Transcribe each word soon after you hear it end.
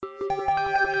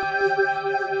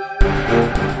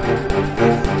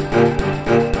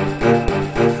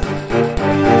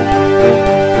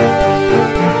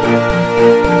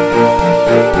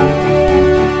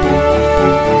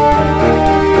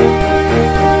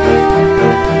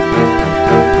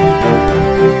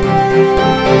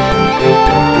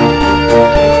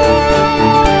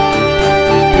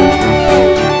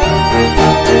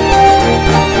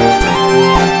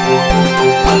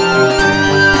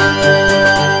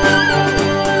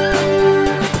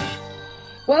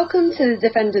Welcome to the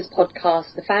Defenders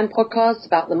podcast, the fan podcast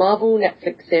about the Marvel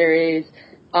Netflix series.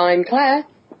 I'm Claire.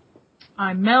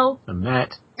 I'm Mel. I'm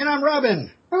Matt. And I'm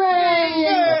Robin. Hooray!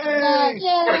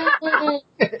 Yay!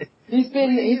 He's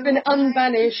been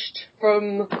unbanished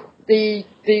from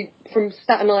from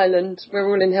Staten Island. We're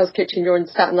all in Hell's Kitchen. You're in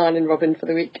Staten Island, Robin, for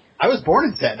the week. I was born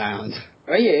in Staten Island.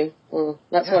 Are you? Well,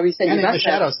 that's why we sent you back. And in the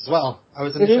shadows as well. I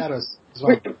was in the shadows as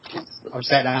well. Of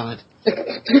Staten Island.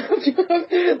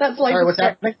 That's like... Sorry, what's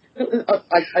happening?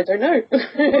 I don't know.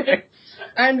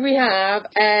 And we have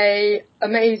a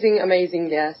amazing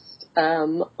guest.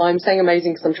 I'm saying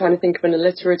amazing because I'm trying to think of an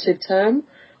alliterative term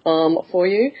for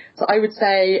you. So I would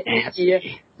say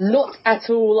not at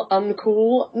all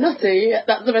uncool, Nutty.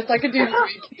 That's the best I could do this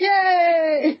week.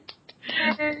 Yay!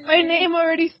 My name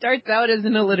already starts out as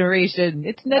an alliteration.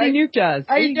 It's Nutty Nuchtchas.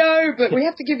 I know, but we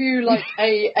have to give you like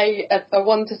a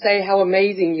one to say how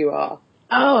amazing you are.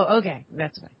 Oh, okay.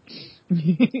 That's fine.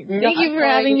 Thank you for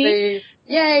having me.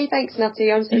 Yay, thanks,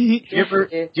 Nutty. I'm so do you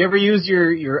ever use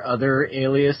your other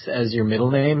alias as your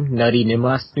middle name? Nutty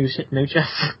Nuchtchas?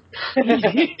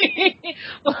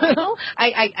 Well,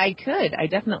 I could. I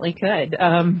definitely could.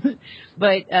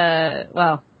 But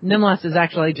Nimlas is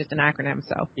actually just an acronym,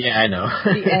 so. Yeah, I know.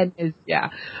 The N is, yeah.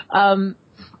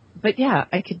 But yeah,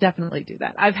 I could definitely do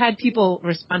that. I've had people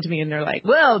respond to me and they're like,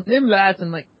 well, Nimlas,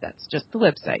 and like, that's just the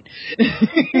website.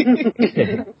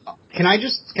 Can I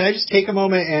just take a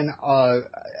moment and I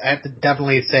have to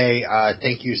definitely say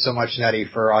thank you so much, Nutty,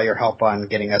 for all your help on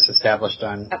getting us established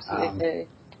on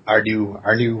our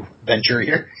new venture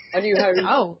here. A new home.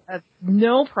 Oh,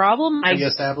 no problem. I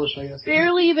guess.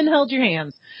 Barely even held your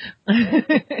hands.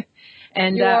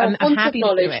 And I'm happy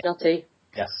to do it. Nutty.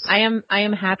 Yes. I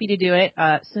am happy to do it.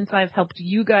 Since I've helped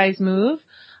you guys move,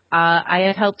 I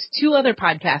have helped 2 other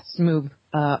podcasts move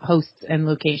hosts and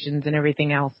locations and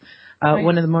everything else. Nice.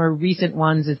 One of the more recent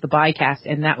ones is the Bycast,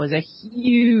 and that was a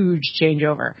huge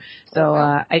changeover. So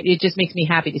it just makes me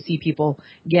happy to see people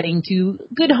getting to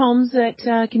good homes that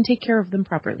can take care of them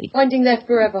properly. Finding their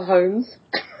forever homes.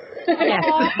 Yes.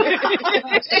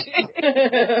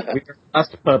 We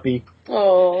lost a puppy.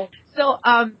 Oh. So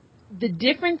the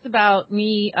difference about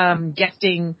me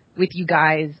guesting with you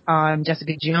guys on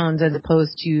Jessica Jones as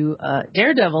opposed to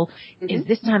Daredevil is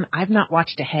this time I've not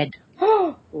watched ahead.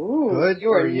 Ooh, good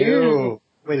for you.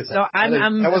 Wait a second. So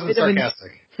I'm that wasn't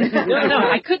sarcastic. No,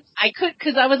 I could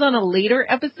because I was on a later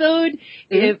episode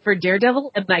for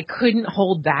Daredevil and I couldn't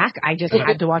hold back. I just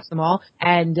had to watch them all.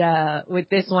 And with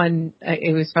this one,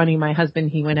 it was funny. My husband,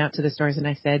 he went out to the stores and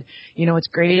I said, you know what's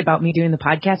great about me doing the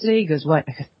podcast today? He goes, what?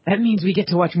 I go, that means we get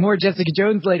to watch more Jessica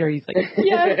Jones later. He's like,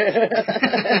 yes.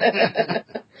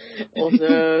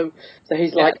 Awesome. So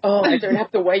he's like, oh, I don't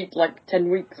have to wait like 10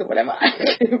 weeks or whatever.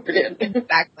 Brilliant.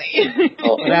 Exactly.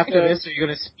 But after this, are you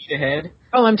going to speed ahead?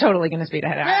 Oh, I'm totally going to speed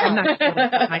ahead. I'm not going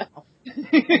to myself.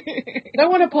 No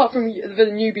one apart from the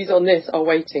newbies on this are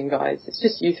waiting, guys. It's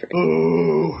just you 3.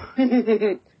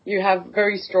 Ooh. You have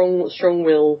very strong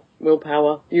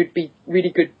willpower. You'd be really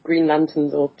good Green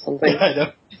Lanterns or something. I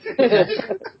know.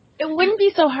 It wouldn't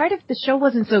be so hard if the show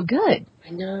wasn't so good. I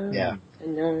know. Yeah. I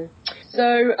know.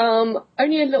 So,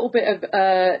 only a little bit of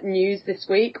news this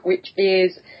week, which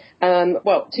is, 2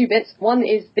 bits. One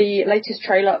is the latest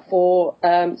trailer for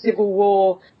Civil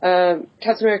War, Captain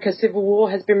America Civil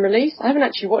War has been released. I haven't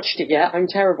actually watched it yet. I'm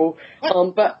terrible.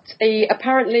 But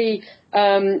apparently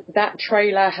that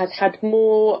trailer has had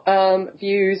more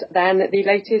views than the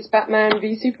latest Batman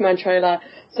v Superman trailer.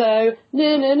 So, no,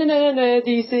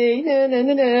 DC,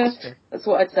 no. That's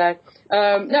what I'd say.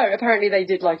 No, apparently they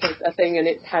did like a thing and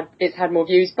it's had more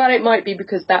views, but it might be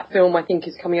because that film I think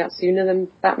is coming out sooner than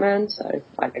Batman, so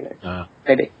I don't know.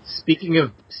 Maybe. Speaking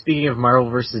of Marvel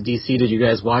versus DC, did you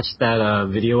guys watch that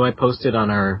video I posted on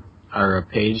our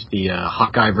page, the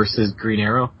Hawkeye versus Green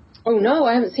Arrow? Oh no,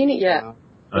 I haven't seen it yet.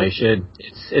 Oh, you should.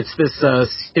 It's this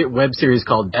web series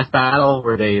called Death Battle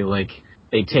where they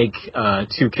take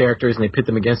 2 characters and they pit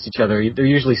them against each other. They're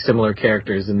usually similar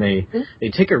characters, and they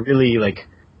take a really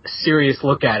serious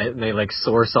look at it, and they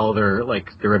source all their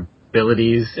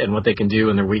abilities and what they can do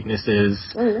and their weaknesses,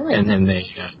 and then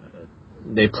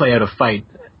they play out a fight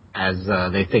as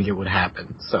they think it would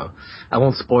happen. So I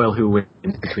won't spoil who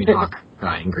wins between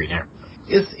Hawkeye and Green Arrow.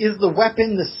 Is the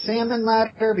weapon the salmon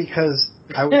ladder? Because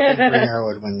I would think Green Arrow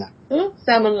would win that.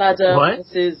 Salmon ladder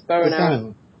versus bow and the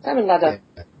arrow. Salmon ladder.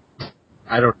 Yeah.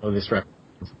 I don't know this reference.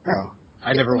 Oh.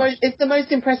 I never watched. It's the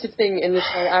most impressive thing in the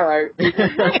show Arrow. Good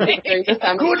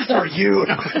for you.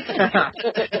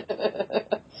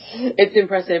 It's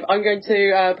impressive. I'm going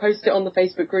to post it on the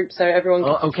Facebook group so everyone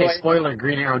can okay, spoiler,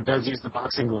 Green Arrow does use the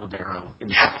boxing glove arrow in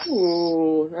the past.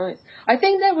 Ooh, nice. I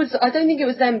don't think it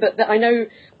was them, but I know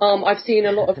I've seen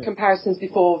a lot of comparisons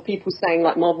before of people saying,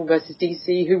 like, Marvel versus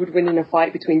DC, who would win in a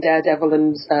fight between Daredevil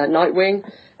and Nightwing,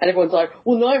 and everyone's like,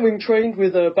 well, Nightwing trained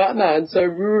with Batman, so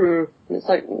and it's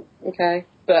like, okay.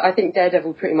 But I think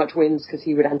Daredevil pretty much wins because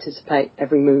he would anticipate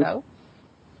every move. No.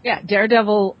 Yeah,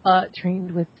 Daredevil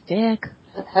trained with Dick.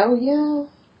 Hell yeah.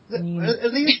 Do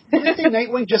they think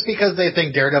Nightwing just because they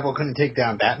think Daredevil couldn't take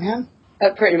down Batman?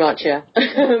 Pretty much, yeah.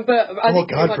 But I think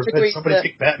God pretty much forbid agrees somebody that,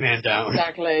 take Batman down.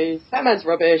 Exactly. Batman's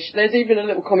rubbish. There's even a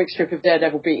little comic strip of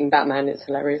Daredevil beating Batman. It's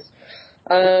hilarious.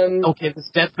 Okay, this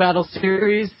Death Battle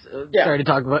series, sorry to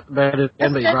talk about it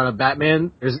again, but you brought up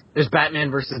Batman. There's Batman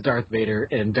versus Darth Vader,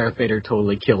 and Darth Vader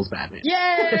totally kills Batman.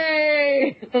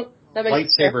 Yay!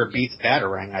 Lightsaber beats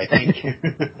Batarang, I think.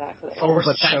 Exactly. Force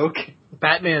choke.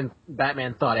 Batman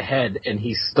thought ahead, and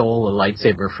he stole a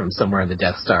lightsaber from somewhere in the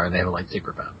Death Star, and they have a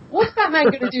lightsaber battle. What's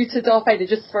Batman going to do to Darth Vader?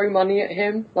 Just throw money at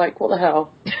him? Like, what the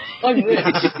hell? I'm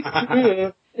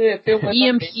rich. Yeah, feel my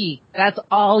EMP. money. That's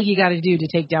all you got to do to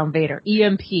take down Vader.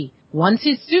 EMP. Once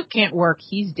his suit can't work,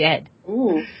 he's dead.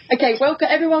 Ooh. Okay,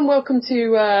 everyone. Welcome to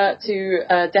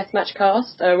Deathmatch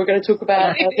Cast. We're going to talk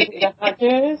about different death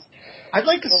matches. I'd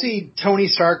like to see Tony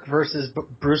Stark versus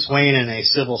Bruce Wayne in a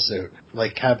civil suit.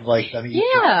 Like, have, like, I mean,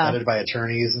 vetted by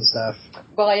attorneys and stuff.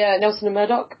 By Nelson and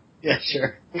Murdoch? Yeah,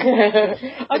 sure.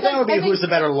 That would be who's the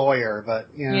better lawyer, but,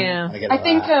 you know. I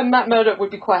think Matt Murdock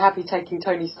would be quite happy taking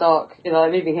Tony Stark,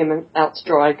 leaving him out to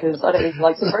dry, because I don't think he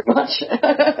likes him very much.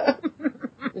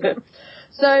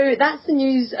 So that's the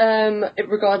news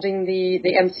regarding the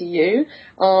MCU.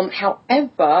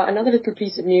 However, another little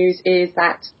piece of news is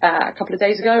that a couple of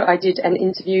days ago I did an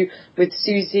interview with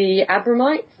Susie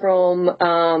Abramite from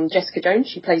Jessica Jones.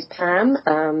 She plays Pam,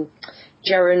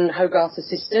 Jaren Hogarth's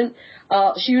assistant.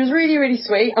 She was really, really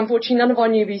sweet. Unfortunately, none of our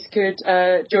newbies could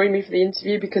join me for the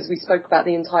interview because we spoke about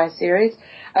the entire series.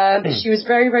 But she was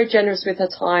very, very generous with her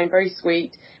time, very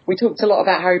sweet. We talked a lot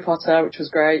about Harry Potter, which was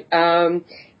great.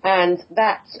 And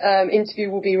that interview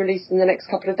will be released in the next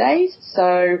couple of days,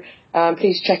 so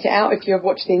please check it out if you have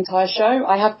watched the entire show.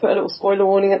 I have put a little spoiler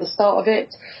warning at the start of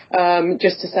it,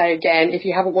 just to say again, if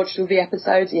you haven't watched all the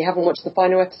episodes and you haven't watched the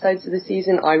final episodes of the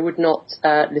season, I would not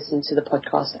listen to the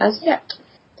podcast as yet.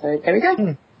 So there we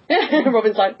go.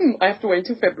 Robin's like, I have to wait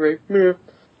till February.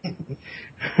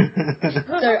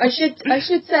 So I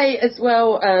should say as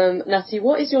well, Nutty,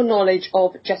 what is your knowledge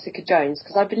of Jessica Jones?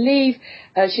 Because I believe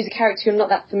she's a character you're not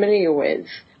that familiar with.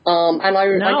 And I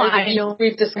know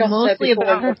we've discussed mostly her before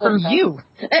about her from you.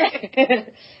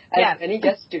 As many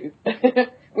guests do. I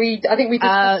think we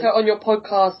discussed her on your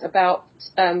podcast about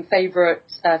favourite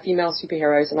female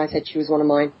superheroes, and I said she was one of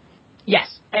mine.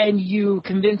 Yes, and you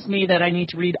convinced me that I need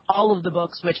to read all of the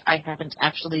books, which I haven't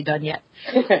actually done yet,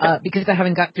 because I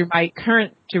haven't got through my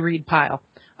current to-read pile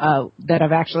that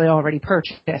I've actually already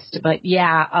purchased. But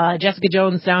yeah, Jessica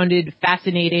Jones sounded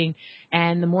fascinating,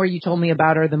 and the more you told me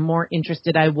about her, the more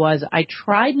interested I was. I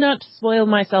tried not to spoil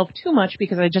myself too much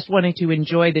because I just wanted to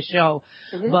enjoy the show,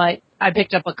 but I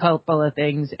picked up a couple of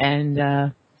things, and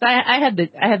so I had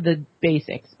the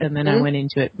basics, and then I went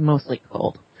into it mostly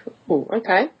cold. Cool,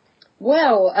 okay.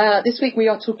 Well, this week we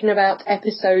are talking about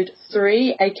episode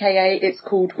 3, aka it's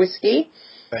called Whiskey.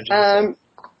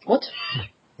 What?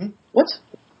 What?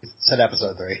 You said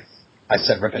episode 3. I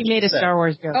said Revenge. You made a Star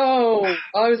Wars joke. Oh,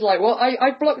 I was like, well, I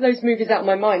blocked those movies out of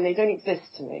my mind. They don't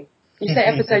exist to me. You say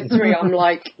episode 3, I'm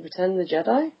like, Return of the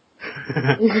Jedi?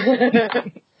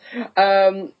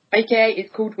 AKA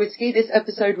it's called Whiskey. This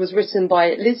episode was written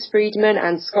by Liz Friedman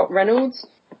and Scott Reynolds.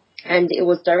 And it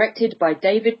was directed by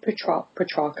David Petrarca.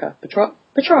 Petrarca.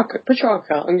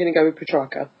 I'm going to go with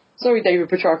Petrarca. Sorry, David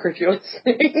Petrarca, if you're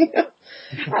listening.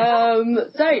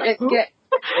 So let's get...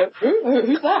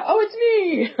 Who's that? Oh, it's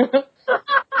me!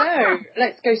 So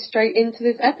let's go straight into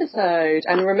this episode.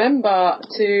 And remember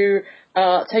to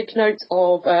take note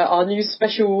of our new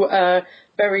special,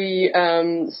 very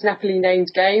snappily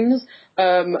named games.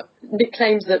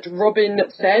 Nicknames that Robin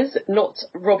says, not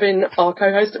Robin, our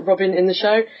co-host, Robin in the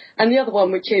show. And the other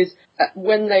one, which is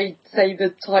when they say the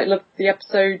title of the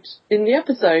episode in the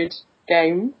episode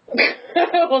game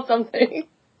or something.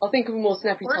 I'll think of a more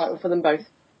snappy title for them both.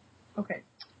 Okay.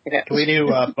 Can we do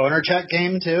a boner chat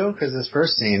game too? Because this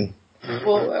first scene.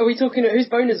 Well, are we talking? Whose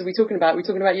boners are we talking about? Are we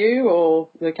talking about you or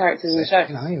the characters in the show?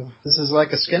 This is like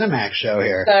a Skinamax show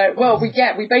here. So,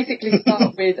 we basically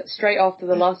start with straight after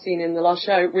the last scene in the last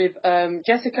show with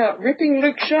Jessica ripping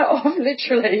Luke's shirt off,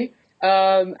 literally.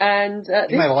 You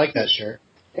might like that shirt.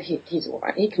 he's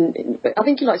alright. But I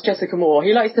think he likes Jessica more.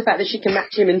 He likes the fact that she can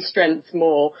match him in strength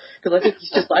more, because I think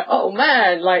he's just like, oh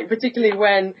man, like, particularly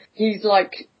when he's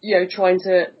like, you know, trying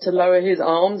to lower his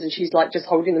arms and she's like just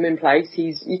holding them in place.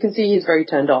 You can see he's very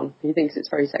turned on. He thinks it's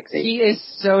very sexy. He is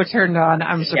so turned on.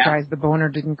 I'm surprised the boner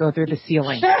didn't go through the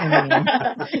ceiling.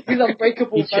 He's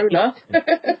unbreakable boner.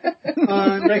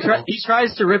 He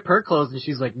tries to rip her clothes and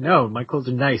she's like, no, my clothes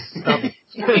are nice. Stop it.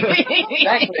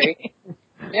 Exactly.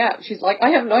 Yeah, she's like, I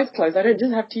have nice clothes. I don't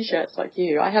just have t-shirts like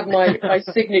you. I have my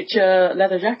signature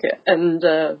leather jacket and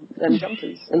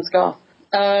jumpers and scarf.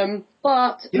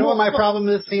 But you know what my problem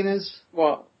with this scene is?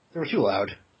 What? They were too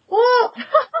loud. What?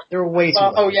 They were way too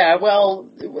loud. Oh yeah, well,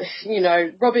 you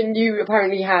know, Robin, you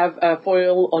apparently have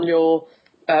foil on your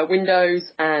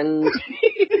windows and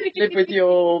live with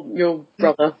your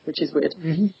brother, which is weird.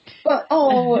 Mm-hmm. But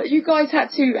you guys had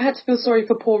to feel sorry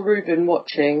for poor Ruben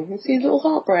watching. See his little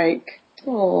heartbreak.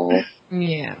 Oh.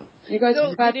 Yeah. You guys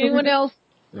did anyone else?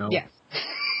 No. Yes.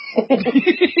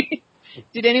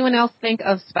 Did anyone else think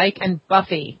of Spike and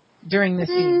Buffy during the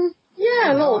scene?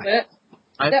 Yeah, a little bit.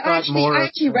 I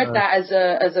actually read that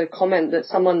as a comment that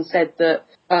someone said that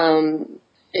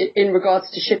in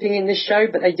regards to shipping in this show,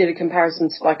 but they did a comparison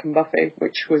to Spike and Buffy,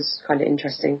 which was kind of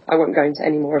interesting. I won't go into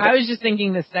any more of it. I was just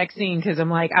thinking the sex scene because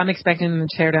I'm expecting them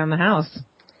to tear down the house.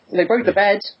 They broke the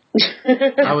bed.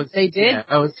 They did? Yeah,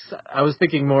 I was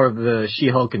thinking more of the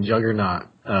She-Hulk and Juggernaut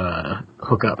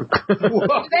hookup.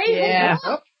 Yeah.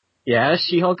 Yeah,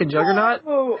 She-Hulk and Juggernaut?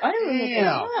 Oh, I don't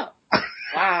remember that.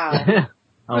 Wow.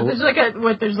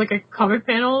 But there's like a comic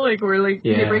panel, like where like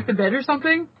they break the bed or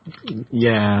something?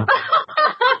 Yeah.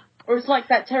 Or it's like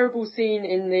that terrible scene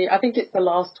in I think it's the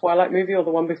last Twilight movie or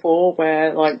the one before,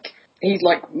 where like he's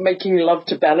like making love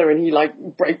to Bella and he like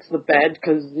breaks the bed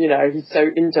because, you know, he's so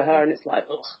into her and it's like,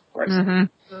 ugh, gross. Mm-hmm.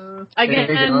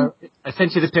 Again, I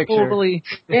sent you the picture. Totally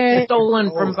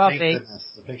stolen from Buffy. Thank goodness,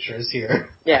 the picture is here.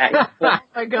 Yeah. Oh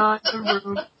my god, the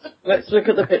room. Let's look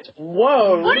at the picture.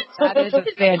 Whoa! That is a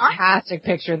fantastic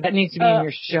picture. That needs to be in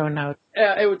your show notes.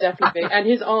 It would definitely be. And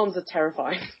his arms are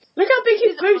terrifying. Look how big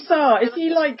his boots are. Is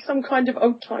he like some kind of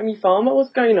old-timey farmer?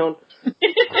 What's going on?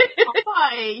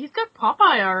 Popeye. He's got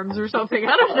Popeye arms or something.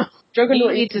 I don't know.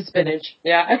 Juggernaut eats his spinach.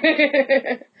 Yeah.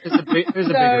 There's a bigger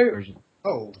version.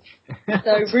 Oh.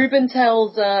 So Ruben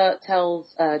tells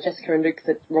Jessica and Luke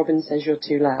that Robin says you're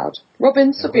too loud.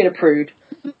 Robin, stop being a prude.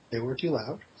 They were too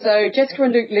loud. So Jessica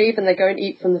and Luke leave and they go and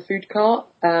eat from the food cart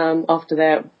after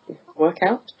their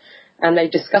workout. And they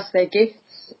discuss their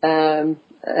gifts,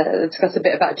 discuss a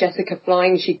bit about Jessica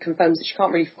flying. She confirms that she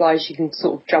can't really fly. She can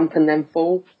sort of jump and then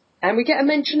fall. And we get a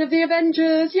mention of the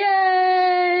Avengers.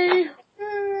 Yay!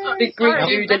 Big Greek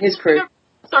dude and his crew.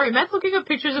 Sorry, Matt's looking up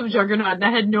pictures of Juggernaut, and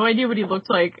I had no idea what he looked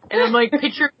like. And I'm like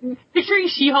picturing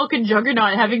She-Hulk and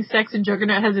Juggernaut having sex, and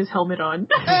Juggernaut has his helmet on.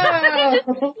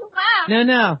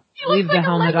 No. Leave the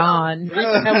helmet on.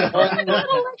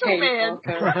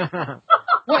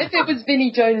 What if it was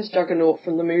Vinnie Jones Juggernaut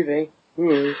from the movie?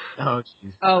 Ooh. Oh,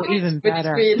 jeez. Oh, even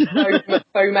better. With weird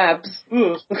foam abs.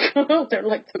 I don't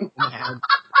like them.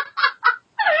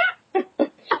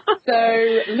 So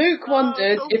Luke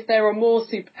wonders if there are more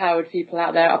superpowered people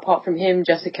out there apart from him,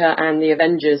 Jessica, and the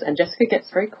Avengers, and Jessica gets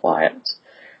very quiet.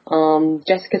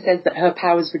 Jessica says that her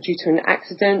powers were due to an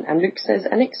accident, and Luke says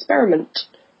an experiment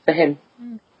for him.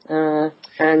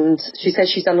 And she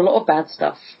says she's done a lot of bad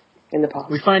stuff in the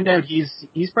past. We find out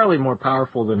he's probably more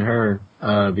powerful than her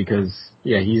because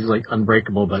he's like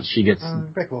unbreakable, but she gets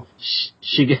unbreakable.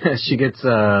 She gets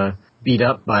beat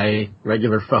up by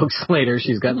regular folks later.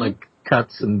 She's got like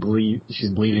cuts and she's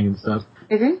bleeding and stuff.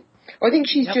 Mm-hmm. Well, I think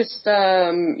she's just,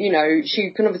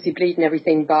 she can obviously bleed and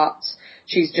everything, but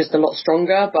she's just a lot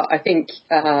stronger. But I think,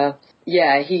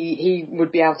 he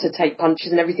would be able to take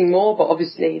punches and everything more. But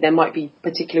obviously there might be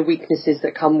particular weaknesses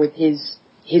that come with his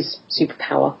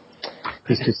superpower.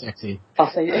 He's too sexy.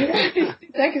 I'll say he's too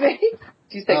sexy.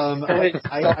 Too sexy.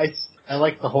 I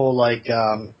like the whole,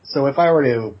 so if I were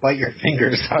to bite your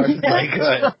fingers, how would I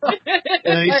could?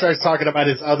 And then he starts talking about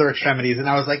his other extremities, and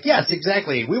I was like, yes,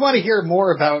 exactly. We want to hear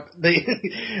more about because,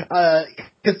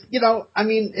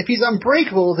 if he's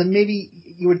unbreakable, then maybe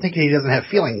you would think he doesn't have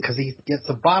feeling, because he gets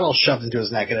a bottle shoved into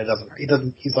his neck,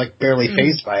 and he's like barely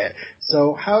fazed by it.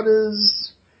 So how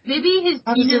does... Maybe his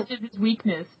penis is his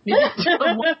weakness. Maybe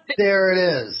there it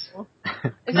is.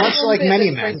 Much like many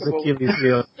men.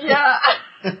 Yeah.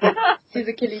 His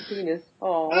Achilles penis.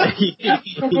 Oh.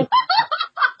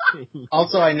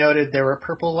 Also, I noted there were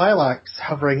purple lilacs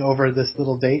hovering over this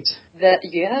little date. I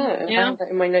have that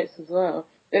in my notes as well.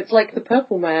 It's like the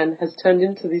purple man has turned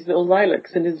into these little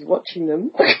lilacs and is watching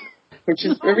them, which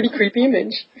is a really creepy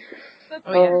image.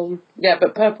 Yeah,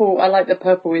 but purple, I like that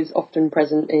purple is often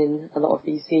present in a lot of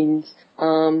these scenes.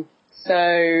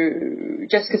 So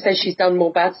Jessica says she's done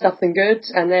more bad stuff than good,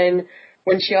 and then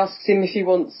when she asks him if he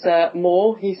wants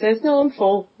more, he says, no, I'm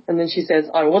full. And then she says,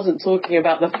 I wasn't talking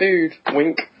about the food,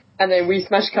 wink. And then we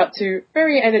smash cut to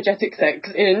very energetic sex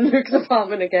in Luke's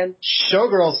apartment again.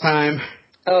 Showgirls time.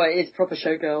 Oh, it is proper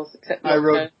showgirls, except I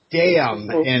wrote damn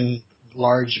in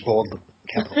large bold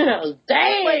capitals.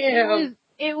 Damn!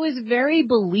 It was very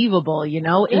believable, you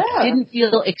know? Yeah. It didn't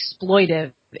feel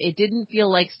exploitive. It didn't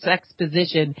feel like sex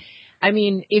position. I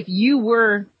mean, if you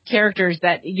were characters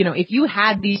that, you know, if you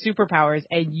had these superpowers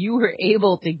and you were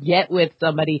able to get with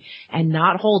somebody and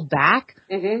not hold back,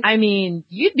 I mean,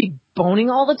 you'd be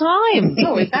boning all the time.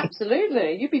 Oh,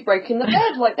 absolutely. You'd be breaking the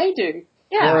bed like they do.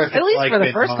 Yeah, or if at least like for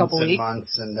the first months couple and weeks.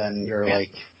 months, and then you're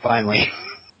like, finally,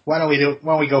 why don't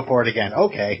we go for it again?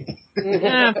 Okay.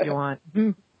 If you want.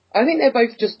 I think they're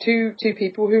both just two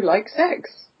people who like sex.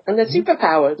 And they're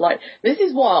superpowered. Like, this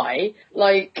is why,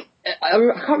 like, I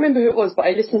can't remember who it was, but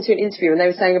I listened to an interview and they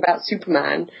were saying about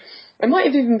Superman. It might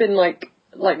have even been like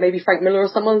maybe Frank Miller or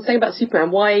someone saying about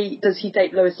Superman, why does he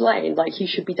date Lois Lane? Like, he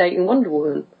should be dating Wonder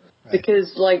Woman. Right.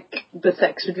 Because, like, the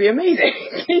sex would be amazing,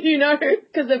 you know?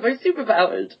 Because they're both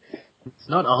superpowered. It's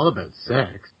not all about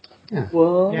sex. Yeah.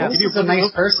 Well, yeah, maybe he's a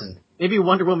nice person. Maybe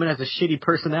Wonder Woman has a shitty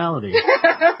personality.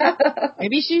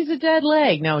 Maybe she's a dead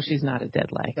leg. No, she's not a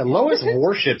dead leg. Yeah, Lois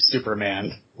worships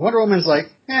Superman. Wonder Woman's like,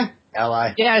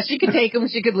 ally. Yeah, she could take him,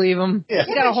 she could leave him. Yeah.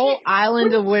 She got a whole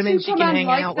island of women Superman she can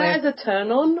hang out with. Superman like that as a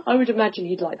turn-on? I would imagine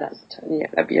he'd like that as a turn. Yeah,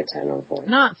 that'd be a turn-on for him.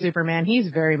 Not Superman.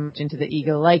 He's very much into the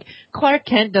ego. Like, Clark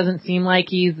Kent doesn't seem like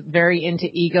he's very into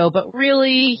ego, but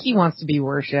really, he wants to be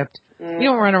worshipped. You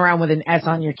don't run around with an S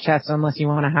on your chest unless you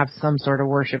want to have some sort of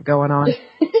worship going on.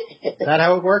 Is that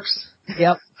how it works?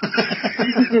 Yep.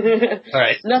 All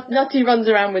right. Nutty runs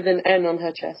around with an N on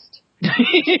her chest.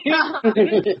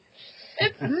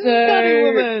 It's Nutty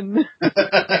Woman.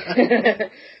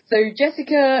 So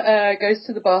Jessica goes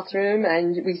to the bathroom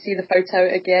and we see the photo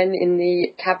again in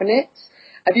the cabinet.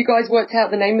 Have you guys worked out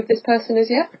the name of this person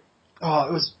as yet? Oh,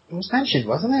 it was mentioned,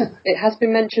 wasn't it? It has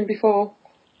been mentioned before.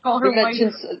 It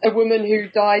mentions a woman who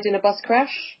died in a bus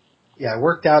crash. Yeah, it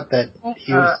worked out that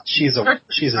she's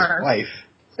his wife.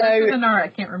 So I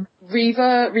can't remember.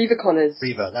 Reva Connors.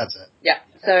 Reva, that's it. Yeah.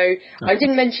 So I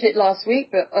didn't mention it last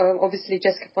week, but obviously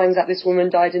Jessica finds out this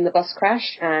woman died in the bus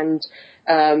crash, and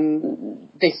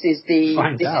this is the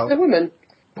woman.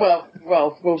 Well,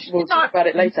 we'll talk about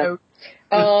it later.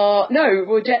 No,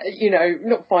 well,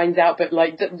 not finds out, but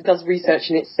like does research,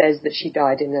 and it says that she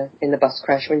died in the bus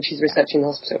crash when she's researching the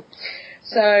hospital.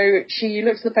 So she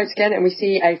looks at the photo again, and we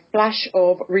see a flash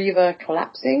of Reva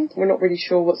collapsing. We're not really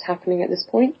sure what's happening at this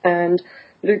point, and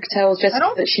Luke tells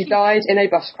Jessica that she died in a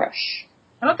bus crash.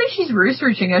 I don't think she's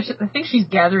researching. I think she's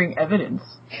gathering evidence.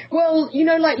 Well,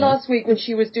 like last week when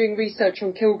she was doing research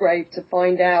on Kilgrave to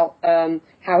find out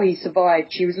how he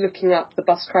survived, she was looking up the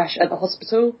bus crash at the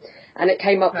hospital, and it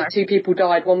came up that two people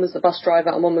died. One was the bus driver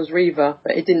and one was Reva,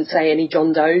 but it didn't say any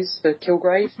John Does for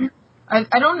Kilgrave.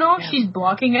 I don't know if she's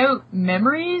blocking out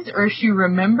memories or if she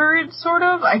remembered, sort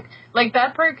of. Like,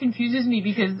 that part confuses me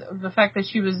because of the fact that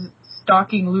she was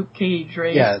stalking Luke Cage,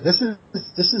 right? Yeah, this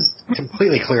is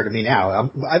completely clear to me now.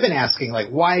 I've been asking, like,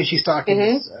 why is she stalking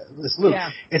this Luke? Yeah.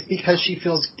 It's because she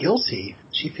feels guilty.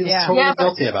 She feels totally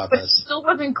guilty about this. It still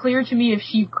wasn't clear to me if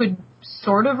she could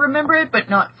sort of remember it, but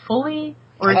not fully.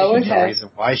 Or the reason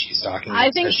why she's stalking.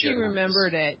 I think she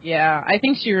remembered it. Yeah, I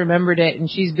think she remembered it, and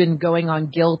she's been going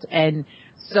on guilt, and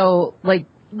so like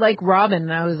Robin,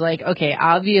 I was like, okay,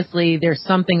 obviously there's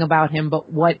something about him,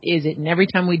 but what is it? And every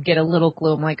time we'd get a little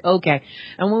clue, I'm like, okay.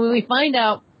 And when we find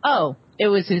out, it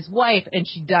was his wife, and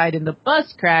she died in the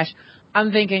bus crash,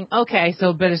 I'm thinking, okay, so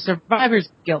a bit of survivor's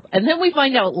guilt. And then we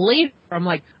find out later, I'm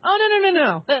like, oh,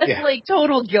 no. That's like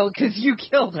total guilt because you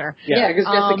killed her. Yeah, because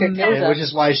Jessica killed her. Which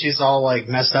is why she's all like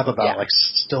messed up about like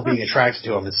still being attracted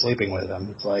to him and sleeping with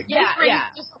him. It's like,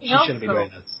 she shouldn't be doing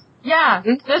this. Yeah,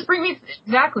 this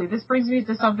brings me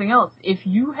to something else. If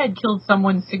you had killed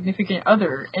someone's significant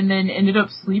other and then ended up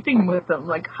sleeping with them,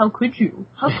 like, how could you?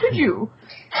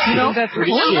 You know? That's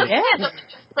pretty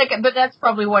shit. But that's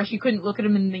probably why she couldn't look at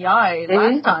him in the eye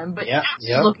last time. But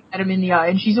she's looking at him in the eye,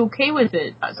 and she's okay with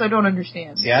it. So I don't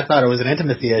understand. See, I thought it was an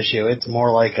intimacy issue. It's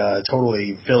more like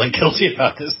totally feeling guilty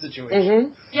about this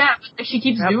situation. Yeah, but she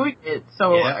keeps doing it,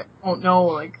 so I don't know.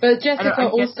 Like, but Jessica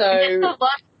I guess the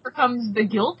lust becomes the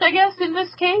guilt, I guess, in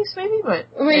this case, maybe. But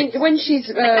I mean, when she's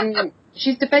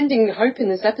defending Hope in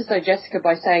this episode, Jessica,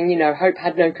 by saying, Hope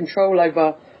had no control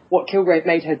over what Kilgrave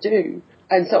made her do.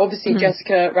 And so obviously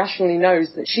Jessica rationally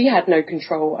knows that she had no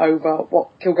control over what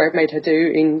Kilgrave made her do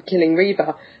in killing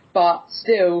Reva, but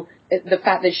still, the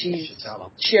fact that she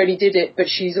only did it, but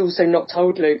she's also not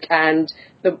told Luke, and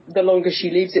the longer she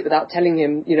leaves it without telling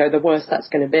him, the worse that's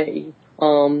going to be.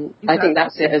 I think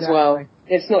that's it as well.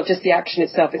 It's not just the action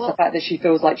itself, it's the fact that she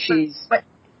feels like she's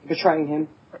betraying him.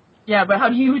 Yeah, but how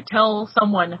do you tell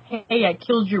someone, hey, I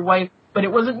killed your wife, but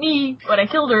it wasn't me, but I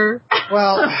killed her?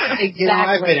 Well,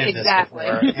 I've been in this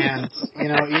before, and,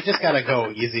 you just gotta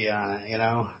go easy on it,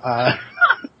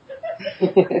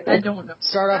 I don't know.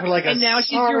 Start off with like and now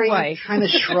she's your wife. Kind of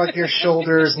shrug your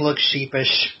shoulders and look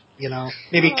sheepish,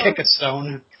 maybe kick a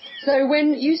stone. So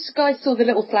when you guys saw the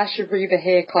little flash of Reva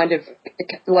here kind of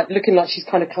like looking like she's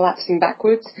kind of collapsing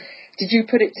backwards, did you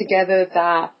put it together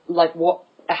that like what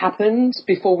happened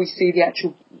before we see the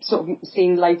actual sort of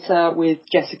scene later with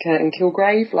Jessica and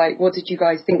Kilgrave? Like, what did you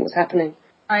guys think was happening?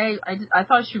 I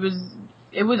thought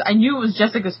I knew it was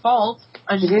Jessica's fault.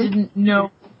 I just didn't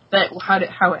know how it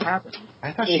happened.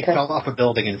 I thought she fell off a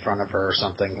building in front of her or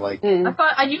something. Like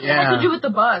I knew it had to do with the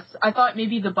bus. I thought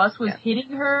maybe the bus was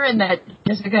hitting her and that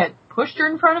Jessica had pushed her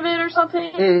in front of it or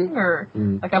something. Or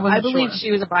like I believe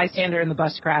she was a bystander in the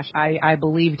bus crash. I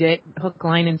believed it. Hook,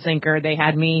 line, and sinker. They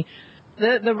had me.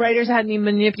 The writers had me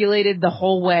manipulated the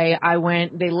whole way.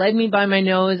 They led me by my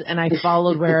nose, and I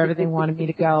followed wherever they wanted me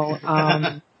to go.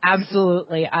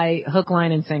 Absolutely. Hook,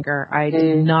 line, and sinker. I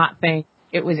did not think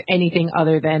it was anything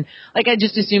other than, like, I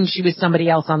just assumed she was somebody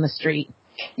else on the street.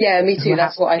 Yeah, me too.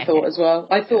 That's what I thought as well.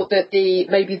 I thought that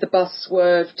maybe the bus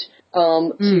swerved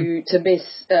to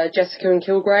miss Jessica and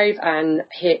Kilgrave and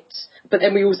hit. But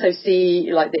then we also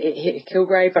see like that it hit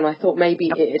Kilgrave, and I thought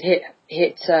maybe it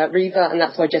hit Reva, and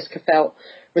that's why Jessica felt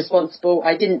responsible.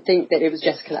 I didn't think that it was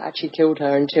Jessica that actually killed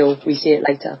her until we see it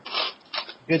later.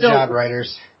 Good job,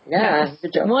 writers. Yeah,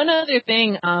 good job. One other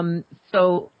thing,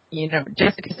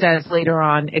 Jessica says later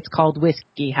on it's called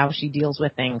whiskey, how she deals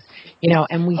with things,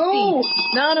 and we see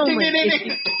not only is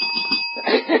she...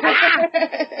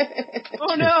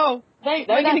 Oh no! Am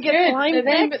I going to get slimed? The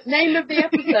name of the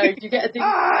episode. You get a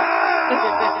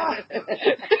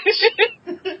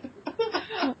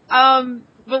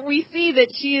but we see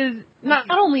that she is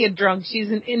not only a drunk, she's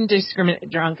an indiscriminate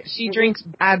drunk. She drinks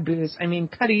bad booze. I mean,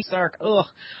 Cuddy Sark. Ugh.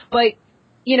 But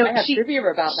I have trivia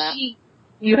about that.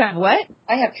 You have what?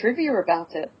 I have trivia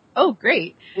about it. Oh,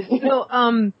 great. So,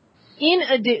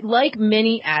 like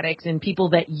many addicts and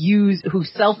people who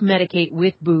self-medicate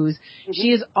with booze,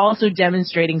 she is also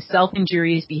demonstrating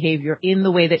self-injurious behavior in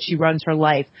the way that she runs her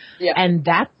life. Yeah. And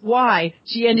that's why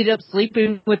she ended up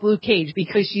sleeping with Luke Cage,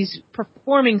 because she's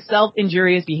performing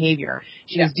self-injurious behavior.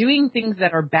 She's doing things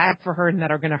that are bad for her and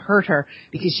that are going to hurt her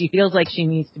because she feels like she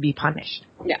needs to be punished.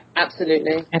 Yeah,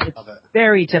 absolutely. And it's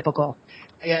very typical.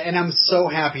 Yeah, and I'm so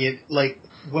happy.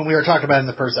 When we were talking about it in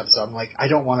the first episode, I'm like, I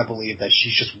don't want to believe that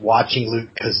she's just watching Luke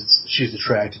because she's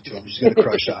attracted to him. She's going to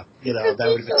crush on him. That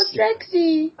would be so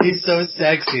sexy. He's so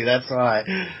sexy. That's why.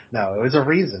 No, it was a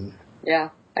reason. Yeah,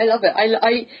 I love it.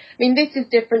 I mean, this is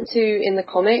different to in the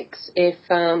comics. If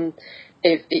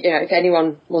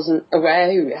anyone wasn't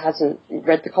aware who hasn't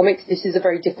read the comics, this is a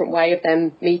very different way of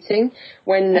them meeting.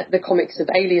 When the comics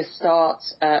of Alias start,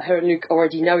 her and Luke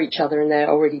already know each other and they're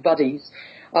already buddies.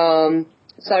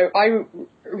 So I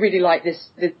really like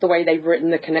the way they've written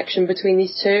the connection between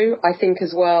these two. I think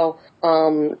as well,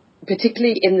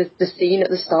 particularly in the scene at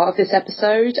the start of this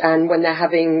episode and when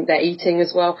they're eating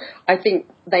as well, I think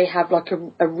they have like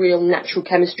a real natural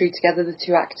chemistry together, the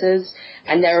two actors,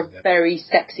 and they're a very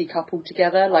sexy couple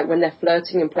together, like when they're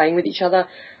flirting and playing with each other.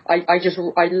 I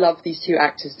love these two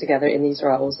actors together in these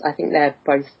roles. I think they're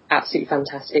both absolutely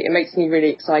fantastic. It makes me really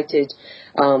excited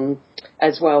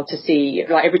as well to see,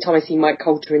 like every time I see Mike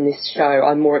Coulter in this show,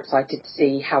 I'm more excited to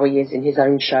see how he is in his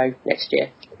own show next year.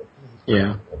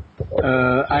 Yeah.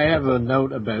 I have a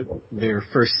note about their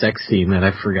first sex scene that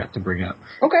I forgot to bring up.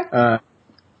 Okay.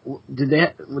 Did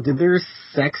their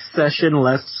sex session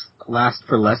last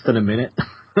for less than a minute?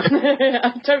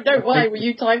 I don't know why. Were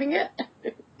you timing it?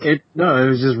 No, it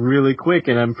was just really quick,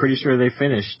 and I'm pretty sure they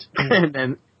finished.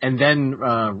 and then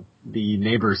the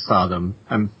neighbors saw them.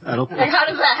 I don't think. Like, how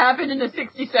does that happen in a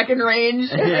 60-second range?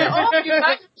 Yeah. Oh, you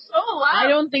guys are so loud. I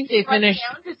don't think they finished.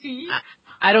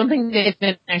 I don't think they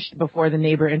finished before the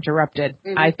neighbor interrupted.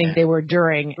 Mm-hmm. I think they were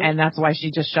during, and that's why she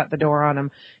just shut the door on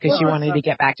him, because she wanted to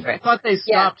get back to it. I thought they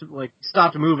stopped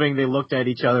moving, they looked at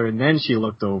each other, and then she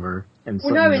looked over and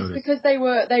it's because they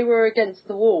were against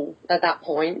the wall at that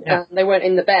point. Yeah. They weren't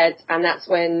in the bed, and that's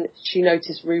when she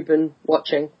noticed Ruben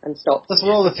watching and stopped. Let's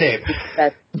roll the tape.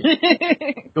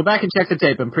 Go back and check the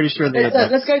tape. I'm pretty sure they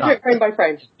let's go through it frame by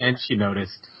frame. And she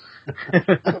noticed.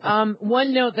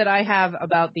 One note that I have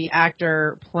about the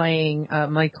actor playing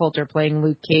Mike Coulter playing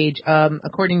Luke Cage,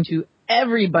 according to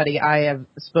everybody I have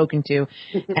spoken to,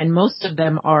 and most of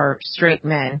them are straight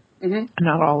men,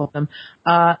 not all of them,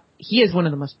 he is one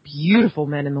of the most beautiful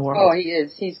men in the world. Oh, he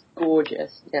is. He's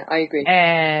gorgeous. Yeah, I agree.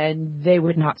 And they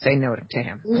would not say no to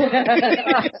him.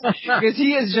 Because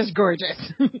he is just gorgeous.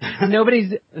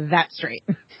 Nobody's that straight.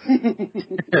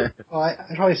 Well,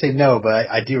 I'd probably say no, but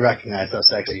I do recognize how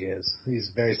sexy he is. He's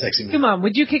a very sexy man. Come on,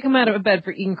 would you kick him out of bed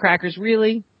for eating crackers,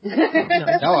 really? No,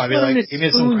 I'd be like, give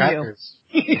me some crackers.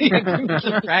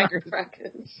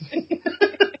 Crackers.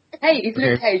 Hey, he's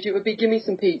Luke Cage. It would be give me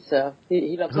some pizza.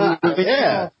 He loves pizza.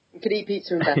 Yeah. You could eat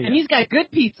pizza in bed. And he's got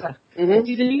good pizza.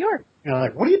 He's in New York. You're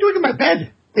like, what are you doing in my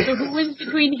bed? So who wins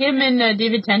between him and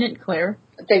David Tennant, Claire?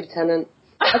 David Tennant.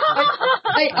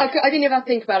 I didn't even have to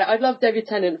think about it. I've loved David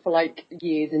Tennant for like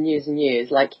years and years and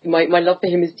years. Like my love for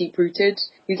him is deep rooted.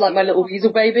 He's like my little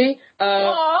weasel baby.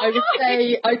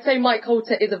 I'd say Mike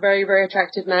Coulter is a very, very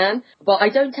attractive man, but I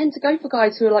don't tend to go for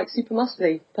guys who are like super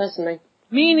muscly, personally.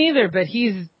 Me neither, but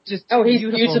he's just he's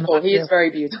beautiful. He is very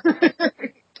beautiful.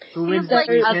 Who wins like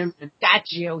between him and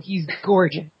statue. He's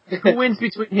gorgeous. Who wins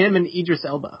between him and Idris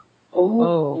Elba?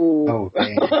 Oh,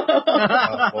 dang.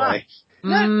 Oh, boy.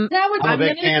 Now I'm a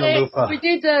big fan of Lufa. We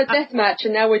did a death match,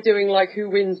 and now we're doing like who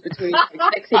wins between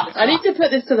sexy. I need to put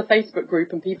this to the Facebook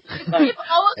group, and people. Like, if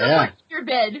all of them were in your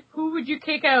bed, who would you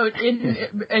kick out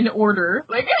in order?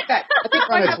 Like, okay, I think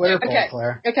on a Twitter poll,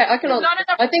 Claire. Okay, I can answer.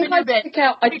 I think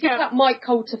I'd kick out Mike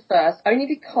Coulter first, only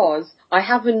because I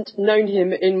haven't known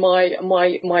him in my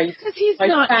because he's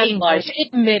not fan English. life.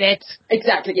 Admit it.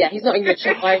 Exactly. Yeah, he's not English.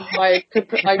 I'm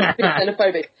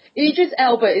xenophobic. Idris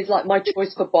Elba is like my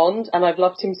choice for Bond, and I've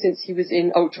loved him since he was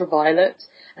in Ultraviolet.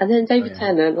 And then David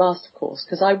Tennant last, of course,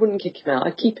 because I wouldn't kick him out.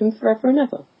 I'd keep him forever and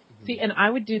ever. See, and I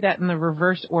would do that in the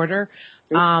reverse order.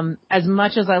 As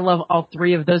much as I love all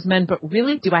three of those men, but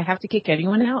really, do I have to kick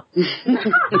anyone out? Because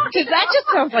that just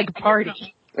sounds like a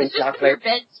party. It's just your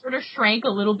bed sort of shrank a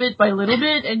little bit by little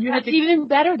bit, and you had to... even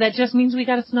better. That just means we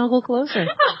got to snuggle closer.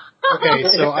 Okay,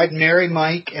 so I'd marry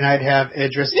Mike, and I'd have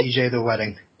Idris DJ the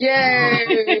wedding.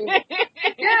 Yay!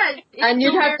 Yeah, and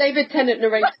you'd have David Tennant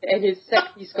narrate it in his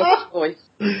sexy Scottish voice.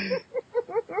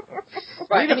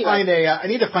 I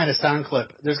need to find a sound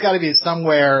clip. There's got to be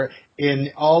somewhere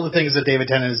in all the things that David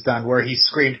Tennant has done where he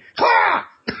screamed, "Claire!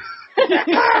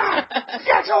 Claire!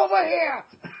 Get over here!"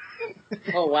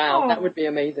 Oh wow, that would be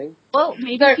amazing. Well,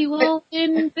 maybe he will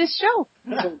in this show.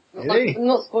 I'm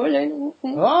not spoiling.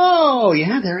 Oh,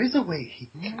 yeah, there is a way.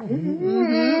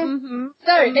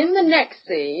 So, in the next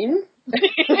scene,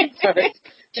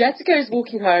 Jessica is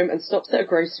walking home and stops at a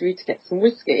grocery to get some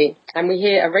whiskey, and we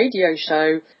hear a radio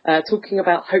show talking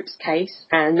about Hope's case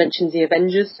and mentions the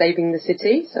Avengers saving the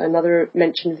city, so another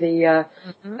mention of the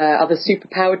other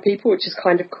superpowered people, which is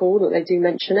kind of cool that they do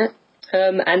mention it.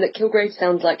 And that Kilgrave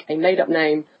sounds like a made-up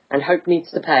name, and Hope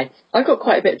needs to pay. I've got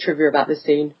quite a bit of trivia about this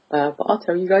scene, but I'll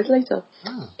tell you guys later.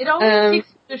 It always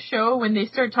takes the show when they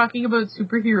start talking about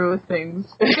superhero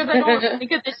things, because I don't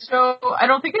think of this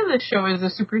show as a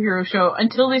superhero show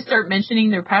until they start mentioning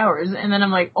their powers, and then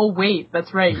I'm like, oh wait,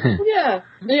 that's right. Yeah,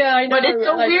 I know. But it's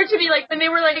so weird to me, like when they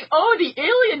were like, oh, the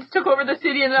aliens took over the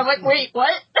city, and I'm like, wait, what?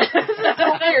 That's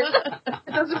so weird.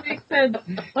 It doesn't make sense.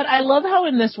 But I love how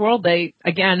in this world they,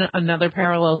 again, another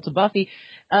parallel to Buffy,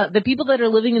 the people that are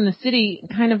living in the city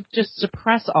kind of just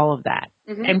suppress all of that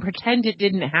and pretend it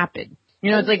didn't happen. You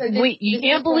know, it's like, wait, you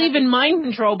can't believe in mind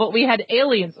control, but we had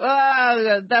aliens.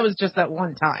 That was just that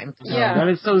one time. Yeah. That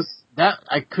is so... That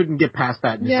I couldn't get past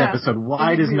that in this episode.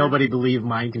 Why does nobody believe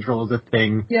mind control is a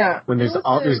thing? Yeah. When there's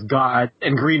God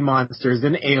and green monsters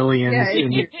and aliens.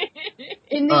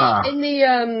 In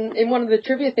one of the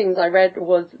trivia things I read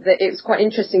was that it was quite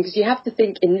interesting because you have to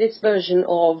think in this version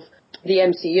of the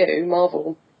MCU,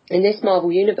 Marvel, in this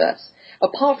Marvel universe,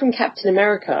 apart from Captain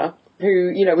America,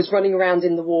 who, you know, was running around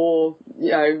in the war,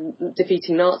 you know,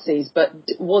 defeating Nazis, but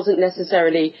wasn't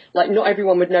necessarily, like, not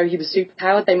everyone would know he was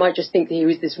superpowered. They might just think that he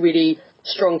was this really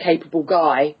strong, capable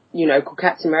guy, you know, called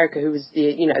Captain America, who was the,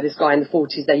 you know, this guy in the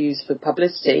 40s they used for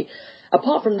publicity.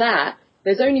 Apart from that,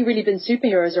 there's only really been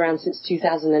superheroes around since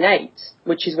 2008,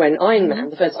 which is when Iron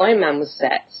Man, the first Iron Man was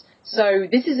set. So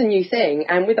this is a new thing,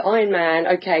 and with Iron Man,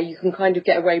 okay, you can kind of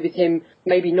get away with him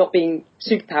maybe not being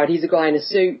superpowered. He's a guy in a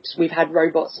suit. We've had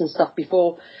robots and stuff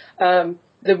before. The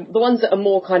ones that are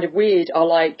more kind of weird are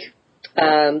like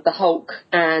the Hulk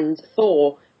and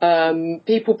Thor.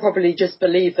 People probably just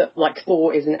believe that like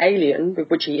Thor is an alien,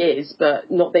 which he is, but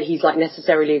not that he's like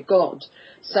necessarily a god.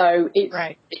 So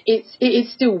it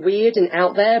is still weird and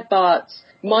out there, but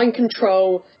mind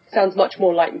control sounds much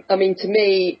more like, I mean, to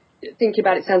me, thinking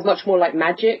about it, sounds much more like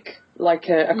magic, like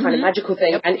a kind of magical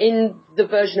thing. Yep. And in the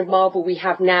version of Marvel we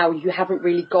have now, you haven't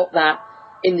really got that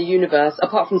in the universe,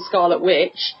 apart from Scarlet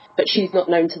Witch, but she's not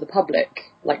known to the public,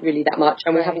 like, really that much,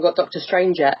 and we haven't got Doctor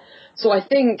Strange yet. So I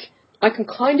think I can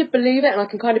kind of believe it, and I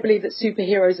can kind of believe that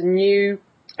superheroes are new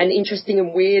and interesting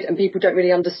and weird, and people don't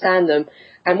really understand them.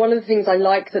 And one of the things I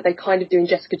like that they kind of do in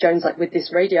Jessica Jones, like with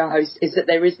this radio host, is that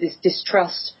there is this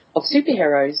distrust of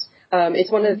superheroes.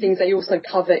 It's one of the things they also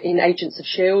cover in Agents of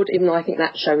S.H.I.E.L.D., even though I think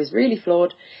that show is really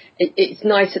flawed. It's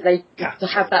nice that they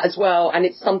have that as well, and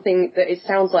it's something that it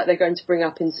sounds like they're going to bring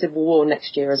up in Civil War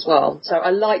next year as well. So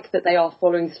I like that they are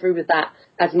following through with that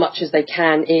as much as they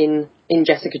can in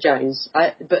Jessica Jones.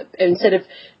 But instead of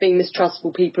being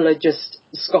mistrustful, people are just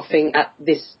scoffing at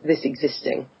this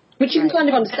existing. Which you can kind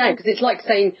of understand, because it's like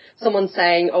someone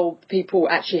saying, oh, people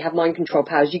actually have mind control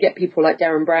powers. You get people like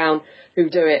Darren Brown who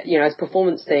do it, as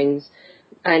performance things.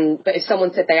 But if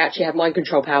someone said they actually have mind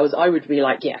control powers, I would be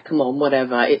like, yeah, come on,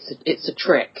 whatever. It's a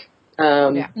trick.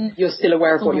 You're still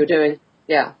aware of what you're doing.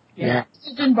 Yeah. Yeah. It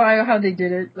just didn't buy how they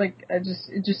did it. Like,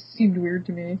 it just seemed weird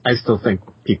to me. I still think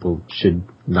people should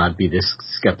not be this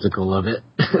skeptical of it.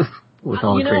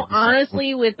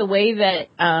 Honestly, with the way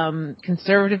that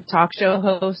conservative talk show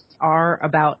hosts are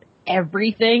about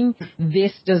everything,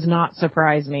 this does not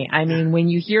surprise me. I mean, when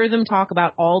you hear them talk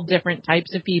about all different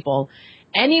types of people,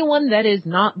 anyone that is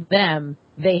not them,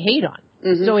 they hate on.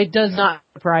 Mm-hmm. So it does not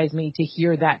surprise me to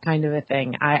hear that kind of a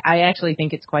thing. I actually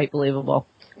think it's quite believable.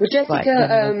 Well,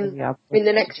 Jessica, in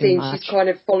the next scene, she's kind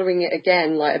of following it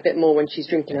again, like a bit more when she's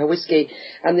drinking her whiskey,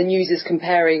 and the news is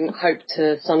comparing Hope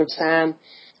to Son of Sam.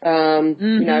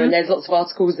 And there's lots of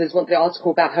articles. There's the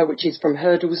article about her, which is from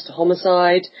hurdles to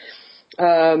homicide,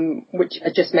 which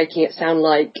are just making it sound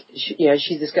like,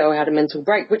 she's this girl who had a mental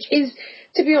break, which is,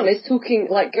 to be honest,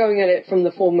 going at it from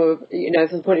the form of,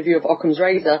 from the point of view of Occam's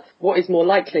razor, what is more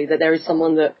likely, that there is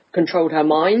someone that controlled her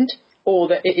mind, or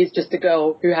that it is just a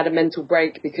girl who had a mental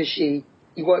break because she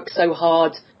worked so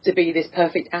hard to be this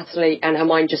perfect athlete and her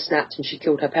mind just snapped and she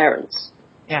killed her parents.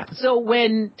 Yeah. So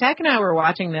when Tack and I were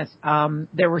watching this,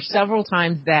 there were several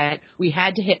times that we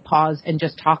had to hit pause and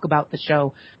just talk about the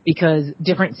show because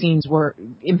different scenes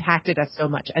impacted us so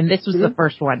much. And this was the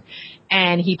first one.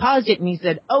 And he paused it and he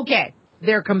said, okay,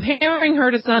 they're comparing her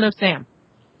to Son of Sam.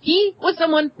 He was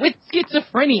someone with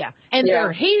schizophrenia, and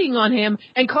they're hating on him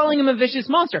and calling him a vicious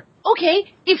monster.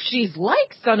 Okay, if she's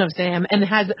like Son of Sam and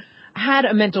has had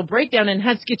a mental breakdown and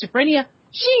has schizophrenia,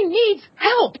 she needs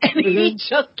help. And he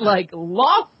just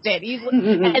lost it.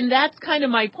 And that's kind of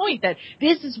my point, that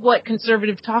this is what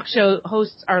conservative talk show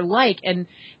hosts are like. And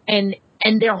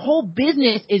their whole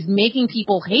business is making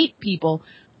people hate people,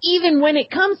 even when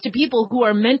it comes to people who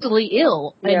are mentally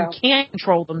ill and can't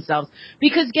control themselves.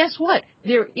 Because guess what?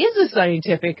 There is a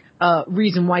scientific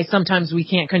reason why sometimes we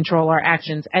can't control our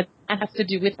actions. And that has to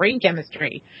do with brain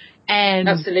chemistry. And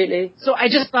absolutely. So I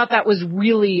just thought that was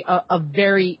really a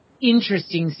very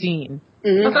interesting scene.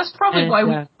 Mm-hmm. But that's probably why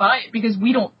we buy it, because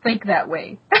we don't think that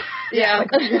way. Yeah.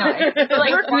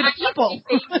 We're good people.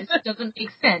 This doesn't make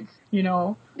sense,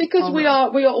 Because we are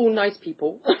all nice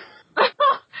people.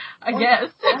 I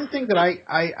guess. One thing that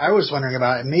I was wondering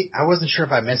about, I wasn't sure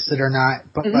if I missed it or not,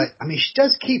 but she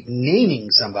does keep naming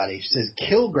somebody. She says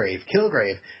Kilgrave,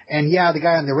 and the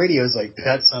guy on the radio is like,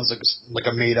 that sounds like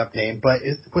a made up name. But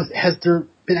has there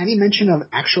been any mention of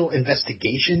actual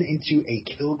investigation into a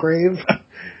Kilgrave?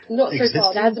 Not so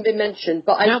far. It hasn't been mentioned,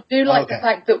 but I do like the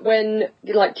fact that when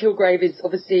Kilgrave is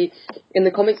obviously in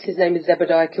the comics, his name is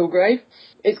Zebediah Kilgrave.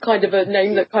 It's kind of a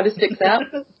name that kind of sticks out.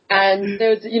 And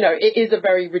there's, it is a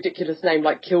very ridiculous name,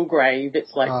 like Kilgrave.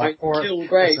 It's like,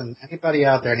 Kilgrave. Listen, anybody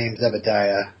out there named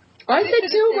Zebediah? I said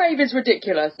Kilgrave is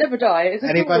ridiculous. Zebediah is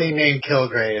anybody named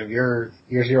Kilgrave,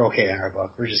 you're okay in our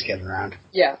book. We're just kidding around.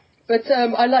 Yeah. But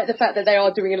I like the fact that they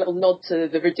are doing a little nod to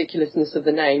the ridiculousness of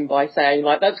the name by saying,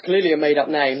 that's clearly a made-up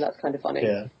name. That's kind of funny.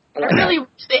 Yeah. I really wish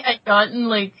they had gotten,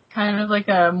 kind of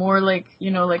a more, a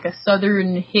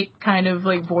southern hick kind of,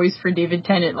 voice for David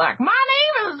Tennant. Like, my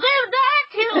name is Zebediah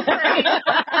Kilgrave.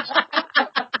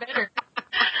 Better.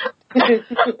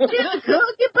 Jessica,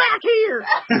 get back here.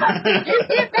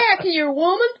 Get back here,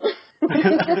 woman.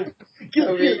 That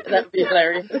would be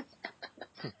hilarious.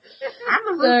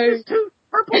 I'm the ruthless tooth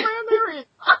purple man there is.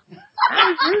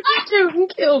 I'm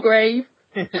Kilgrave.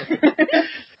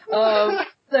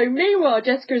 So meanwhile,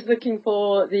 Jessica is looking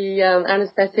for the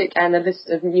anaesthetic and a list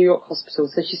of New York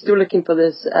hospitals. So she's still looking for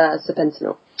this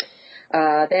serpentinol.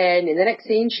 Then in the next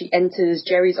scene, she enters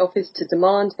Jeri's office to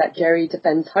demand that Jeri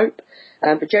defends Hope.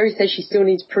 But Jeri says she still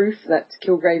needs proof that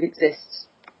Kilgrave exists.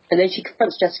 And then she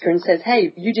confronts Jessica and says,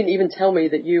 hey, you didn't even tell me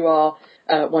that you are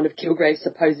one of Kilgrave's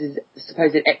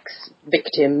supposed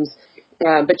ex-victims.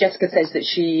 But Jessica says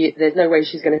that there's no way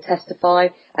she's going to testify,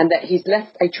 and that he's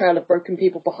left a trail of broken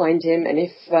people behind him, and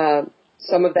if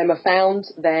some of them are found,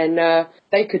 then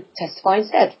they could testify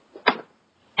instead.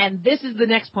 And this is the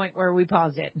next point where we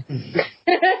paused it.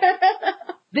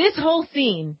 This whole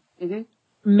scene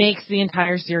makes the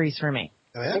entire series for me.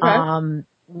 Oh, yeah? Okay.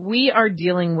 We are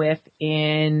dealing with,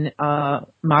 in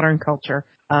modern culture,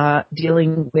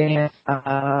 dealing with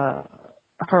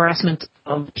harassment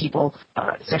of people,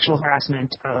 sexual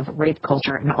harassment, of rape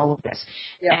culture, and all of this.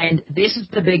 Yeah. And this is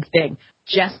the big thing.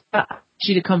 Jessica asked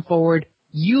you to come forward.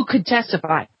 You could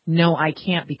testify. No, I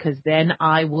can't, because then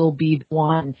I will be the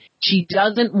one. She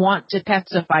doesn't want to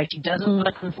testify. She doesn't want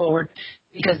to come forward,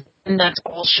 because then that's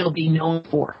all she'll be known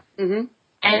for. Mm-hmm.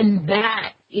 And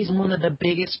that is one of the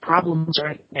biggest problems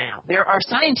right now. There are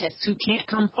scientists who can't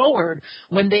come forward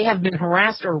when they have been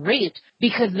harassed or raped,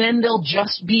 because then they'll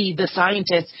just be the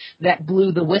scientists that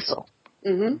blew the whistle.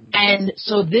 Mm-hmm. And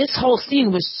so this whole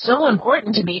scene was so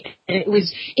important to me, and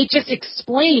it just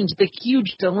explained the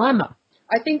huge dilemma.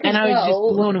 I think and I was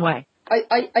just blown away.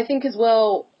 I think as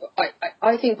well,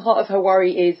 I think part of her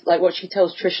worry is like what she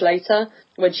tells Trish later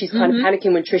when she's kind of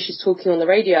panicking when Trish is talking on the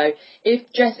radio.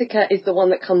 If Jessica is the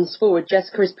one that comes forward,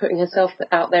 Jessica is putting herself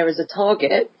out there as a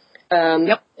target.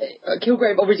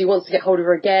 Kilgrave obviously wants to get hold of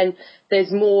her again.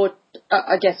 There's more,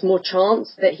 I guess, more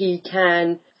chance that he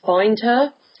can find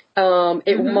her.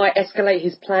 It might escalate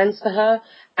his plans for her.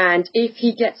 And if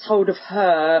he gets hold of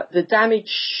her, the damage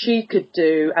she could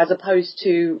do as opposed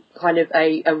to kind of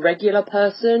a regular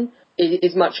person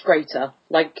is much greater.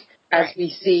 Like, as we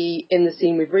see in the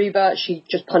scene with Reva, she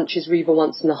just punches Reva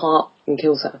once in the heart and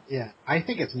kills her. Yeah, I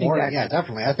think it's more, yeah,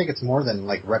 definitely. I think it's more than,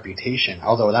 like, reputation,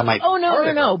 although that might be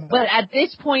no. But at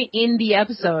this point in the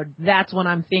episode, that's what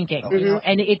I'm thinking. You know?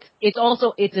 And it's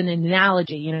also, it's an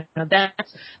analogy, you know,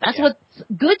 that's what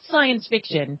good science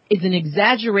fiction is, an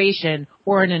exaggeration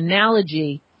or an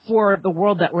analogy for the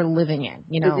world that we're living in.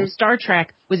 You know, Star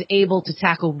Trek was able to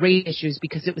tackle race issues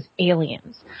because it was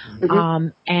aliens.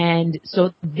 And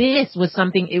so this was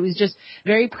something, it was just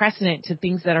very precedent to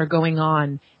things that are going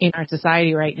on in our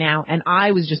society right now. And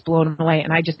I was just blown away.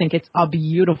 And I just think it's a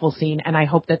beautiful scene. And I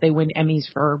hope that they win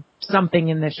Emmys for something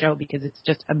in this show, because it's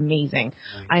just amazing.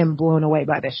 Nice. I am blown away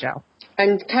by this show.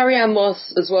 And Carrie-Anne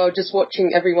Moss as well, just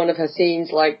watching every one of her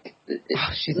scenes, like,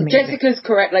 she's amazing. Jessica's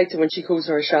correct later when she calls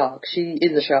her a shark. She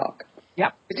is a shark.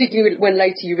 Yep. Particularly when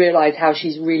later you realise how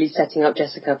she's really setting up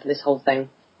Jessica for this whole thing.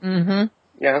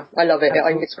 Yeah, I love it. Absolutely.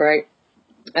 I think it's great.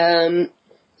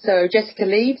 So Jessica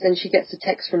leaves and she gets a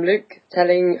text from Luke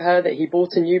telling her that he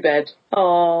bought a new bed.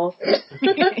 Aww.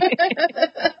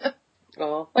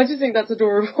 Aww. I just think that's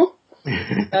adorable.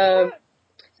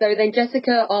 So then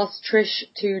Jessica asks Trish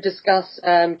to discuss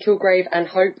Kilgrave and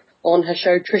Hope on her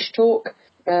show Trish Talk.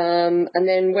 And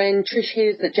then when Trish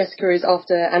hears that Jessica is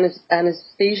after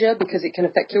anesthesia because it can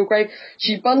affect Kilgrave,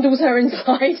 she bundles her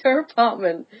inside her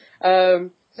apartment.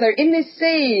 So in this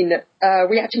scene,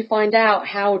 we actually find out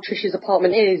how Trish's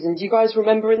apartment is. And do you guys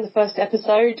remember in the first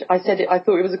episode, I thought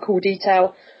it was a cool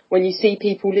detail when you see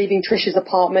people leaving Trish's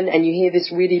apartment and you hear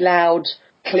this really loud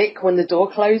click when the door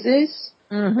closes.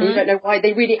 And you don't know why.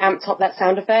 They really amped up that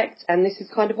sound effect, and this is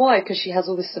kind of why, because she has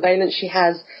all this surveillance. She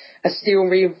has a steel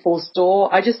reinforced door.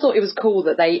 I just thought it was cool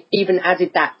that they even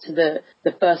added that to the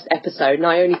first episode, and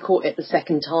I only caught it the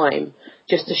second time,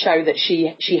 just to show that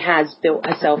she has built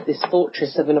herself this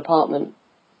fortress of an apartment.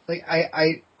 Like,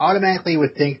 I automatically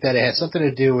would think that it has something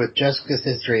to do with Jessica's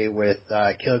history with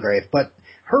Kilgrave, but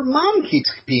her mom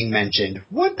keeps being mentioned.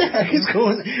 What the heck is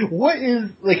going? What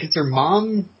is, like, is her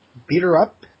mom beat her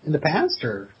up in the past,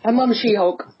 or? Her mum's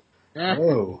She-Hulk.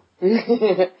 Oh.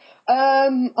 I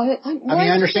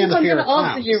understand the fear of clowns.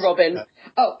 I'm going to answer you, Robin.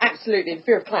 Oh, absolutely, the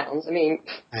fear of clowns. I mean,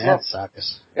 that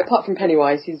sucks. Apart from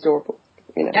Pennywise, he's adorable.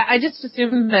 You know. Yeah, I just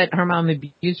assumed that her mom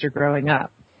abused her growing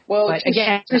up. Well, but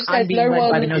again, I'm being led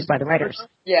by the nose by the writers.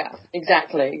 Yeah,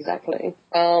 exactly.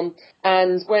 And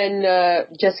when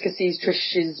Jessica sees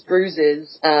Trish's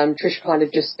bruises, Trish kind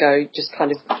of just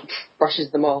brushes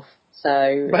them off. So,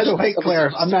 by the way,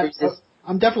 Claire,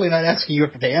 I'm definitely not asking you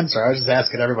for the answer. I was just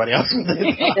asking everybody else.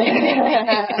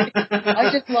 I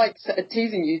just like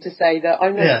teasing you to say that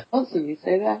I'm not answering you.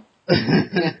 Say that.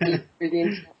 Through the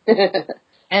internet.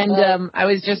 And I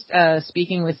was just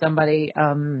speaking with somebody,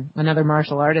 another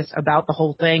martial artist, about the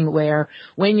whole thing where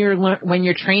when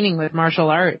you're training with martial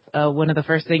arts, one of the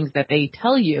first things that they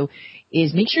tell you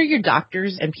is make sure your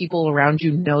doctors and people around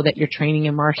you know that you're training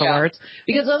in martial arts,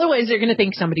 because otherwise they're going to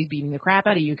think somebody's beating the crap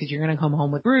out of you because you're going to come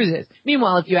home with bruises.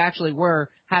 Meanwhile, if you actually were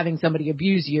having somebody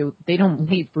abuse you, they don't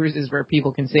leave bruises where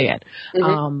people can see it.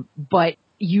 But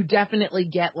you definitely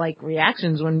get like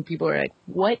reactions when people are like,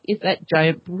 "What is that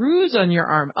giant bruise on your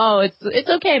arm?" "Oh, it's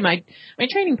okay. My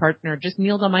training partner just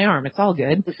kneeled on my arm. It's all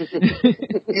good."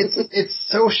 It's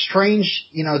so strange,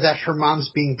 that her mom's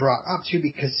being brought up too,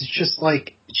 because it's just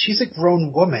like she's a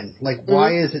grown woman. Like,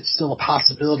 why is it still a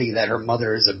possibility that her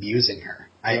mother is abusing her?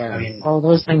 I mean, all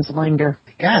those things linger.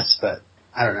 I guess, but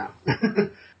I don't know.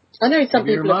 I know some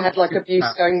people have had like abuse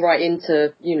going right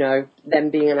into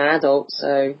them being an adult,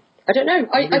 so. I don't know.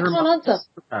 I can't answer.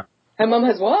 Her mum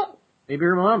has what? Maybe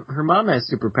her mom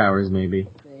has superpowers, maybe.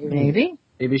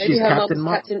 Maybe she's Captain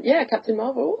Marvel. Captain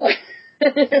Marvel.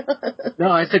 No,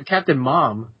 I said Captain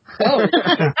Mom. Oh.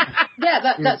 Yeah,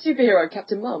 that superhero,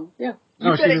 Captain Mom. Yeah.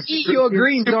 You better eat your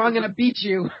greens or I'm going to beat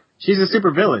you. She's a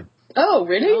supervillain. Oh,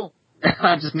 really? Oh.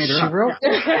 I just made her up. She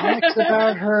wrote comics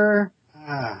about her.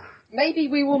 Maybe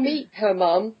we will meet her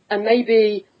mum, and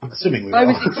maybe I'm assuming we will. I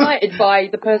was excited by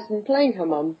the person playing her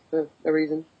mum for a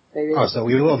reason. Maybe. Oh, so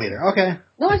we will meet her. Okay.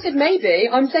 No, I said maybe.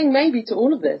 I'm saying maybe to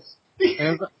all of this.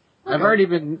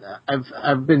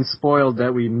 I've been spoiled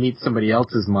that we meet somebody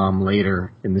else's mom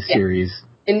later in the series.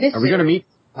 In this Are we going to meet?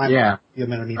 You're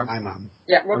going to meet my mom.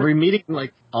 Yeah. Are we meeting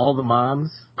like all the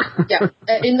moms? Yeah.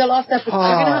 In the last episode,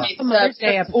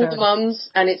 all the mums,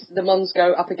 and it's the mums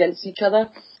go up against each other.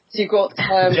 So you've got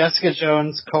Jessica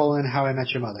Jones, How I Met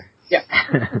Your Mother. Yeah.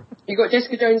 You've got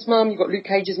Jessica Jones' mum, you've got Luke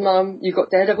Cage's mum, you've got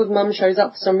Daredevil's mum shows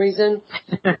up for some reason.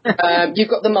 You've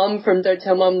got the mum from Don't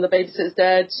Tell Mum the Babysitter's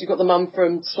Dead. You've got the mum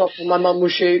from Stop My Mum Will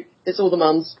Shoot. It's all the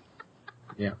mums.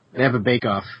 Yeah. They have a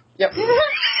bake-off. Yep.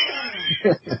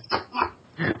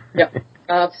 Yep.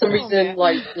 For some reason,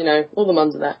 all the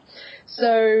mums are there.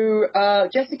 So,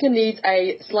 Jessica needs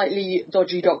a slightly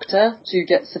dodgy doctor to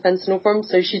get fentanyl from,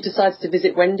 so she decides to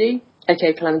visit Wendy,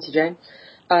 aka Calamity Jane.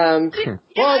 Why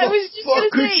the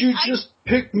fuck could you just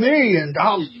pick me and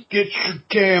I'll get your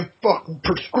damn fucking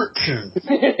prescription?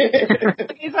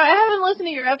 Okay, so I haven't listened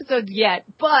to your episodes yet,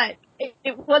 but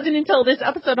it wasn't until this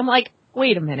episode I'm like,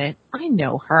 wait a minute, I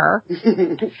know her.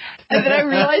 And then I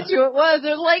realized who it was. I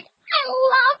was like, I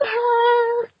love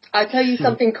her. I'll tell you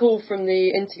something cool from the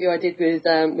interview I did with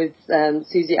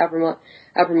Susie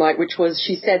Abramite, which was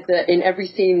she said that in every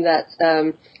scene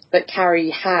that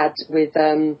Carrie had with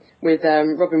Robin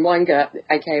Weingart,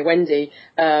 aka Wendy,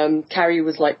 Carrie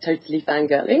was like totally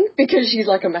fangirling because she's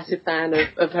like a massive fan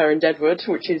of her in Deadwood,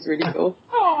 which is really cool.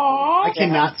 Aww. I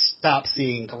cannot stop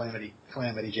seeing Calamity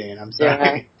Jane. I'm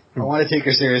sorry. Yeah. I want to take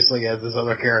her seriously as this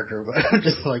other character, but I'm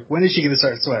just like, when is she going to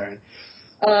start swearing?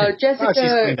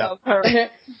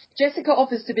 Jessica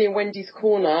offers to be in Wendy's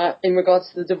corner in regards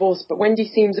to the divorce, but Wendy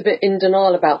seems a bit in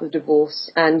denial about the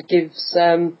divorce and gives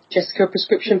Jessica a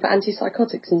prescription for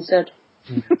antipsychotics instead.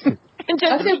 And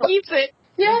Jessica keeps it.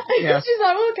 Yeah. She's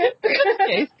like, oh,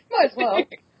 okay. Might as well.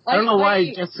 I don't know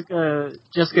why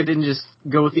Jessica didn't just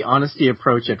go with the honesty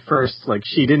approach at first. Like,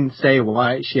 she didn't say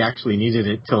why she actually needed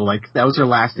it till, like, that was her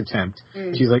last attempt.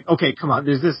 She's like, okay, come on,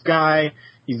 there's this guy,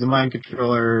 he's a mind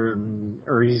controller,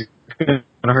 or he's going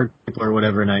to hurt people or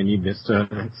whatever, and I need this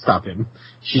to stop him.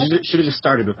 She should have just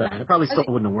started with that. It probably still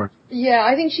wouldn't have worked. Yeah,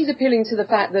 I think she's appealing to the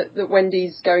fact that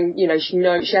Wendy's going,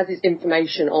 she has this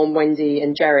information on Wendy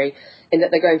and Jeri, in that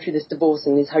they're going through this divorce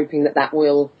and is hoping that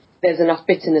there's enough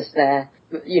bitterness there.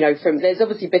 There's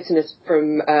obviously bitterness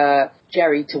from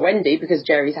Jeri to Wendy because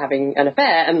Jerry's having an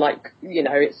affair and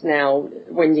it's now,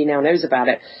 Wendy now knows about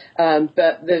it.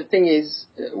 But the thing is,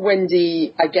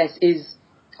 Wendy, I guess, is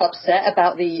upset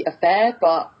about the affair,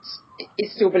 but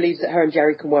it still believes that her and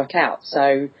Jeri can work out.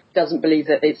 So doesn't believe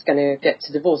that it's going to get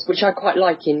to divorce, which I quite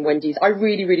like in Wendy's. I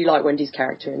really, really like Wendy's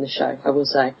character in the show, I will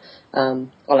say. I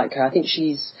like her. I think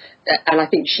she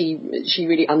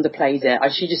really underplays it.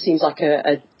 She just seems like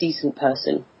a decent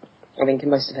person, I think,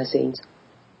 in most of her scenes.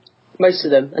 Most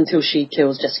of them, until she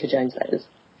kills Jessica Jones, that is.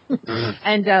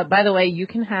 And by the way, you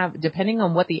can have, depending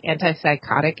on what the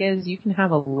antipsychotic is, you can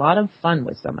have a lot of fun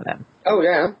with some of them. Oh,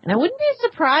 yeah. And I wouldn't be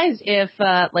surprised if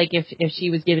she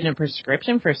was given a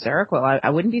prescription for Seroquel, I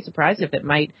wouldn't be surprised if it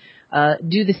might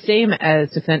do the same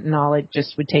as the fentanyl. It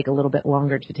just would take a little bit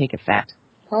longer to take effect.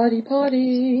 Party.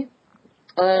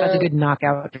 That's a good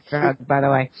knockout drug, by the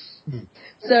way.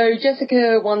 So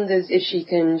Jessica wonders if she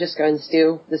can just go and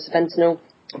steal the fentanyl.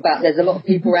 But there's a lot of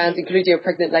people around, including a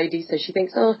pregnant lady, so she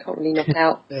thinks, I can't really knock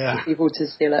out people to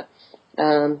steal it.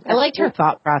 I liked her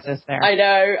thought process there. I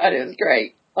know, and it was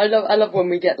great. I love when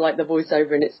we get the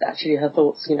voiceover and it's actually her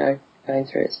thoughts, going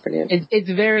through. It's brilliant. It's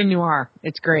very noir.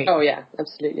 It's great. Oh yeah,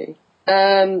 absolutely.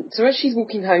 So as she's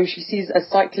walking home, she sees a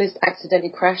cyclist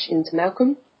accidentally crash into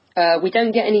Malcolm. We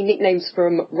don't get any nicknames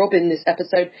from Robin this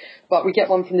episode, but we get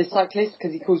one from this cyclist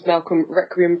because he calls Malcolm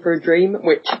Requiem for a Dream,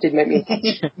 which did make me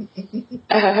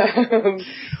I'm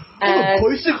a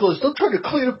bicyclist. I'm trying to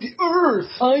clean up the earth.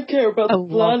 I care about the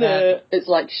planet. It's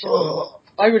like,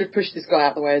 I would have pushed this guy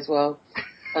out of the way as well.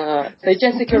 So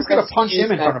Jessica... Who's going to punch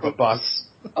him in front of a bus?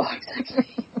 Oh, exactly.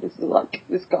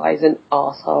 This guy's an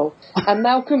arsehole. And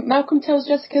Malcolm tells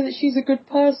Jessica that she's a good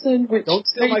person, which... Don't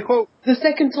steal my quote. The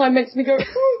second time makes me go,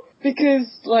 because,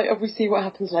 we see what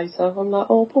happens later. I'm like,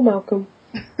 oh, poor Malcolm.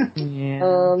 Yeah.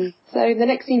 So the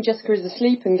next scene, Jessica is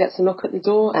asleep and gets a knock at the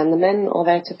door, and the men are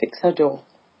there to fix her door.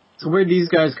 So where did these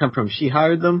guys come from? She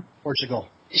hired them? Portugal.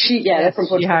 They're from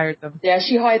Portugal. She hired them. Yeah,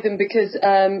 she hired them because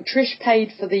Trish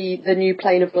paid for the new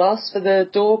pane of glass for the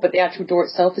door, but the actual door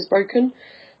itself is broken.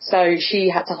 So she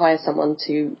had to hire someone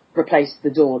to replace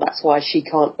the door. That's why she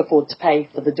can't afford to pay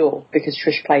for the door, because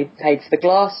Trish paid for the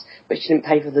glass, but she didn't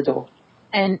pay for the door.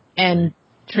 And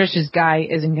Trish's guy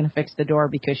isn't going to fix the door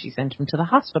because she sent him to the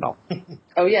hospital.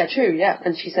 Oh, yeah, true, yeah.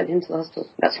 And she sent him to the hospital.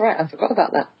 That's right, I forgot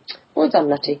about that. Well done,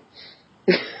 Nutty.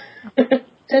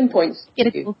 10 points. Get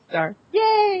a gold star.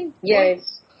 Yay! Yay.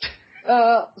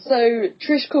 So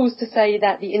Trish calls to say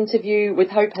that the interview with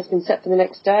Hope has been set for the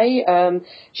next day.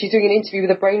 She's doing an interview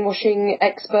with a brainwashing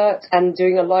expert and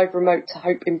doing a live remote to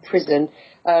Hope in prison,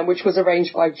 which was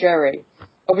arranged by Jeri.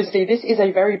 Obviously, this is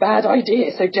a very bad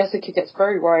idea, so Jessica gets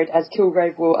very worried as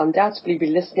Kilgrave will undoubtedly be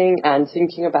listening and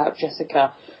thinking about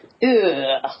Jessica.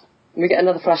 Ugh. We get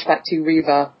another flashback to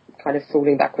Reva kind of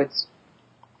falling backwards.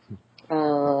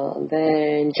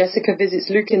 Then Jessica visits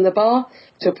Luke in the bar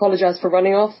to apologise for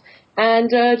running off, and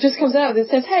just comes out and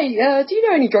says, hey, do you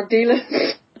know any drug dealers?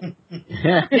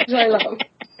 Which I love.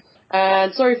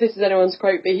 And sorry if this is anyone's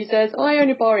quote, but he says, I own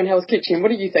a bar in Hell's Kitchen, what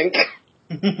do you think?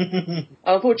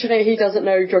 Unfortunately, he doesn't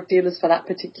know drug dealers for that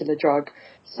particular drug.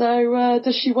 So,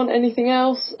 does she want anything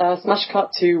else? Smash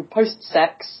cut to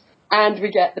post-sex, and we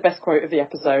get the best quote of the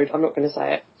episode. I'm not going to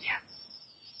say it. Yes.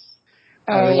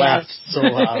 I laughed so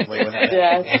loudly when that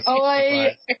happened.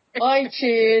 Yes. I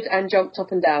cheered and jumped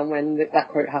up and down when that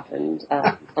quote happened,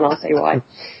 and I'll say why.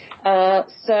 But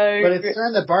it's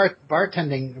during the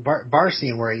bar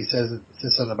scene where he says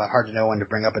something about hard to know when to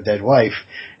bring up a dead wife,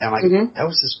 and I'm like, that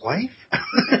was his wife?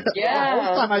 Yeah. The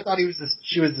whole time I thought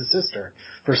she was the sister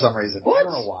for some reason. What?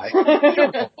 I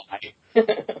don't know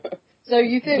why. So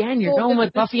you think again, you're going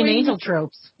with Buffy and Angel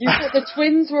tropes. You thought the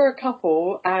twins were a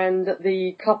couple, and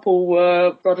the couple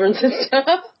were brother and sister.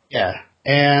 Yeah.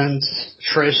 And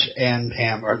Trish and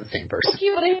Pam are the same person.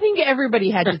 Okay, but I think everybody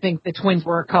had to think the twins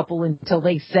were a couple until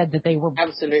they said that they were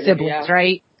absolutely siblings,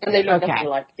 right? And they look nothing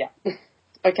alike, yeah.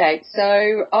 Okay,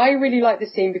 so I really like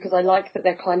this scene because I like that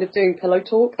they're kind of doing pillow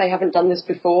talk. They haven't done this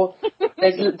before.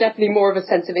 There's definitely more of a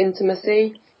sense of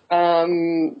intimacy.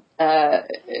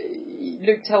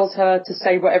 Luke tells her to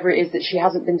say whatever it is that she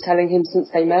hasn't been telling him since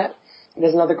they met.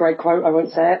 There's another great quote, I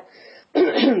won't say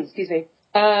it. Excuse me.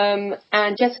 And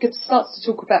Jessica starts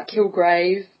to talk about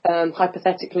Kilgrave,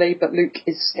 hypothetically, but Luke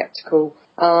is sceptical.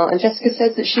 And Jessica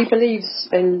says that she believes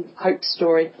in Hope's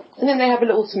story. And then they have a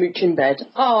little smooch in bed.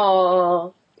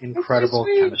 Aww. Incredible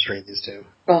chemistry, these two.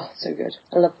 Oh, so good.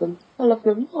 I love them.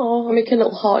 Aww, I'm making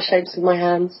little heart shapes with my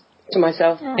hands to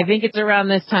myself. I think it's around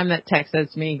this time that Tex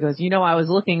says to me, he goes, I was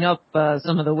looking up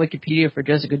some of the Wikipedia for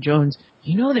Jessica Jones.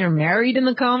 They're married in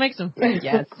the comics? I'm like,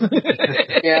 yes.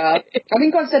 Yeah. I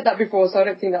think I've said that before, so I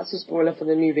don't think that's a spoiler for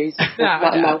the movies.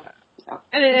 No.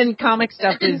 And comic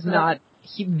stuff is not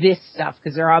this stuff,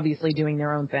 because they're obviously doing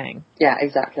their own thing. Yeah,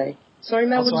 exactly. Sorry,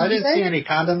 Mel, also, I didn't see any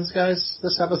condoms, guys,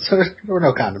 this episode. There were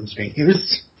no condoms being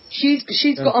used. She's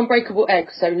got unbreakable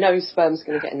eggs, so no sperm's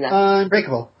going to get in there.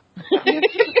 Unbreakable.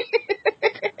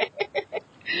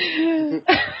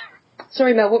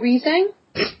 Sorry, Mel, what were you saying?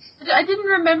 I didn't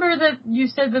remember that you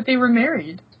said that they were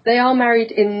married. They are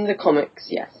married in the comics,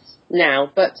 yes.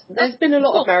 Now, but there's been a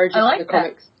lot of marriages in the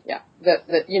comics. Yeah, that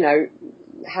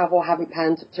have or haven't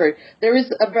panned through. There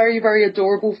is a very, very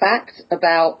adorable fact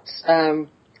about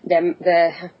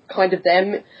their kind of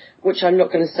them, which I'm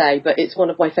not going to say, but it's one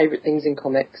of my favourite things in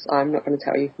comics. I'm not going to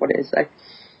tell you what it is, though.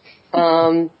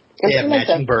 They have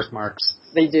matching birthmarks.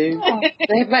 They do.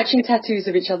 They have matching tattoos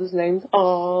of each other's names.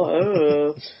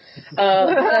 So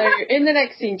in the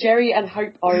next scene, Jeri and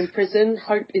Hope are in prison.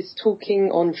 Hope is talking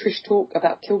on Trish Talk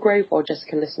about Kilgrave while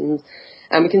Jessica listens.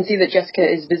 And we can see that Jessica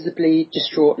is visibly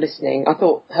distraught listening. I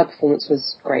thought her performance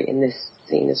was great in this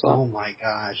scene as well. Oh my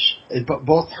gosh.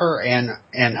 Both her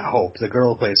and Hope, the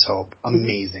girl who plays Hope,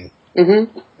 amazing.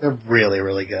 Mm-hmm. They're really,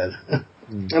 really good.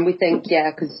 And we think,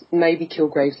 because maybe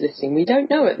Kilgrave's listening. We don't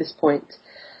know at this point.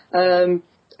 And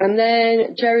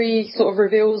then Jeri sort of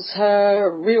reveals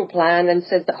her real plan and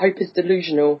says that Hope is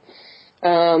delusional.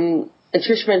 And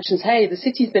Trish mentions, hey, the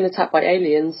city's been attacked by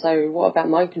aliens, so what about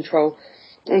mind control?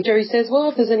 And Jeri says, well,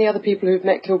 if there's any other people who've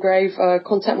met Kilgrave,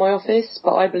 contact my office,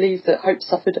 but I believe that Hope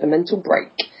suffered a mental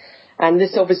break. And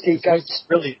this obviously goes...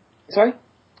 Brilliant. Sorry?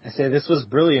 I say this was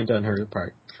brilliant on her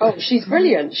part. Oh, she's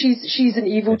brilliant. She's an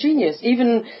evil genius.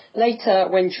 Even later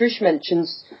when Trish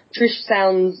mentions, Trish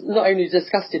sounds not only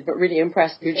disgusted, but really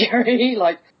impressed with Jeri.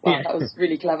 Like, wow, that was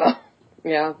really clever.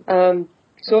 Yeah.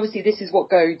 So obviously this is what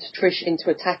goads Trish into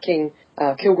attacking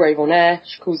Kilgrave on air.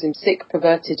 She calls him sick,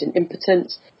 perverted and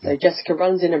impotent. So Jessica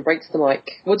runs in and breaks the mic.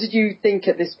 What did you think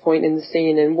at this point in the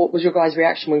scene, and what was your guys'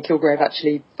 reaction when Kilgrave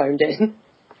actually phoned in?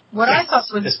 What I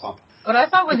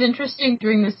thought was interesting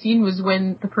during the scene was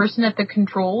when the person at the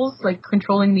controls, like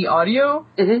controlling the audio,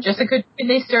 Jessica, when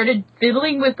they started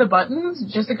fiddling with the buttons,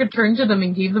 Jessica turned to them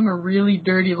and gave them a really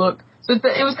dirty look. So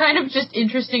it was kind of just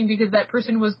interesting because that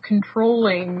person was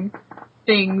controlling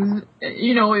things.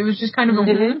 You know, it was just kind of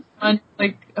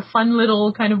a fun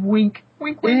little kind of wink.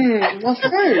 That's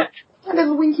true. A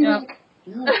little winky wink.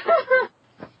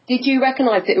 Did you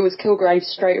recognise that it was Kilgrave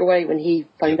straight away when he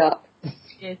phoned up?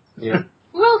 Yes. Yeah.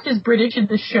 Who else is British in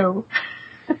the show?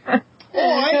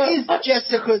 Is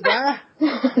Jessica there?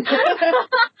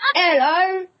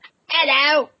 Hello.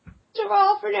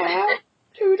 Giraffe now.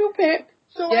 Toodle pip.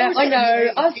 So Yeah, I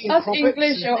know. Us Trumpets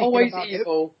English are always about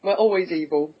evil. We're always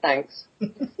evil. Thanks.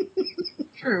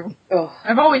 True. Oh,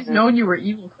 I've always known you were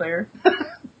evil, Claire.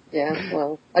 yeah,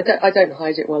 well, I don't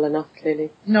hide it well enough,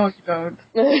 clearly. No, you don't.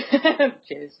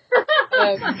 Cheers.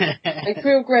 And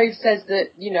Kilgrave says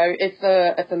that, you know,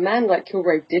 if a man like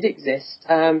Kilgrave did exist,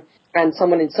 and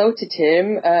someone insulted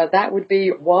him, that would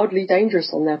be wildly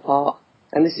dangerous on their part.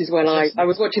 And this is when I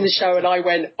was watching the show and I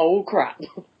went, oh crap.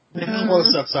 The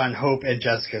close-ups on Hope and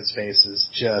Jessica's faces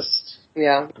just...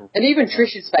 Yeah. And even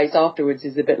Trish's face afterwards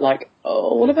is a bit like,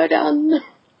 oh, what have I done?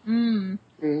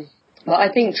 But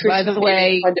I think Trish, by the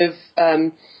way,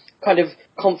 kind of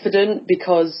confident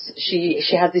because she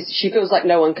has this. She feels like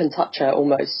no one can touch her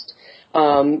almost.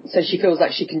 So she feels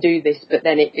like she can do this, but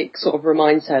then it sort of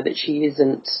reminds her that she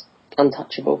isn't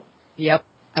untouchable. Yep,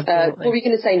 absolutely. What were you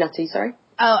going to say, Nutty? Sorry.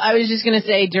 Oh, I was just going to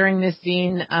say during this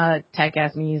scene, Tech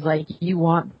asked me, he's like, you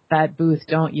want that booth,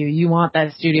 don't you? You want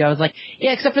that studio. I was like,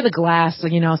 yeah, except for the glass. So,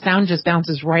 you know, sound just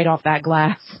bounces right off that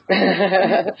glass.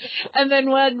 And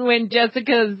then when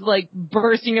Jessica's like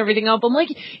bursting everything up, I'm like,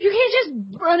 you can't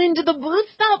just run into the booth.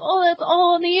 Stop. Oh, that's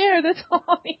all in the air. That's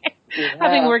all in the air. Yeah.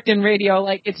 Having worked in radio,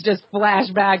 like, it's just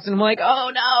flashbacks. And I'm like, oh,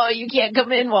 no, you can't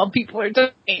come in while people are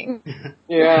talking.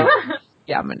 Yeah.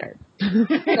 Yeah, I'm a nerd. So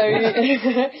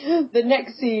the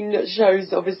next scene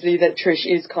shows obviously that Trish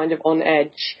is kind of on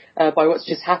edge by what's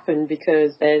just happened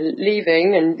because they're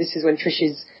leaving, and this is when Trish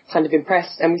is kind of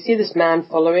impressed, and we see this man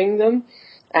following them,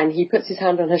 and he puts his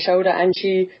hand on her shoulder and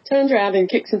she turns around and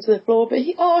kicks him to the floor, but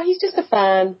he's just a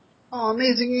fan. Oh,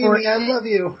 amazing Amy, I love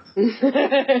you.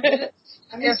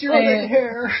 I miss your red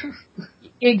hair.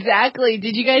 Exactly.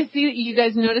 Did you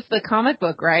guys notice the comic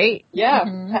book, right? Yeah,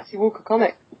 Patsy Walker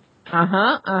comic.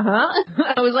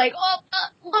 I was like,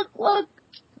 oh, look.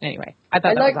 Anyway, I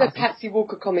thought I like that was that Patsy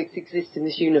Walker comics exist in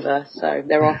this universe, so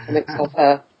there are comics of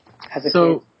her as a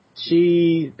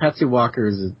kid. Patsy Walker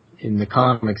in the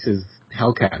comics is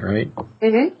Hellcat, right?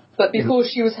 Mm-hmm. But before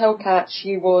she was Hellcat,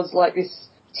 she was like this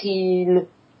teen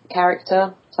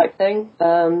character type thing,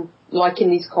 like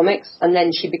in these comics, and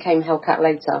then she became Hellcat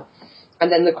later.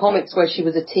 And then the comics where she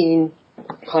was a teen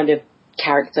kind of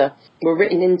character were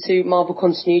written into Marvel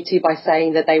continuity by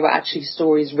saying that they were actually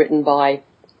stories written by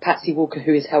Patsy Walker,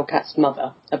 who is Hellcat's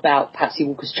mother, about Patsy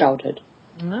Walker's childhood.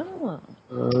 Oh.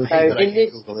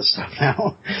 Google this stuff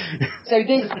now.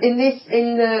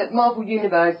 In the Marvel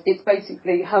universe, it's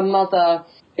basically her mother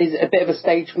is a bit of a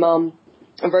stage mum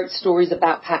and wrote stories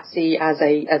about Patsy as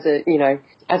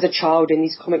a child in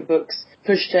these comic books.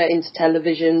 Pushed her into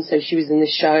television, so she was in the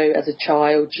show as a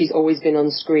child. She's always been on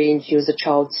screen. She was a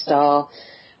child star.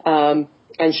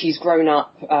 And she's grown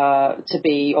up to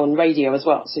be on radio as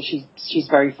well, so she's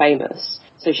very famous.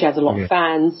 So she has a lot of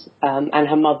fans, and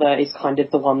her mother is kind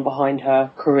of the one behind her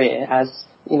career as,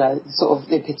 you know, sort of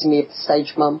the epitome of the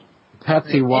stage mum.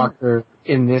 Patsy Walker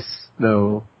in this,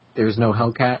 though, there's no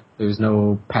Hellcat. There's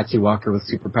no Patsy Walker with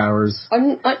superpowers.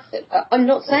 I'm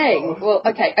not saying. Well,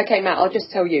 okay, Matt. I'll just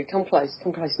tell you. Come close,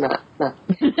 Matt.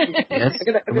 Yes,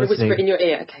 I'm gonna whisper it in your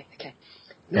ear. Okay.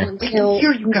 Not until. I can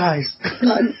hear you guys.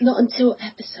 Not until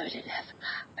episode 11,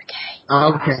 Matt. Okay.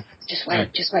 Oh, okay. Just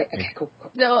wait. Okay, cool.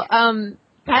 So,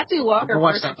 Patsy Walker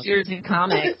first appears in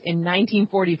comics in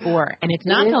 1944, and it's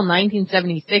not until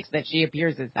 1976 that she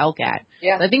appears as Hellcat.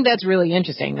 Yeah. So I think that's really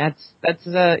interesting. That's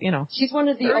she's one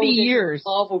of the 30 oldest years.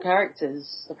 Marvel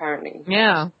characters, apparently.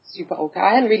 Yeah. Super old.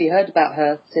 I hadn't really heard about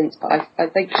her since, but I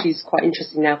think she's quite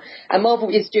interesting now. And Marvel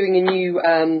is doing a new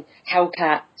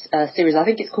Hellcat series. I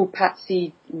think it's called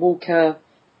Patsy Walker,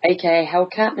 aka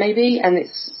Hellcat, maybe, and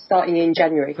it's starting in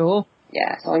January. Cool.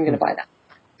 Yeah, so I'm going to buy that.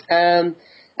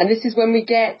 And this is when we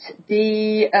get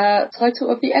the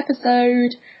title of the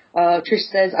episode.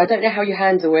 Trish says, "I don't know how you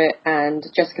handle it," and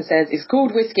Jessica says, "It's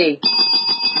called whiskey."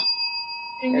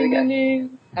 There we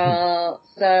go.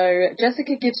 So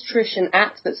Jessica gives Trish an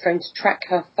app that's going to track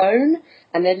her phone,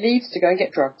 and then leaves to go and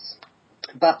get drugs.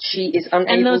 But she is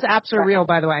unable. And those apps are real,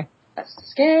 by the way. That's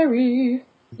scary.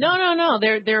 No.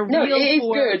 They're real. No, it is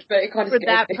good, but it kind of for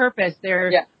that purpose.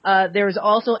 There's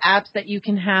also apps that you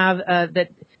can have that.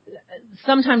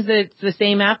 Sometimes it's the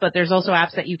same app, but there's also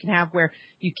apps that you can have where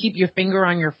you keep your finger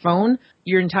on your phone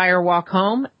your entire walk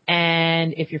home,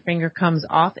 and if your finger comes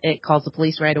off, it calls the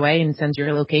police right away and sends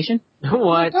your location. What? Oh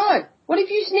my God. What if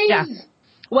you sneeze? Yeah.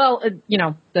 Well,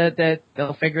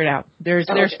 they'll figure it out. There's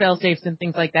fail safes and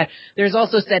things like that. There's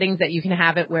also settings that you can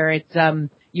have it where it's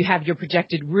you have your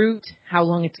projected route, how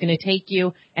long it's going to take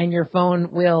you, and your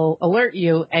phone will alert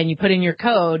you, and you put in your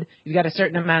code. You've got a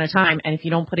certain amount of time, and if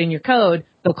you don't put in your code,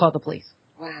 they'll call the police.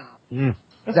 Wow.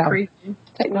 That's crazy.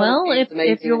 Well,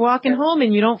 if you're walking home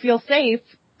and you don't feel safe,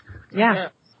 yeah.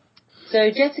 So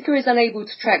Jessica is unable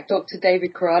to track Dr.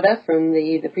 David Carrada from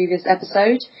the previous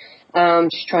episode.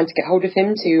 She's trying to get hold of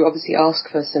him to obviously ask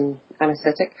for some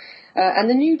anesthetic. And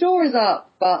the new door is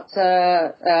up, but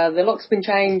the lock's been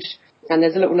changed, and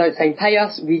there's a little note saying, "Pay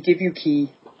us, we give you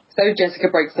key." So Jessica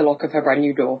breaks the lock of her brand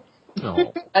new door.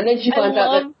 Oh. And then she finds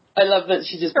out that... I love that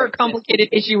she just... Her complicated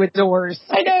issue with doors.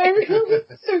 I know.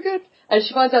 So good. And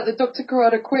she finds out that Dr.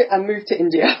 Carrada quit and moved to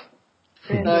India.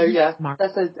 So, yeah,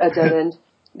 that's a dead end.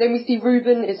 Then we see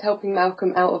Ruben is helping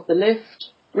Malcolm out of the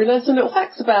lift. We learned some little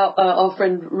facts about our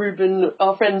friends Ruben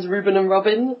and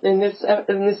Robin in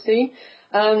this scene.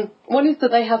 One is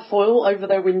that they have foil over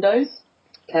their windows.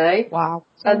 Okay. Wow.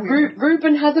 And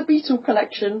Ruben has a beetle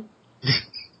collection.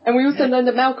 And we also learned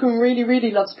that Malcolm really, really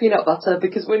loves peanut butter,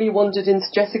 because when he wandered into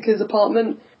Jessica's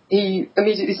apartment, he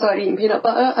immediately started eating peanut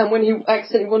butter, and when he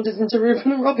accidentally wanders into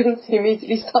Ruben and Robin's, he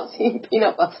immediately starts eating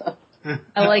peanut butter.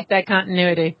 I like that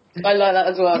continuity. I like that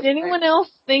as well. Did anyone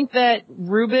else think that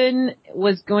Ruben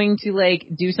was going to,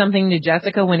 do something to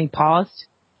Jessica when he paused?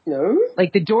 No.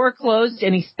 Like, the door closed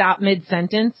and he stopped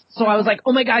mid-sentence, so I was like,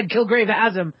 oh my God, Kilgrave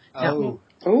has him. No.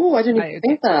 Oh, I didn't even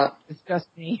think that. It's just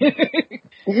me.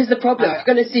 This is the problem. You're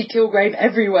going to see Kilgrave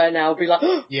everywhere now. Be like,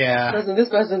 oh, yeah. This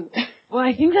person. Well,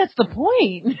 I think that's the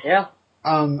point. Yeah.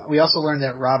 We also learned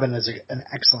that Robin is an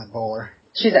excellent bowler.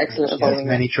 She's excellent at bowling. She has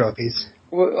many trophies.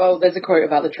 Well, there's a quote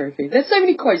about the trophy. There's so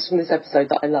many quotes from this episode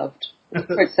that I loved. The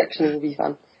quote section will be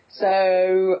fun.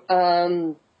 So,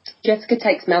 Jessica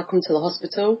takes Malcolm to the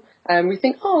hospital, and we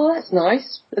think, oh, that's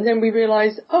nice. And then we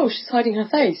realise, oh, she's hiding her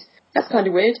face. That's kind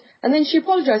of weird. And then she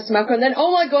apologised to Malcolm, and then,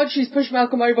 oh my God, she's pushed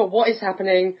Malcolm over. What is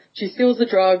happening? She steals the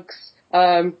drugs.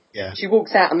 She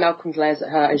walks out, and Malcolm glares at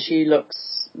her, and she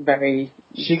looks very...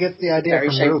 She gets the idea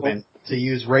from Ruben to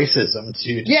use racism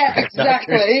to... Yeah,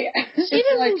 exactly. She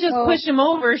doesn't just push him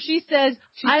over. She says,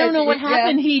 I don't know what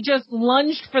happened. Yeah. He just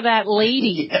lunged for that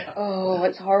lady. Yeah. Oh,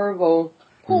 it's horrible.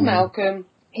 Poor Malcolm.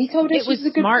 He told her she was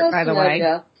a good person, by the way.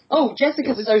 Earlier. Oh,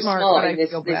 Jessica's so smart in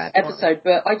this episode,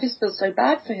 but I just feel so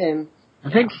bad for him. I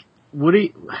think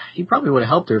he probably would have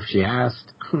helped her if she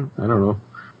asked. I don't know.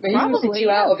 But he wasn't too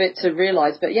out of it to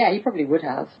realise, but yeah, he probably would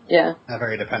have. Yeah. A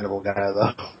very dependable guy,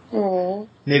 though. Aww.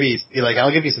 Maybe he'd be like,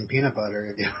 I'll give you some peanut butter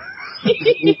if you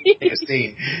make a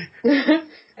scene.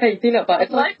 Hey, peanut butter.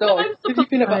 It's like dog. Give you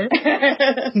peanut butter.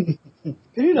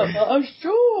 Peanut butter,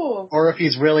 sure. Or if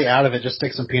he's really out of it, just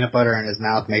stick some peanut butter in his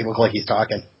mouth, make it look like he's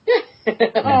talking.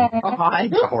 Oh,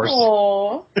 a horse.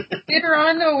 Aww. Later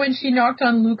on, though, when she knocked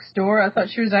on Luke's door, I thought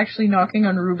she was actually knocking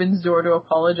on Ruben's door to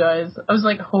apologize. I was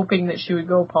hoping that she would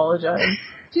go apologize.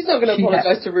 She's not going to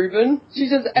apologize to Ruben. She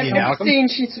just every scene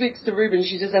she speaks to Ruben,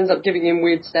 she just ends up giving him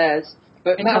weird stares.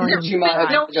 But Malcolm, she might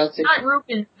have apologized to. Not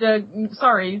Ruben.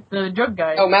 The drug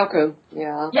guy. Oh, Malcolm.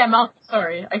 Yeah. Yeah, Malcolm.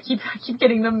 Sorry, I keep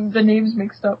getting the names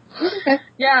mixed up. Okay.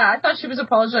 Yeah, I thought she was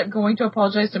going to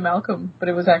apologize to Malcolm, but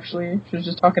it was actually she was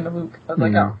just talking to Luke. I was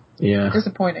like, oh, yeah,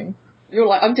 disappointing. You're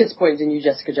like, I'm disappointed in you,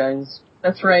 Jessica Jones.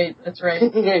 That's right. That's right.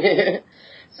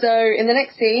 So in the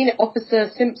next scene, Officer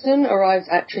Simpson arrives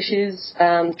at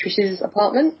Trish's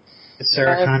apartment. Is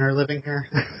Sarah Connor living here?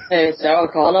 Hey, Sarah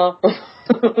Connor.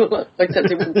 Except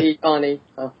it wouldn't be Arnie.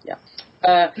 Oh, yeah.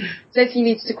 says he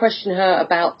needs to question her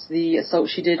about the assault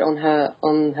she did on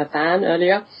her fan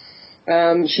earlier.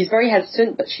 She's very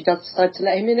hesitant, but she does decide to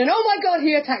let him in, and oh my god,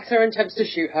 he attacks her and attempts to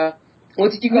shoot her. Well,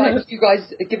 did you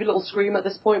guys give a little scream at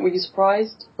this point? Were you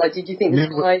surprised? Like, did you think this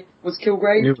guy was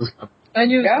Kilgrave? I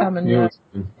knew it was coming.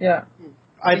 Yeah.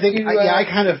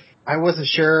 I wasn't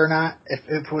sure or not if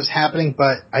it was happening,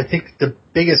 but I think the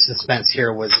biggest suspense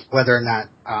here was whether or not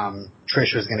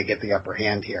Trish was going to get the upper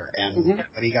hand here. And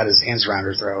when he got his hands around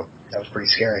her throat, that was pretty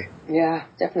scary. Yeah,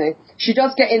 definitely. She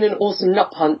does get in an awesome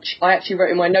nut punch. I actually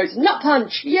wrote in my notes, nut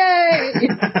punch! Yay!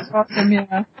 Awesome,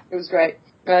 yeah. It was great.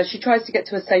 She tries to get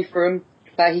to a safe room,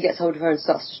 but he gets hold of her and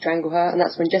starts to strangle her, and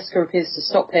that's when Jessica appears to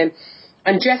stop him.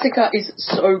 And Jessica is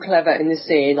so clever in this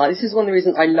scene. Like, this is one of the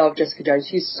reasons I love Jessica Jones.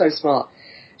 She's so smart.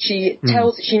 She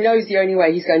knows the only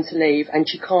way he's going to leave, and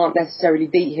she can't necessarily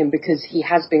beat him because he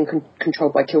has been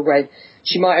controlled by Kilgrave.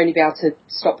 She might only be able to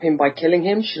stop him by killing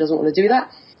him. She doesn't want to do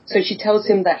that. So she tells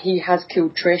him that he has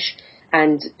killed Trish,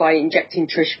 and by injecting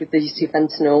Trish with the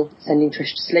fentanyl, sending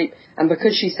Trish to sleep. And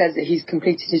because she says that he's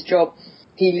completed his job,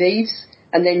 he leaves,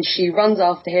 and then she runs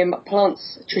after him,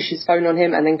 plants Trish's phone on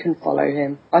him, and then can follow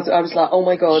him. I was like, oh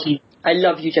my god, I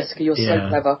love you, Jessica, you're so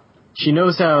clever. She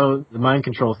knows how the mind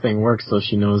control thing works, so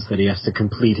she knows that he has to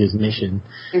complete his mission.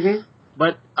 Mm-hmm.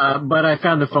 But I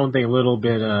found the phone thing a little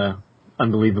bit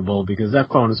unbelievable, because that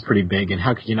phone is pretty big, and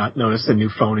how could you not notice a new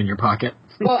phone in your pocket?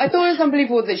 Well, I thought it was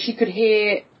unbelievable that she could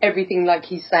hear everything like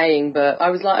he's saying, but I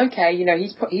was like, okay,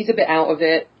 he's a bit out of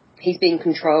it. He's being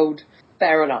controlled.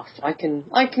 Fair enough. I can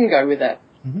go with it.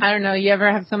 Mm-hmm. I don't know. You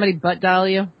ever have somebody butt dial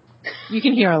you? You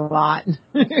can hear a lot.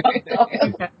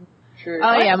 True.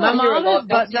 Oh yeah, my mom has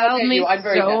butt dialed me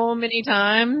so many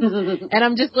times, and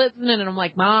I'm just listening, and I'm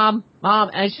like, Mom,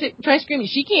 and I try screaming.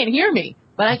 She can't hear me,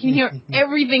 but I can hear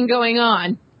everything going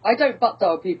on. I don't butt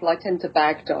dial people. I tend to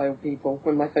bag dial people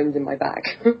when my phone's in my bag.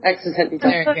 Accidentally.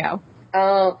 There you go.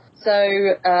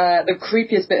 The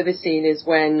creepiest bit of this scene is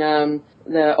when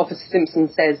the Officer Simpson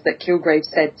says that Kilgrave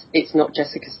said it's not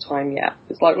Jessica's time yet.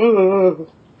 It's like, ugh.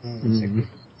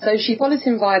 So she follows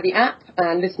him via the app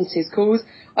and listens to his calls.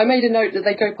 I made a note that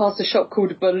they go past a shop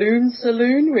called Balloon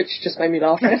Saloon, which just made me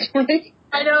laugh, actually.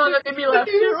 I know, that made me laugh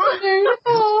too.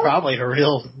 It's probably a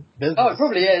real business. Oh, it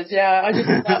probably is, yeah. I just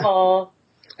thought,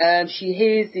 she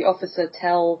hears the officer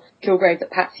tell Kilgrave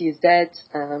that Patsy is dead.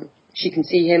 She can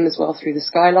see him as well through the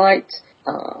skylight.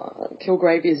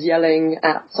 Kilgrave is yelling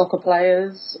at soccer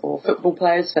players or football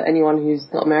players for anyone who's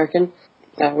not American,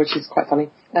 which is quite funny.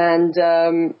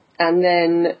 And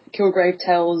then Kilgrave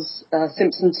tells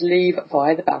Simpson to leave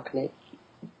via the balcony.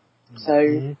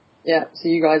 So, so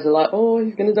you guys are like, oh,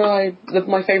 he's going to die.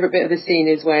 My favourite bit of the scene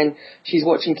is when she's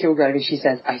watching Kilgrave and she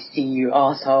says, I see you,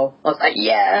 arsehole. I was like,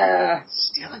 yeah!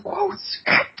 Stealing quotes.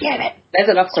 Get it. There's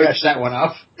enough quotes. Scratch that one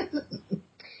off.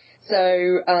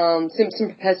 So, Simpson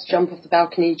prepares to jump off the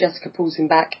balcony. Jessica pulls him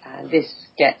back, and this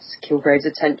gets Kilgrave's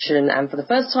attention. And for the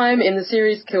first time in the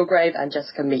series, Kilgrave and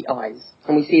Jessica meet eyes.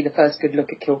 And we see the first good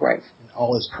look at Kilgrave. In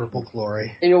all his purple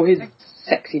glory. In all his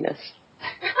sexiness.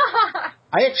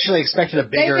 I actually expected a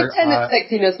bigger... David Tennant's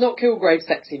sexiness, not Kilgrave's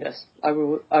sexiness. I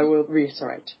will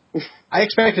reiterate. I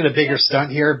expected a bigger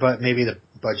stunt here, but maybe the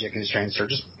budget constraints or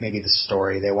just maybe the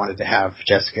story. They wanted to have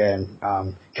Jessica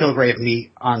and Kilgrave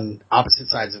meet on opposite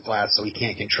sides of glass so he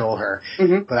can't control her.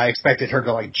 Mm-hmm. But I expected her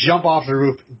to like jump off the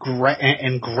roof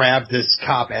and grab this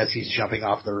cop as he's jumping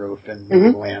off the roof and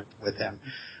land with him.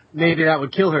 Maybe that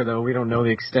would kill her, though. We don't know the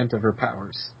extent of her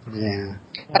powers. Yeah.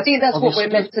 I think that's what we're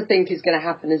meant to think is going to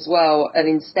happen as well, and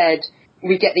instead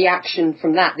we get the action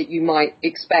from that you might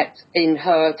expect in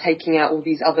her taking out all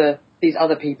these other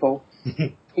people.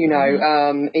 You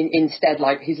know, instead,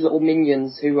 like his little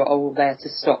minions who are all there to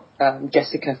stop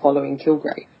Jessica following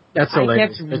Kilgrave. That's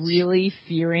hilarious. I kept really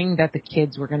fearing that the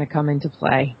kids were going to come into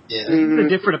play. Yeah. This is a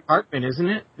different apartment, isn't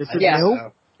it? This is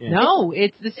Nope. Yeah. No,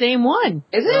 it's the same one.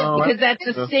 Is it? Because that's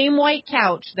the same white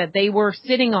couch that they were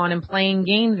sitting on and playing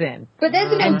games in. But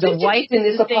there's a little ginger kid in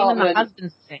this apartment. And the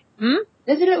husband's the same.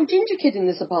 There's a little ginger kid in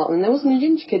this apartment. There wasn't a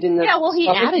ginger kid in the Yeah, well, he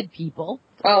added people.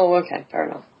 Oh, okay. Fair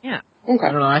enough. Yeah. Okay.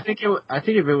 I don't know. I think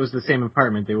if it was the same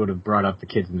apartment, they would have brought up the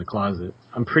kids in the closet.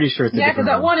 I'm pretty sure it's a different because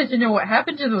I wanted to know what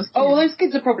happened to those kids. Oh, well, those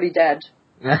kids are probably dead.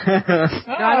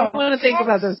 I don't want to think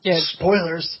about those kids.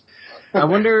 Spoilers. I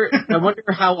wonder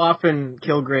how often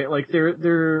Kilgrave, like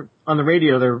they're on the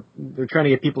radio, they're trying to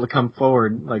get people to come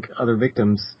forward, like other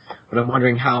victims. But I'm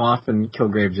wondering how often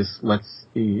Kilgrave just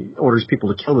orders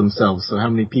people to kill themselves. So how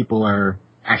many people are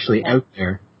actually out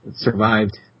there that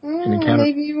survived an encounter?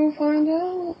 Maybe we'll find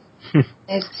out.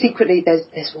 Secretly,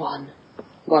 there's one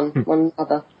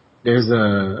other. There's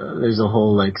a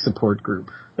whole like support group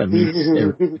that meets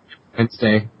every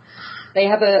Wednesday. They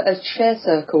have a share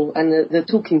circle and the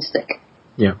talking stick.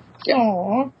 Yeah.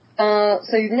 Aww.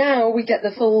 So now we get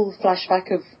the full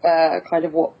flashback of kind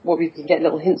of what we can get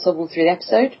little hints of all through the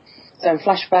episode. So in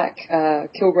flashback,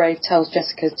 Kilgrave tells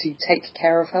Jessica to take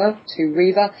care of her to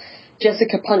Reva.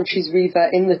 Jessica punches Reva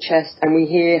in the chest and we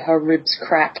hear her ribs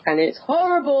crack and it's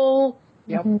horrible.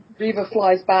 Yep. Reva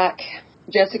flies back.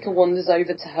 Jessica wanders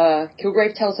over to her.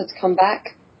 Kilgrave tells her to come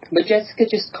back, but Jessica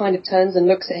just kind of turns and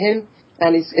looks at him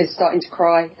and is starting to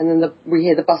cry. And then we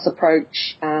hear the bus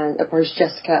approach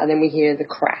Jessica, and then we hear the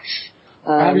crash.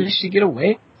 How did she get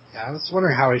away? Yeah, I was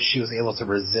wondering how she was able to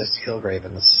resist Kilgrave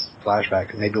in this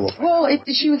flashback. Maybe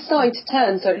she was starting to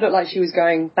turn, so it looked like she was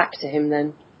going back to him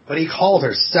then. But he called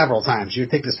her several times. You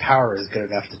would think this power is good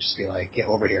enough to just be like, get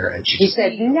over here. And he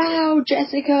said, "Now,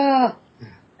 Jessica."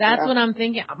 That's what I'm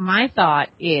thinking. My thought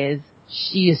is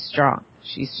she is strong.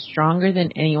 She's stronger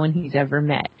than anyone he's ever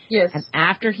met. Yes. And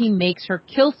after he makes her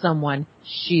kill someone,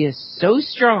 she is so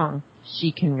strong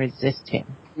she can resist him.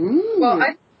 Well,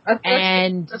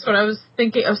 that's what I was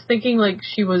thinking. I was thinking like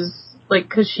she was like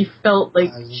because she felt like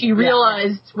she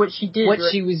realized what she did,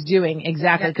 she was doing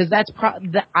exactly. Because that's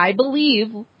I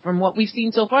believe from what we've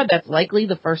seen so far, that's likely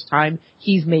the first time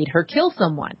he's made her kill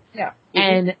someone. Yeah.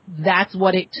 And that's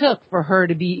what it took for her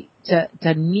to need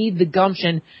the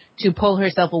gumption to pull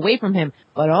herself away from him.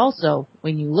 But also,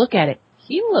 when you look at it,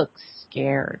 he looks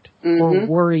scared or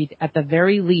worried at the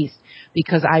very least,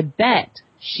 because I bet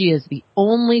she is the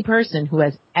only person who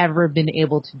has ever been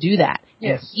able to do that.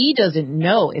 Yes. And he doesn't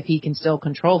know if he can still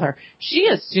control her. She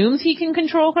assumes he can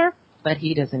control her, but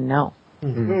he doesn't know.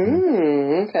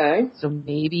 Okay. So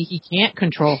maybe he can't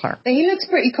control her. He looks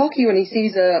pretty cocky when he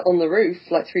sees her on the roof,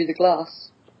 like through the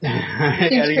glass.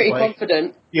 Seems pretty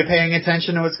confident. You paying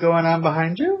attention to what's going on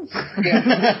behind you?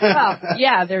 Well,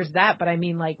 yeah, there's that, but I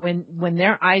mean, like, when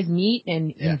their eyes meet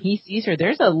and he sees her,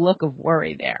 there's a look of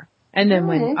worry there. And then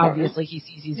when, obviously, he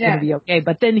sees he's going to be okay,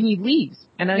 but then he leaves.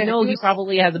 And I know he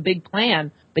probably has a big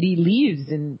plan, but he leaves,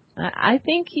 and I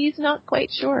think he's not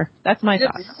quite sure. That's my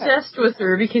thought. He's obsessed with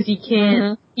her because he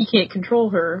can't control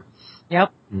her.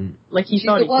 Yep. Like she's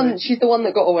the one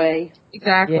that got away.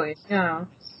 Exactly. Yeah.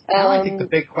 Now I think the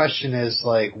big question is,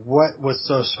 like, what was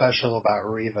so special about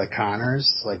Reva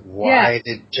Connors? Like, why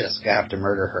did Jessica have to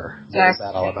murder her? What was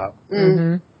that all about?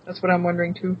 That's what I'm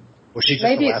wondering, too. Was she just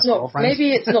the last girlfriend?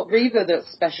 Maybe it's not Reva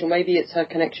that's special. Maybe it's her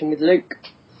connection with Luke.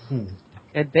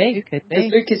 Could be. Because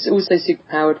Luke is also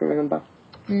superpowered, remember?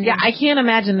 Yeah, I can't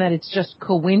imagine that it's just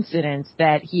coincidence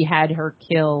that he had her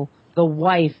kill the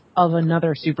wife of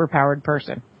another superpowered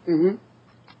person.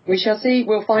 We shall see.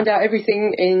 We'll find out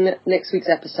everything in next week's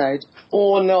episode.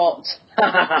 Or not.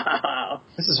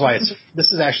 This is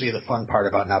actually the fun part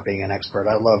about not being an expert.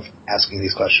 I love asking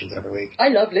these questions every week. I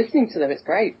love listening to them. It's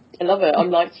great. I love it.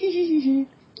 I'm like, so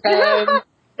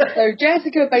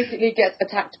Jessica basically gets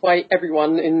attacked by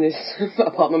everyone in this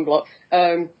apartment block.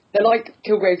 They're like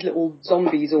Kilgrave's little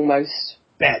zombies almost.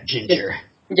 Bad Ginger.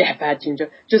 Bad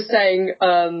Ginger. Just saying,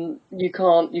 you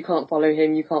can't follow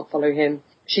him. You can't follow him.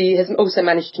 She has also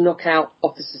managed to knock out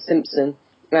Officer Simpson.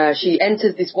 She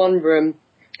enters this one room,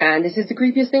 and this is the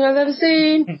creepiest thing I've ever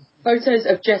seen. Photos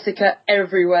of Jessica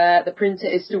everywhere. The printer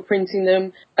is still printing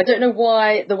them. I don't know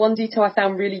why. The one detail I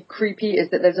found really creepy is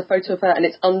that there's a photo of her and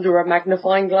it's under a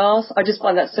magnifying glass. I just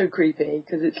find that so creepy,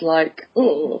 because it's like,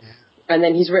 oh. And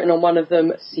then he's written on one of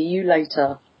them, "See you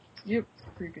later." Yep,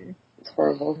 creepy. It's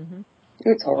horrible.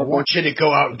 It's horrible. I want you to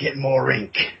go out and get more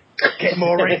ink. Get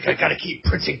more ink. I gotta keep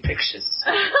printing pictures.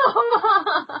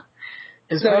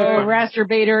 So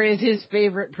Rasturbator is his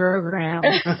favorite program.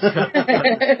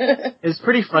 It's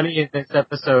pretty funny in this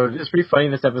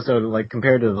episode. Like,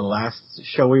 compared to the last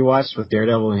show we watched with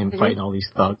Daredevil and him fighting all these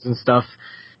thugs and stuff.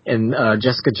 And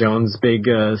Jessica Jones' big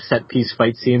set piece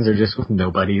fight scenes are just with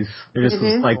nobodies. They're just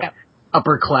like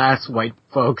upper class white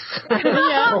folks.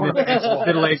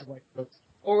 Middle-aged white folks.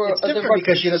 It's different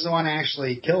because she doesn't want to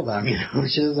actually kill them, you know.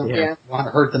 She doesn't want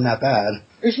to hurt them that bad.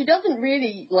 She doesn't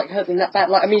really, like, hurt them that bad.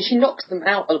 Like, I mean, she knocks them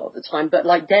out a lot of the time, but,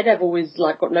 like, Daredevil is,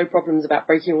 like, got no problems about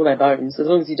breaking all their bones, as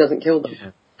long as he doesn't kill them.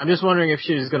 Yeah. I'm just wondering if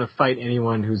she's going to fight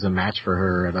anyone who's a match for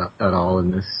her at all in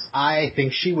this. I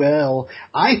think she will.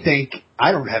 I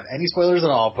don't have any spoilers at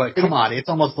all, but come on, it's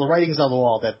almost the writing's on the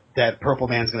wall that Purple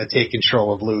Man's going to take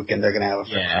control of Luke and they're going to have a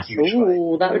huge fight.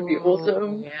 Ooh, that would be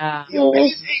awesome. Yeah.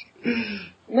 Amazing.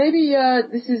 Maybe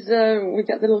this is we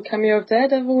get the little cameo of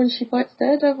Daredevil when she fights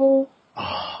Daredevil.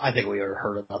 Oh, I think we already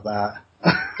heard about that.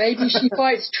 Maybe she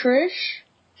fights Trish.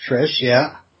 Trish,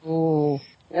 yeah. Ooh.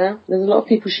 Yeah, there's a lot of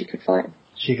people she could fight.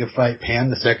 She could fight Pam,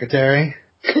 the secretary.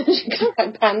 She could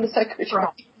fight Pan the secretary.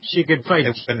 She could fight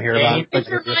Jane,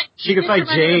 she could fight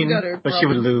Jane, but she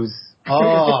would lose.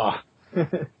 Oh. Yeah.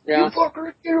 You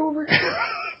fucker, get over here.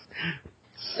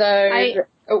 So,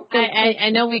 I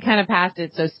know we kind of passed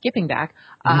it, so skipping back,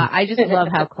 I just love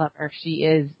how clever she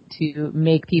is to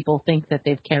make people think that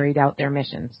they've carried out their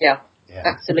missions. Yeah.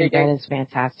 Absolutely. That is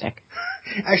fantastic.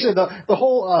 Actually, the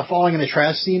whole falling in the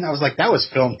trash scene, I was like, that was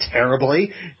filmed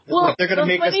terribly. Well, like, they're going to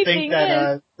make us think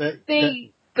that...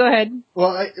 Go ahead. Well,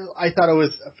 I thought it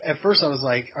was, at first I was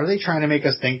like, are they trying to make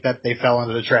us think that they fell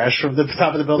into the trash from the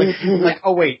top of the building? Like,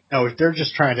 oh wait, no, they're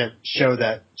just trying to show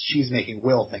that she's making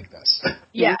Will think this.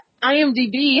 Yeah.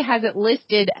 IMDb has it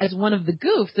listed as one of the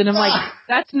goofs, and I'm like,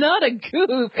 that's not a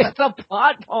goof, it's a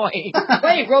plot point.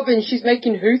 Wait, Robin, she's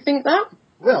making who think that?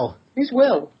 Will. Who's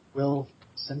Will? Will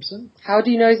Simpson? How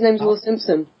do you know his name's Will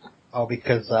Simpson? Oh,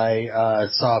 because I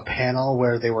saw a panel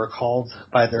where they were called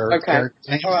by their character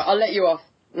names. All right, I'll let you off.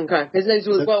 Okay. His name's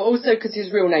Will. Well, also because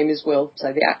his real name is Will,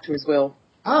 so the actor is Will.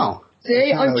 Oh.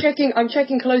 See, I'm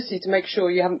checking closely to make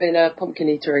sure you haven't been a pumpkin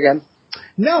eater again.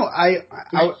 No, I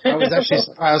was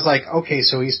actually, I was like, okay,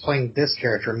 so he's playing this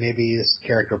character. Maybe this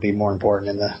character will be more important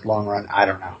in the long run. I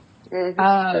don't know.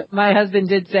 My husband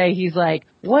did say, he's like,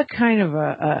 what kind of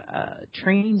a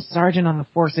trained sergeant on the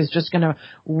force is just going to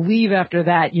leave after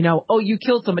that? You know, oh, you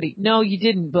killed somebody. No, you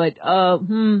didn't, but,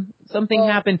 something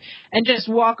happened, and just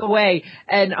walk away.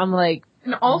 And I'm like,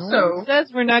 and also,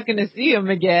 says we're not going to see him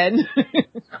again.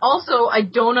 Also, I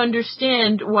don't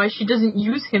understand why she doesn't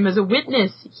use him as a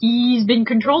witness. He's been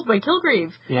controlled by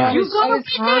Kilgrave. Yeah. You gotta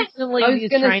constantly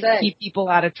trying to keep people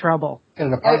out of trouble.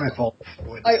 An apartment full of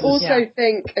witnesses. I also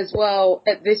think as well,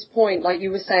 at this point, like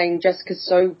you were saying, Jessica's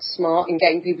so smart in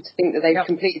getting people to think that they've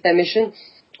completed their mission.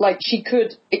 Like, she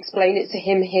could explain it to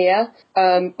him here,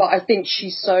 but I think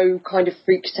she's so kind of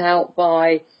freaked out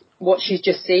by what she's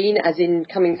just seen, as in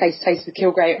coming face to face with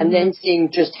Kilgrave, and then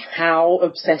seeing just how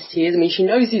obsessed he is. I mean, she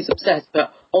knows he's obsessed,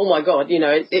 but oh my god, you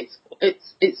know,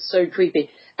 it's so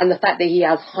creepy. And the fact that he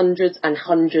has hundreds and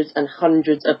hundreds and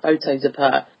hundreds of photos of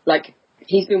her, like,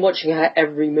 he's been watching her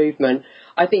every movement.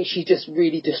 I think she's just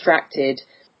really distracted,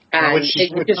 and she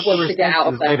just wants to get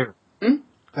out of there.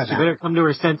 She better come to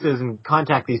her senses and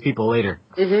contact these people later.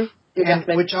 Exactly.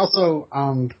 And which also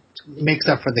makes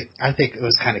up for I think it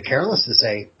was kind of careless to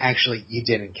say, actually, you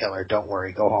didn't kill her, don't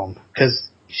worry, go home. Because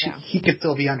he could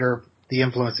still be under the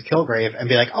influence of Kilgrave and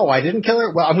be like, oh, I didn't kill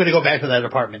her? Well, I'm going to go back to that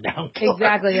apartment now.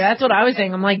 Exactly, that's what I was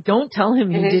saying. I'm like, don't tell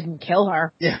him you didn't kill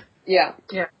her. Yeah.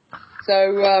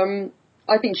 So,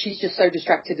 I think she's just so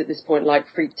distracted at this point, like,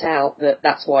 freaked out,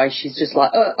 that's why she's just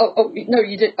like, no,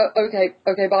 you did,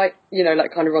 okay, bye, you know,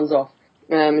 like, kind of runs off.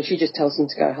 And she just tells him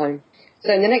to go home.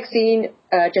 So in the next scene,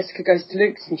 Jessica goes to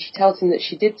Luke's and she tells him that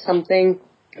she did something,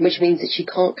 which means that she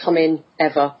can't come in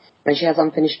ever, and she has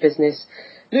unfinished business.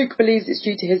 Luke believes it's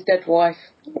due to his dead wife,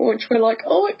 which we're like,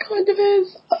 oh, it kind of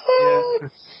is. Yeah.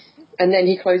 And then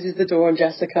he closes the door on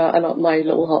Jessica, and my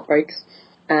little heart breaks.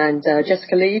 And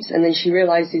Jessica leaves, and then she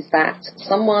realises that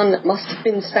someone must have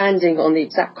been standing on the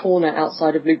exact corner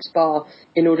outside of Luke's bar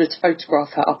in order to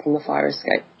photograph her up on the fire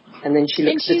escape. And then she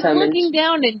looks determined. And she's looking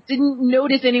down and didn't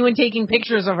notice anyone taking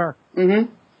pictures of her.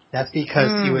 That's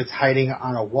because he was hiding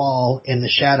on a wall in the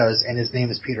shadows, and his name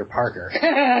is Peter Parker.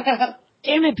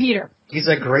 Damn it, Peter. He's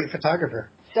a great photographer.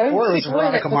 Or it was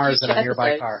Veronica Mars in a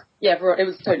nearby car. Yeah, it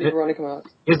was totally Veronica Mars.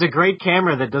 It's a great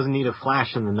camera that doesn't need a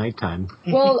flash in the nighttime.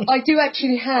 Well, I do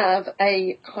actually have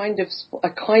a kind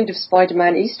of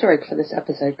Spider-Man Easter egg for this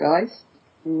episode, guys.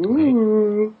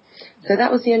 Ooh. So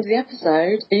that was the end of the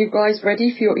episode. Are you guys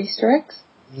ready for your Easter eggs?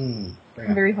 I'm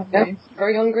very hungry. Yeah.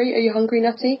 Very hungry? Are you hungry,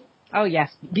 Nutty? Oh,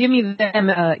 yes. Give me them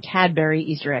Cadbury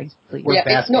Easter eggs, please.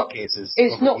 It's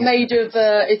not made of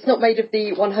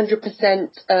the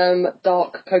 100%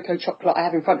 dark cocoa chocolate I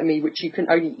have in front of me, which you can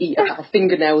only eat about a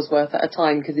fingernail's worth at a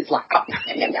time because it's like,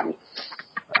 yum.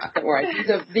 Don't worry.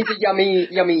 These are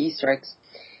yummy Easter eggs.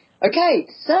 Okay,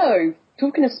 so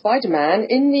talking of Spider-Man,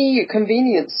 in the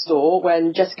convenience store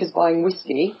when Jessica's buying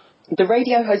whiskey, the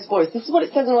radio host voice, this is what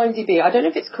it says on IMDb. I don't know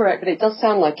if it's correct, but it does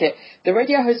sound like it. The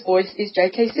radio host voice is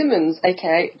J.K. Simmons,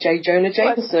 a.k.a. J. Jonah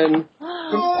Jameson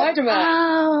from Spider-Man.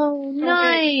 Oh,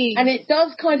 nice. And it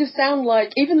does kind of sound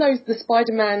like, even though the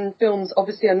Spider-Man films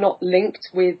obviously are not linked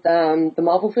with the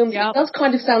Marvel films, it does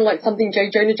kind of sound like something J.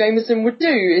 Jonah Jameson would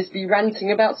do, is be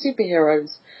ranting about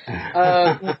superheroes.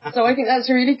 So I think that's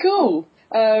really cool.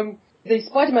 The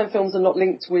Spider-Man films are not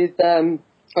linked with...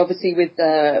 obviously with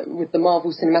the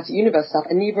Marvel Cinematic Universe stuff,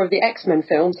 and neither of the X-Men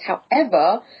films.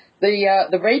 However,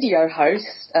 The radio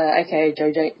host, aka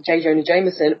J. Jonah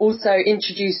Jameson, also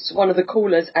introduced one of the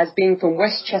callers as being from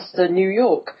Westchester, New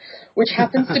York, which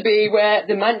happens to be where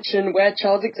the mansion where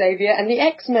Charles Xavier and the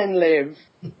X-Men live.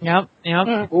 Yep.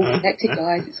 All connected,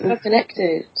 guys. It's all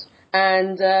connected.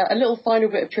 And a little final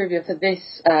bit of trivia for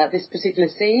this particular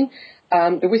scene.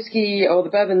 The whiskey, or the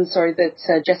bourbon,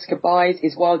 that Jessica buys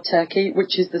is Wild Turkey,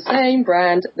 which is the same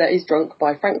brand that is drunk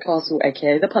by Frank Castle,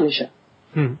 aka The Punisher.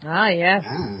 Ah, yes.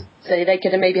 So they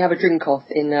could maybe have a drink off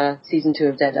in season 2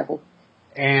 of Daredevil.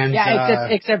 And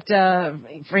except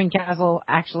Frank Castle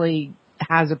actually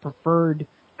has a preferred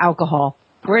alcohol,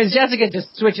 whereas Jessica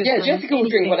just switches. Yeah, Jessica will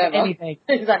drink whatever. Anything.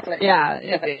 Exactly.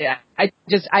 Yeah.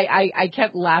 I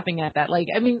kept laughing at that. Like,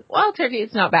 I mean, Wild Turkey,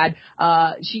 it's not bad.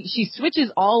 She switches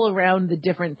all around the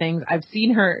different things. I've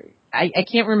seen her. I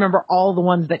can't remember all the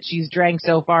ones that she's drank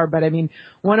so far, but I mean,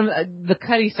 one of the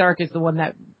Cutty Sark is the one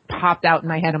that popped out in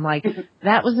my head. I'm like,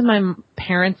 that was in my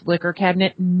parents' liquor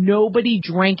cabinet. Nobody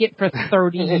drank it for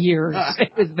 30 years.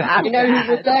 It was that You know bad.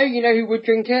 who would though? You know who would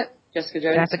drink it? Jessica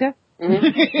Jones. Jessica?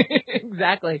 Mm-hmm.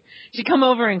 Exactly. She'd come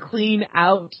over and clean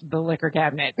out the liquor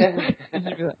cabinet.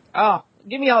 She'd be like, oh,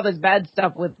 give me all this bad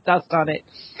stuff with dust on it.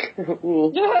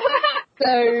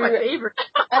 So, My favorite.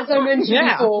 as I mentioned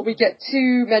before, we get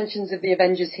 2 mentions of the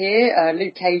Avengers here.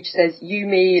 Luke Cage says, "You,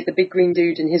 me, the big green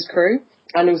dude and his crew."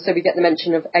 And also we get the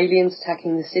mention of aliens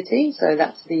attacking the city. So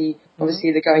that's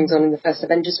obviously the goings on in the first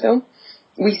Avengers film.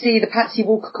 We see the Patsy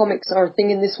Walker comics are a thing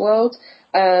in this world.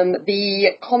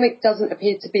 The comic doesn't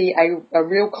appear to be a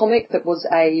real comic that was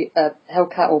a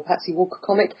Hellcat or Patsy Walker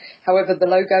comic. However, the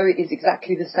logo is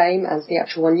exactly the same as the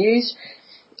actual one used.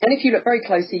 And if you look very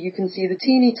closely, you can see the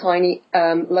teeny tiny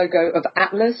logo of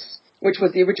Atlas, which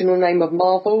was the original name of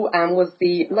Marvel and was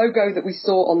the logo that we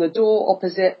saw on the door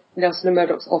opposite Nelson and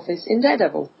Murdoch's office in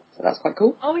Daredevil. So that's quite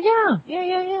cool. Oh,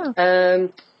 yeah.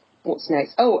 What's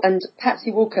next? Oh, and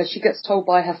Patsy Walker, she gets told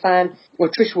by her fan, or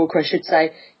Trish Walker, I should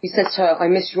say, who says to her, "I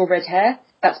miss your red hair."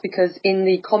 That's because in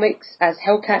the comics, as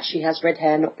Hellcat, she has red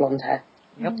hair, not blonde hair.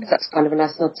 Yep. So that's kind of a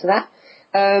nice nod to that.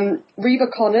 Reva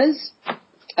Connors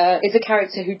is a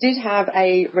character who did have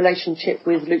a relationship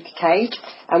with Luke Cage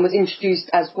and was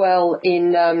introduced as well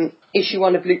in issue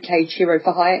 1 of Luke Cage Hero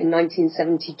for Hire in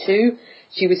 1972.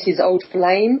 She was his old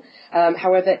flame.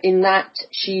 However, in that,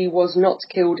 she was not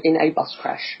killed in a bus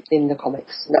crash in the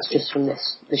comics. That's just from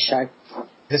this show.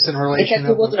 Distant relation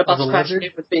it wasn't a bus of the crash, lizard?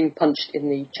 it was being punched in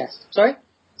the chest. Sorry?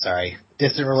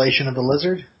 Distant relation of the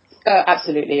lizard?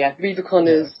 Absolutely, yeah. Reva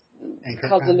Connors,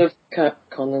 cousin of Kurt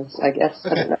Connors, I guess.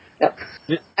 I don't know. Yep.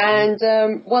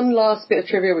 And one last bit of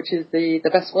trivia, which is the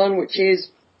best one, which is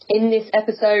in this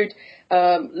episode,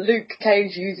 Luke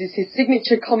Cage uses his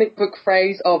signature comic book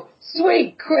phrase of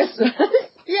 "Sweet Christmas."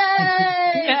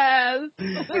 Yay! Yes!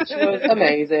 Which was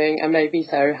amazing and made me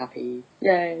so happy.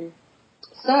 Yay.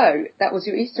 So, that was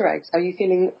your Easter eggs. Are you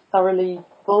feeling thoroughly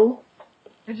full?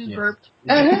 I just burped.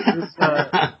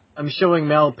 I'm showing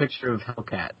Mel a picture of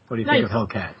Hellcat. What do you think of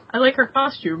Hellcat? I like her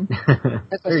costume.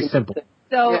 Very simple.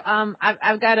 So,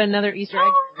 I've got another Easter egg.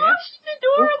 Oh, she's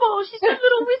adorable. She's got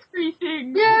little whiskery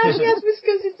things. Yeah, she has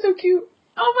whiskers. It's so cute.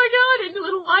 Oh my god, and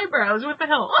little eyebrows. What the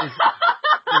hell?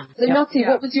 So, Nutty,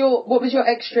 what was your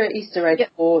extra Easter egg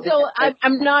for this episode?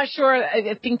 I'm not sure.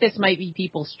 I think this might be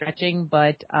people stretching,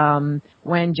 but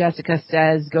when Jessica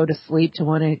says go to sleep to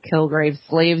one of Kilgrave's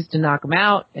slaves to knock him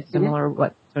out, it's similar to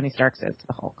what Tony Stark says to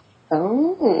the Hulk.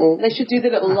 Oh, they should do the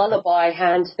little lullaby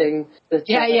hand thing that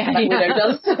Widow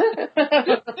does.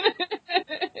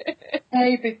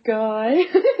 Hey, big guy.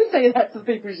 Say that to the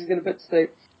people she's going to put to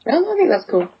sleep. I think that's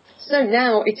cool. So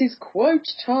now it is quote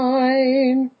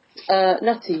time.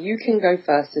 Nutty, you can go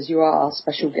first as you are our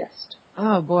special guest.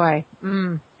 Oh, boy.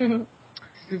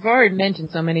 We've already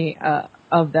mentioned so many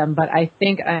of them, but I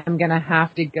think I'm going to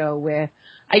have to go with,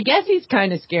 I guess he's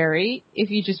kind of scary if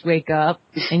you just wake up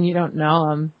and you don't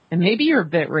know him. And maybe you're a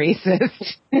bit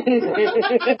racist.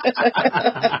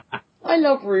 I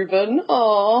love Reuben.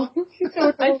 Aw.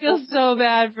 I feel so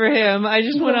bad for him. I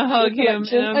just want to hug him.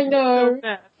 And I know. So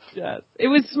bad. Yes. It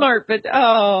was smart, but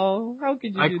how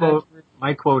could you do that?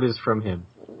 My quote is from him.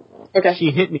 Okay.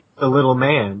 She hit me with a little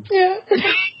man. Yeah.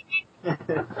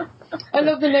 I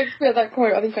love the next bit of that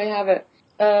quote. I think I have it.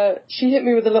 She hit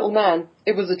me with a little man.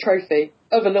 It was a trophy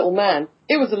of a little man.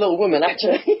 It was a little woman,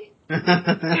 actually. I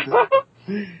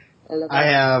love that. I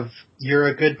have, you're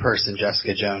a good person,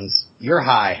 Jessica Jones. You're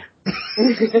high.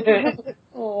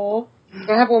 Aww.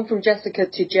 I have one from Jessica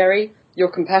to Jeri.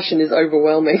 Your compassion is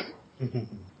overwhelming.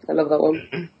 I love that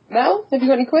one. Mel, have you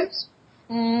got any quotes?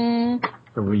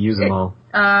 We use them all.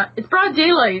 It's broad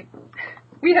daylight.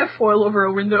 We have foil over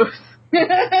our windows.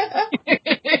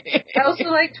 I also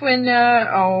liked when,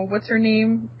 what's her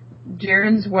name?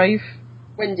 Jaren's wife?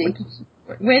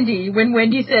 Wendy. When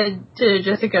Wendy said to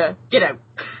Jessica, get out.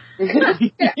 I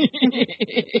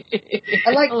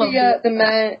like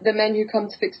the man who come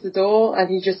to fix the door, and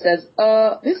he just says,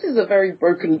 this is a very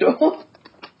broken door.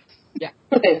 Yeah.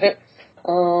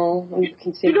 Oh,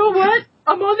 you know what?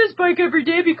 I'm on this bike every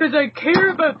day because I care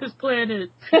about this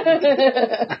planet.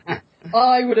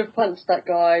 I would have punched that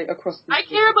guy across the I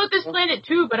care about this planet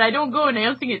too, but I don't go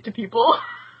announcing it to people.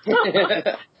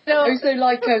 So, also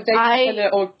like David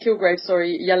Tennant or Kilgrave,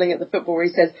 yelling at the football where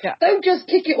he says, don't just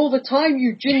kick it all the time,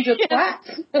 you ginger twat.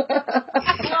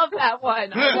 I love that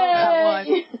one.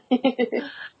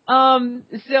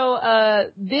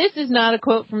 This is not a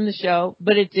quote from the show,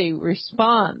 but it's a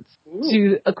response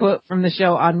to a quote from the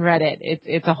show on Reddit.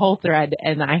 It's a whole thread,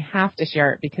 and I have to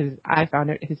share it because I found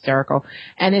it hysterical.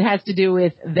 And it has to do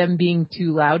with them being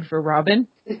too loud for Robin.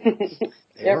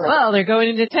 Well, they're going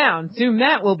into town. Soon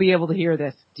Matt will be able to hear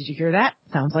this. Did you hear that?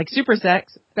 Sounds like super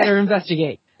sex. Better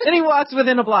investigate. Then he walks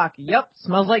within a block. Yep,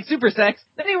 smells like super sex.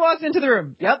 Then he walks into the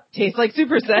room. Yep, tastes like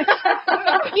super sex.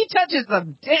 He touches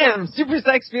them. Damn, super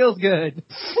sex feels good.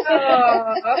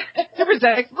 Super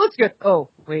sex looks good. Oh,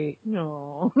 wait,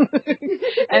 no.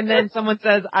 And then someone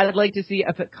says, I'd like to see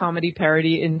a comedy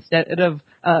parody. Instead of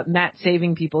Matt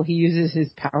saving people, he uses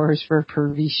his powers for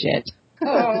pervy shit.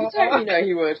 Oh, you totally know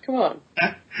he would. Come on.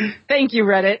 Thank you,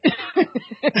 Reddit.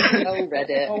 Oh,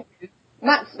 Reddit.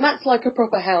 Matt's like a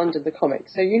proper hound in the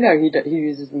comics, so you know he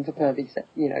uses them for pervy,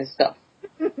 stuff.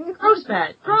 Gross,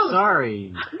 Matt. Gross.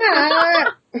 Sorry.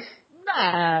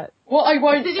 Matt. What I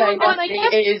won't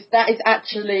say is that is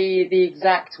actually the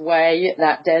exact way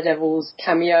that Daredevil's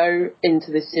cameo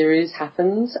into this series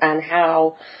happens, and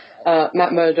how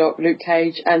Matt Murdock, Luke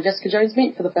Cage, and Jessica Jones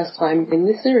meet for the first time in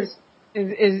this series.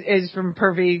 Is from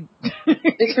pervy.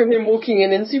 It's from him walking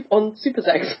in on Super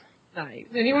Sex. Nice.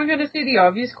 Is anyone going to say the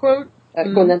obvious quote?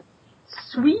 Go on then.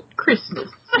 Sweet Christmas.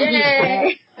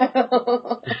 Yay!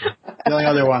 The only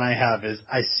other one I have is,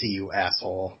 I see you,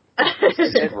 asshole. This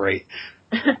is great.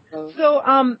 So,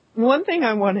 one thing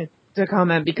I wanted to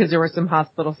comment, because there were some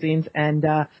hospital scenes, and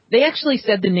they actually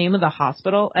said the name of the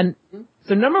hospital. And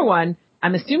so, number one,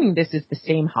 I'm assuming this is the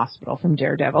same hospital from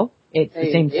Daredevil. It's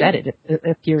the same set, it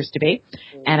appears to be.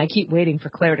 And I keep waiting for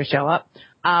Claire to show up.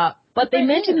 But they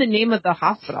mentioned the name of the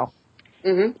hospital.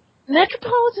 Mm-hmm.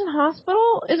 Metropolitan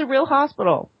Hospital is a real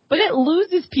hospital, but it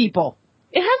loses people.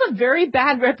 It has a very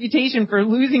bad reputation for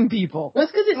losing people. Well,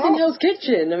 it's because it's in Hell's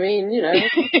Kitchen. I mean,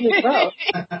 as well.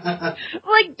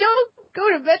 Like, don't go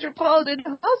to Metropolitan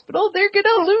Hospital. They're going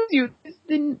to lose you.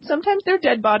 Sometimes they're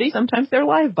dead bodies, sometimes they're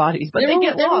live bodies, but they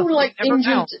get lost. They're all like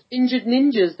injured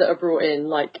ninjas that are brought in,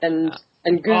 and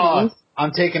goons. Oh,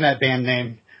 I'm taking that band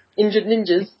name. Injured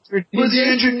Ninjas. We're the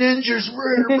Injured Ninjas.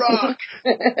 We're ready to rock.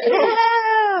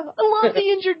 Yeah, I love the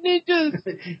Injured Ninjas.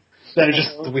 Then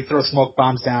we throw smoke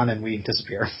bombs down and we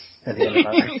disappear at the end of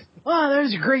our life. Wow, that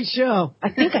was a great show.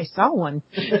 I think I saw one.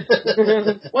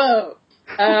 Whoa.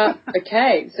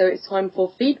 Okay, so it's time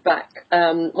for feedback.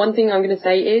 One thing I'm going to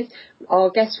say is our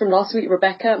guest from last week,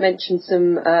 Rebecca, mentioned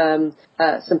some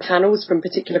panels from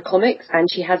particular comics, and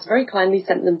she has very kindly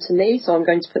sent them to me, so I'm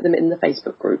going to put them in the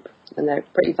Facebook group, and they're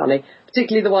pretty funny,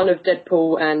 particularly the one of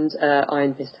Deadpool and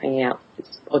Iron Fist hanging out.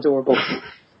 It's adorable.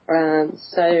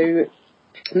 So,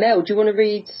 Mel, do you want to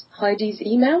read Heidi's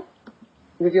email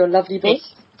with your lovely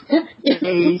voice? Yes.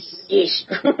 Yes.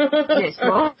 Yes,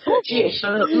 Mom. Yes.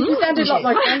 You sounded like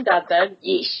my granddad then.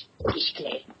 Yes. Yes,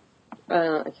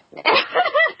 Claire.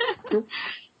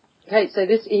 Okay, so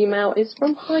this email is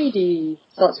from Heidi.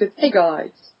 Starts with, hey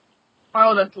guys.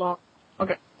 Oh, that's long.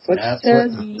 Okay.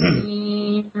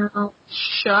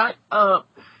 Shut up.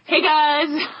 Hey guys,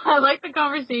 I like the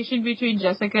conversation between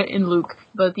Jessica and Luke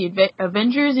about the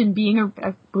Avengers and being a...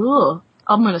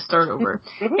 I'm gonna start over.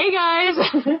 Hey guys,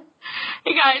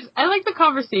 I like the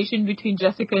conversation between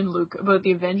Jessica and Luke about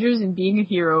the Avengers and being a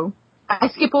hero. I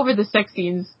skip over the sex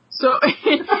scenes. So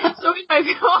in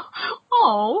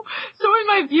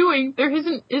my viewing, there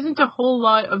isn't a whole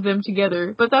lot of them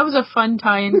together, but that was a fun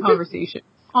tie-in conversation.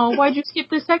 Oh, why'd you skip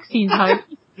the sex scenes,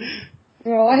 Heidi?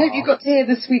 Oh, I hope you got to hear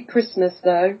the Sweet Christmas,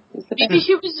 though. Maybe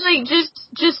she was, like,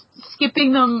 just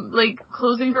skipping them, like,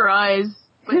 closing her eyes.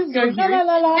 Like, going, la, la,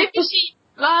 la, la. Maybe she,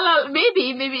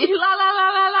 maybe, la, la, la,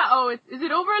 la, la. Oh, is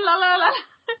it over? La, la, la.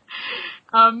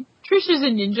 Trish is a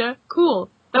ninja. Cool.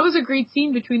 That was a great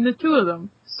scene between the two of them.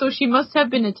 So she must have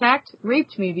been attacked,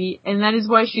 raped maybe, and that is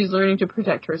why she's learning to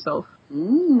protect herself.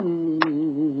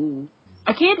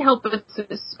 I can't help but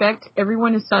suspect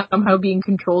everyone is somehow being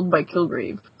controlled by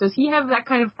Kilgrave. Does he have that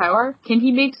kind of power? Can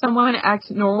he make someone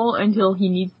act normal until he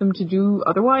needs them to do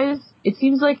otherwise? It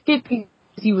seems like it because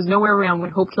he was nowhere around when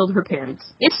Hope killed her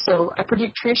parents. If so, I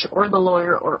predict Trish or the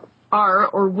lawyer are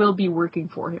or will be working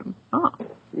for him. Oh.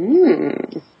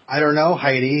 I don't know,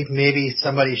 Heidi. Maybe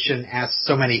somebody shouldn't ask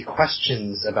so many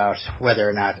questions about whether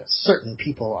or not certain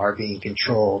people are being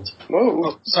controlled. Whoa.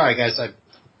 Oh, sorry, guys. I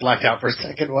blacked out for a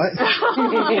second. What?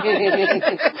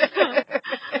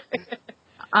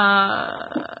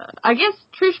 I guess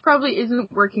Trish probably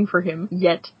isn't working for him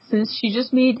yet, since she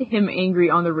just made him angry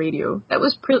on the radio. That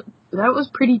was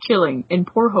pretty chilling, and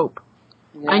poor Hope.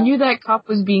 Yeah. I knew that cop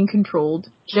was being controlled.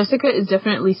 Jessica is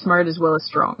definitely smart as well as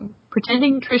strong.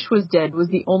 Pretending Trish was dead was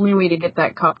the only way to get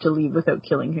that cop to leave without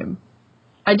killing him.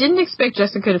 I didn't expect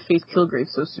Jessica to face Kilgrave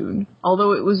so soon,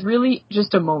 although it was really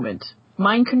just a moment.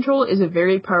 Mind control is a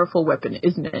very powerful weapon,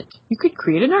 isn't it? You could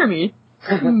create an army.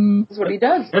 That's what he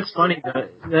does. That's funny.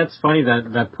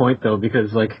 That point though,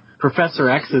 because like Professor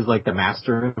X is like the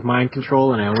master of mind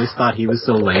control, and I always thought he was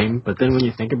so lame. But then when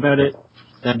you think about it,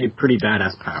 that'd be pretty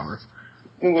badass power.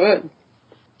 It would.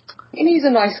 And he's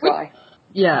a nice guy.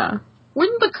 Yeah.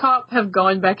 Wouldn't the cop have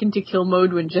gone back into kill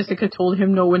mode when Jessica told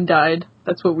him no one died?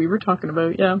 That's what we were talking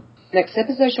about. Yeah. Next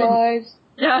episode, guys.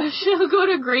 Yeah, she'll go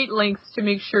to great lengths to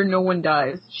make sure no one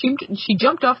dies. She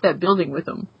jumped off that building with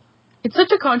him. It's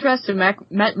such a contrast to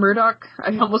Matt Murdock.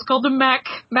 I almost called him Mac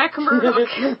Murdock.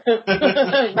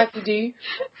 Mackie D.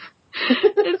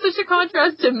 It's such a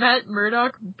contrast to Matt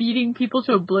Murdock beating people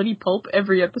to a bloody pulp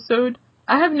every episode.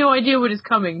 I have no idea what is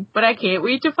coming, but I can't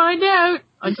wait to find out.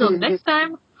 Until next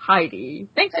time, Heidi.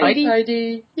 Thanks, Heidi. Thanks,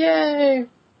 Heidi. Yay.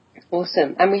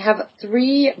 Awesome. And we have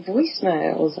 3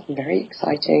 voicemails. Very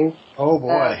exciting. Oh,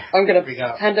 boy. I'm going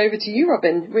to hand over to you,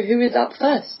 Robin. Who is up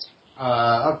first?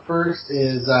 Up first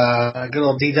is good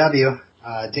old DW.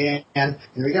 Dan,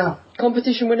 here we go.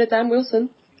 Competition winner Dan Wilson.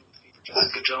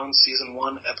 Jessica Jones, Season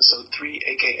 1, Episode 3,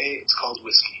 a.k.a. It's called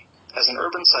Whiskey. As an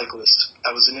urban cyclist,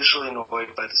 I was initially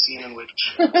annoyed by the scene in which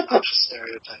the conscious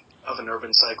stereotype of an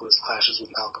urban cyclist clashes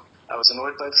with Malcolm. I was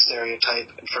annoyed by the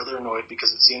stereotype and further annoyed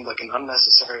because it seemed like an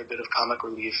unnecessary bit of comic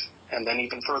relief, and then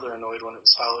even further annoyed when it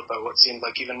was followed by what seemed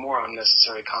like even more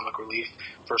unnecessary comic relief,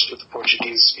 first with the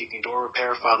Portuguese-speaking door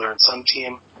repair father and son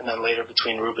team, and then later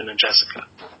between Ruben and Jessica.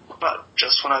 But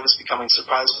just when I was becoming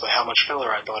surprised by how much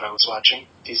filler I thought I was watching,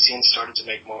 these scenes started to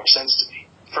make more sense to me.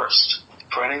 First,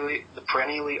 the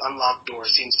perennially unlocked door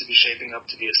seems to be shaping up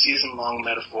to be a season-long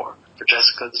metaphor for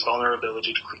Jessica's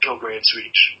vulnerability to Kilgrave's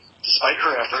reach. Despite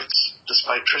her efforts,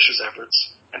 despite Trish's efforts,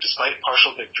 and despite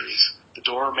partial victories, the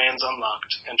door remains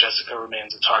unlocked and Jessica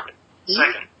remains a target.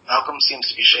 Second, Malcolm seems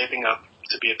to be shaping up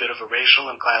to be a bit of a racial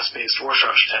and class-based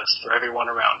Rorschach test for everyone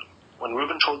around him. When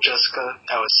Ruben told Jessica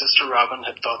how his sister Robin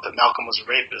had thought that Malcolm was a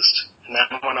rapist, and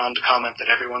then went on to comment that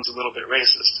everyone's a little bit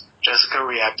racist, Jessica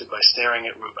reacted by staring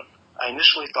at Ruben. I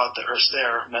initially thought that her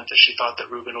stare meant that she thought that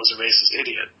Ruben was a racist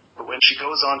idiot, but when she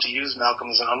goes on to use Malcolm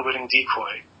as an unwitting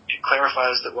decoy, it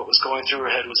clarifies that what was going through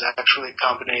her head was actually a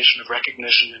combination of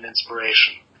recognition and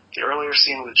inspiration. The earlier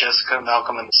scene with Jessica,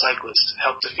 Malcolm, and the cyclist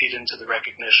helped to feed into the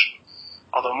recognition.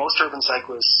 Although most urban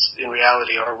cyclists in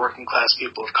reality are working-class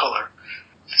people of color,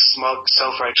 the smug,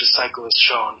 self-righteous cyclist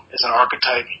shown is an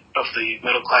archetype of the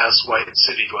middle-class white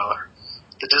city dweller.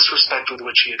 The disrespect with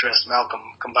which he addressed Malcolm,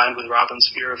 combined with Robin's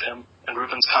fear of him and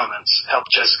Ruben's comments, helped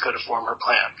Jessica to form her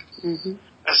plan.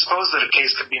 I suppose that a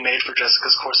case could be made for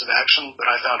Jessica's course of action, but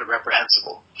I found it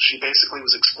reprehensible. She basically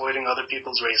was exploiting other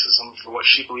people's racism for what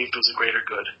she believed was a greater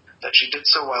good. That she did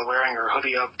so while wearing her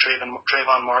hoodie up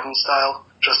Trayvon Martin style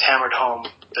just hammered home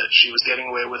that she was getting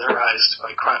away with her eyes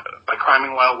by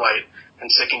criming while white and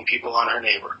sicking people on her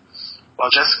neighbor. While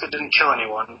Jessica didn't kill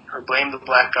anyone, her blame the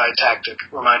black guy tactic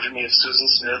reminded me of Susan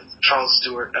Smith, Charles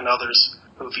Stewart, and others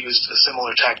who've used a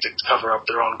similar tactic to cover up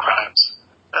their own crimes.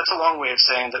 That's a long way of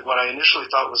saying that what I initially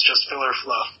thought was just filler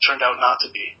fluff turned out not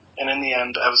to be, and in the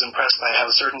end I was impressed by how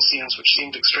certain scenes which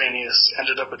seemed extraneous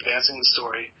ended up advancing the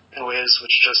story in ways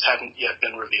which just hadn't yet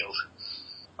been revealed.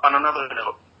 On another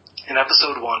note, in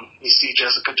Episode 1, we see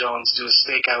Jessica Jones do a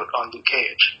stakeout on Luke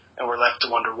Cage, and we're left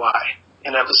to wonder why.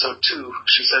 In Episode 2,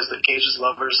 she says that Cage's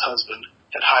lover's husband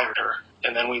had hired her,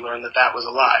 and then we learn that that was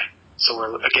a lie, so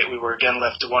we were again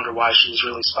left to wonder why she was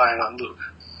really spying on Luke.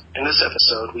 In this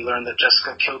episode, we learn that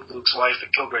Jessica killed Luke's wife at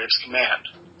Kilgrave's command,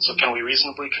 so can we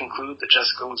reasonably conclude that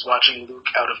Jessica was watching Luke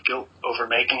out of guilt over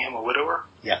making him a widower?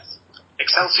 Yes.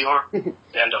 Excelsior,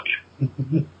 Dan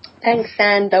W. Thanks,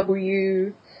 Dan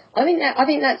W. I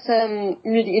think that's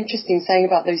really interesting saying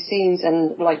about those scenes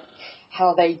and like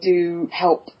how they do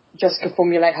help Jessica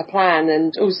formulate her plan,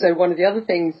 and also one of the other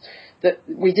things that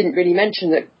we didn't really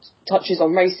mention that touches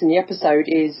on race in the episode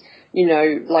is, you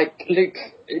know, like Luke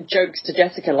jokes to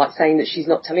Jessica, like saying that she's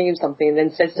not telling him something, and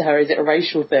then says to her, "Is it a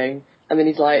racial thing?" And then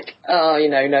he's like, "Oh, you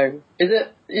know, no, is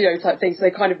it?" You know, type thing. So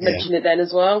they kind of mention it then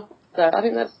as well. So I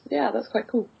think that's quite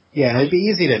cool. Yeah, and it'd be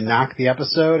easy to knock the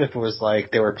episode if it was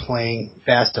like they were playing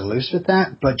fast and loose with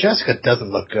that, but Jessica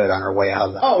doesn't look good on her way out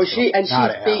of that. Oh, she's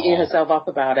beating herself up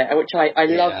about it, which I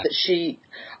love that she...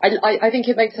 I think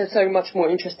it makes her so much more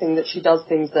interesting that she does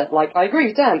things that, like, I agree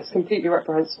with Dan, it's completely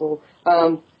reprehensible.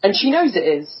 And she knows it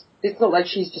is. It's not like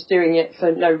she's just doing it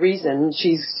for no reason.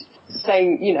 She's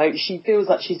saying, you know, she feels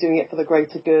like she's doing it for the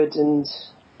greater good and,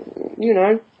 you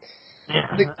know...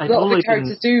 Yeah, a lot of the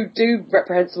characters do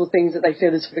reprehensible things that they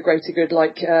feel is for the greater good,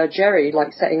 like Jeri,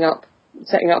 like setting up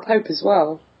Hope as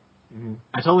well. Mm-hmm.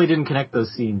 I totally didn't connect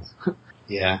those scenes.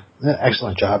 Yeah,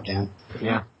 excellent job, Dan.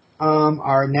 Yeah.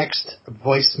 Our next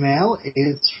voicemail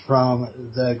is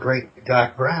from the great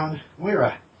Doc Brown,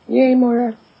 Moira. Yay,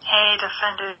 Moira. Hey,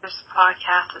 Defenders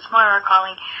Podcast, it's Moira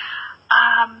calling.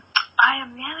 I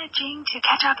am managing to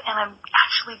catch up, and I'm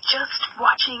actually just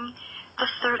watching the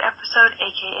third episode,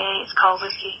 aka it's called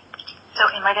Whiskey. So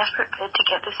in my desperate bid to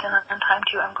get this in on time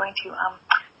too, I'm going to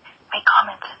make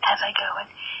comments as I go and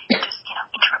just, you know,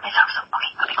 interrupt myself. So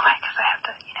okay, I'll be quiet because I have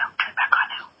to, you know, turn back on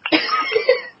now.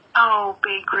 Oh,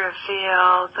 big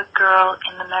reveal. The girl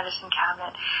in the medicine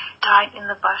cabinet died in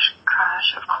the bus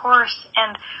crash, of course.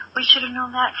 And we should have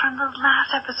known that from the last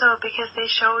episode because they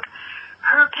showed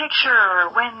her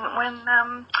picture when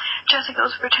Jessica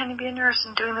was pretending to be a nurse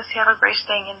and doing the Seattle Grace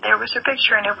thing, and there was her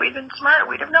picture, and if we'd been smart,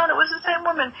 we'd have known it was the same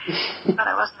woman. But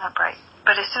I wasn't that bright.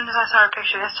 But as soon as I saw her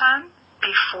picture this time,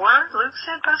 before Luke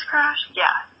said bus crash,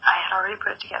 yeah, I had already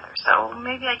put it together. So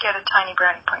maybe I get a tiny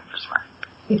brownie point for smart.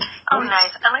 Oh,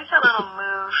 nice. I like that little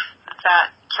move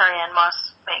that Carrie-Anne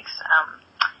Moss makes.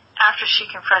 After she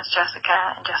confronts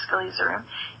Jessica and Jessica leaves the room,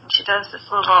 and she does this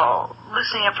little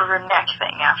loosening up of her neck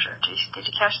thing after. Did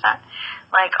you catch that?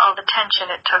 Like all the tension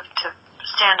it took to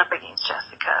stand up against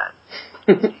Jessica.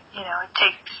 You know, it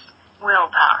takes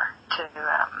willpower to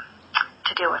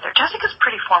deal with her. Jessica's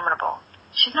pretty formidable.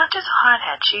 She's not just a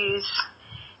hothead. She's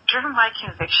driven by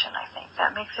conviction, I think.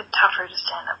 That makes it tougher to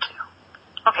stand up to.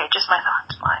 Okay, just my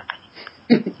thoughts, my opinion.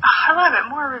 I love it.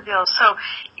 More reveals. So,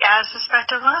 as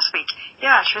suspected last week,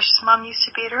 yeah, Trish's mom used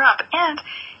to beat her up, and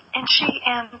she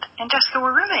and Jessica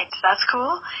were roommates. That's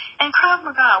cool. And Krav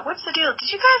Maga, what's the deal? Did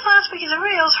you guys last week? Has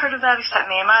everybody else heard of that except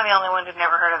me? Am I the only one who'd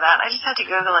never heard of that? I just had to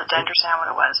Google it to understand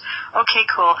what it was. Okay,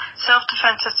 cool.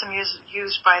 Self-defense system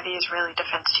used by the Israeli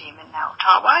defense team and now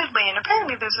taught widely. And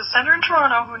apparently there's a center in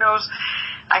Toronto. Who knows?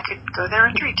 I could go there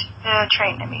and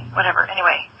train. I mean, whatever.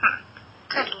 Anyway.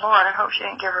 Good Lord, I hope she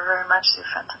didn't give her very much to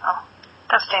fentanyl.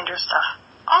 That's dangerous stuff.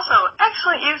 Also,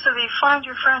 excellent use of the Find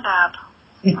Your Friend app.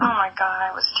 Oh my God,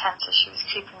 I was tense as she was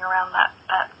creeping around that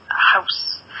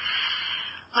house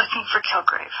looking for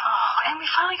Kilgrave. Oh, and we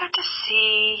finally got to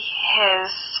see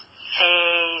his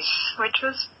face, which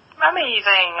was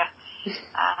amazing.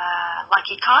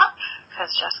 Lucky cop,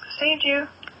 because Jessica saved you.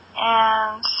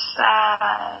 And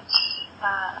sad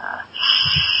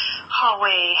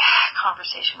hallway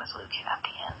conversation with Luke at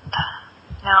the end.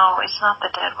 No, it's not the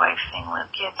dead wife thing,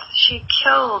 Luke. She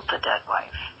killed the dead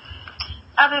wife.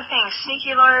 Other things,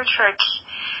 sneaky lawyer trick,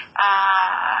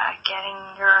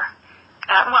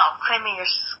 claiming your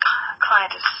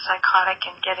client is psychotic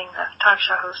and getting the talk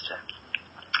show host to,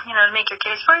 you know, to make your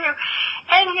case for you.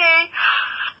 And yay,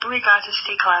 we got to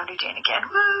see Calamity Jane again.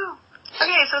 Woo!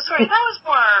 Okay, so sorry, that was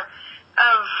more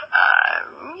of,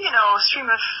 stream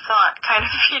of thought kind of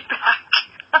feedback,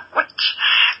 which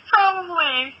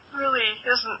probably really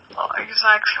isn't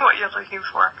exactly what you're looking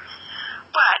for.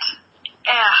 But,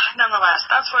 nonetheless,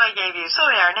 that's what I gave you. So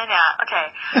there,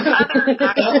 okay. Other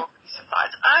actual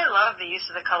thoughts. I love the use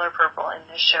of the color purple in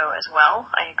this show as well.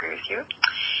 I agree with you.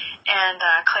 And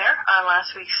Claire, on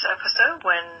last week's episode,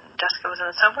 when Jessica was in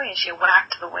the subway and she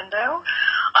whacked the window,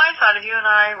 I thought of you and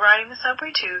I riding the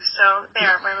subway too. So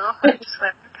there, my little heart just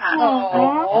went past.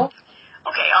 Aww.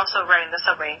 Okay, also riding the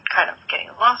subway, kind of getting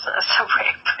lost in the subway.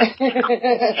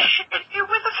 But,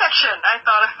 with affection, I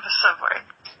thought of the subway.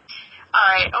 All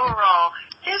right, overall,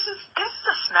 this is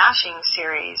a smashing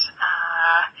series.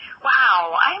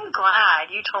 Wow, I'm glad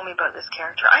you told me about this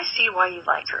character. I see why you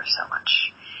like her so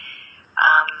much.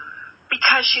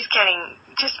 Because she's getting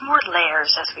just more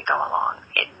layers as we go along.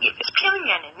 It's peeling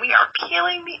the onion. We are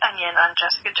peeling the onion on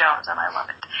Jessica Jones, and I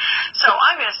love it. So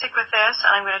I'm going to stick with this,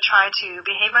 and I'm going to try to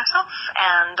behave myself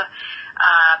and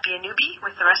be a newbie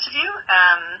with the rest of you,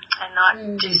 and not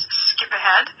just skip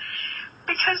ahead,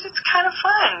 because it's kind of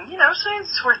fun. You know, so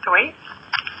it's worth the wait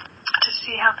to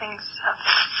see how things have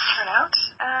turnout.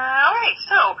 Alright,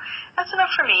 so that's enough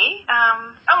for me.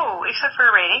 Except for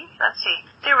a rating. Let's see.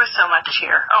 There was so much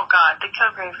here. Oh god, the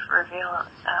Kilgrave reveal,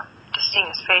 just seeing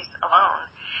his face alone.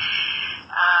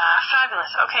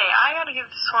 Fabulous. Okay, I gotta give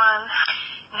this one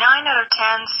 9 out of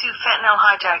 10 Sue Fentanyl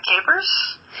hijack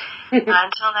capers.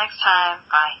 Until next time,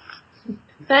 bye.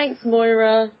 Thanks,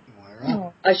 Moira.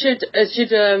 I should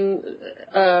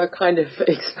kind of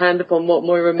expand upon what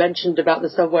Moira mentioned about the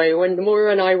subway. When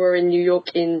Moira and I were in New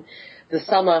York in the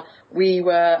summer, we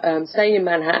were staying in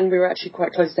Manhattan. We were actually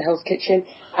quite close to Hell's Kitchen,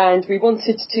 and we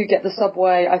wanted to get the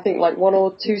subway, I think, like 1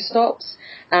 or 2 stops,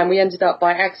 and we ended up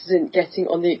by accident getting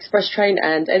on the express train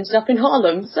and ended up in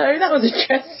Harlem. So that was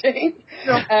interesting.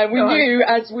 We knew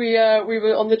as we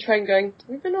were on the train going,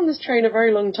 we've been on this train a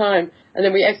very long time, and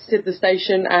then we exited the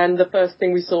station, and the first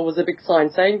thing we saw was a big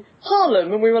sign saying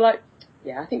Harlem, and we were like,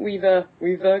 yeah, I think we've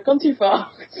gone too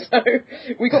far. So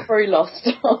we got very lost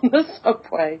on the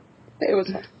subway. It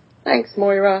was fun. Thanks,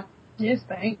 Moira. Yes,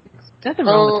 thanks. Nothing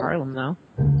wrong with Harlem, though.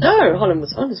 No, Harlem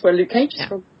was fun. It's where Luke Cage is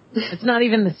from. It's not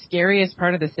even the scariest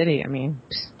part of the city. I mean,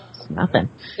 it's nothing.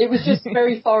 It was just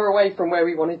very far away from where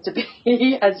we wanted to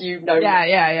be, as you know.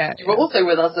 Yeah. You were also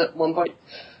with us at one point.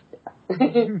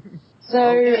 So,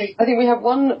 okay. I think we have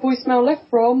one voicemail left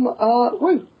from, Woo!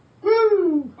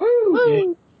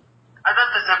 I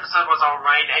thought this episode was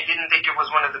alright. I didn't think it was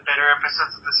one of the better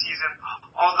episodes of the season.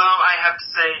 Although, I have to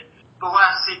say, the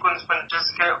last sequence when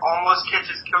Jessica almost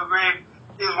catches Kilgrave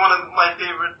is one of my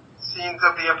favorite scenes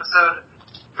of the episode.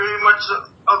 Very much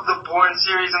of the Bourne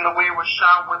series and the way it was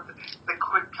shot with the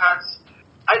quick cuts.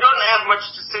 I don't have much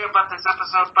to say about this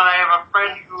episode, but I have a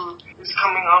friend who is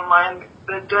coming online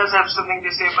that does have something to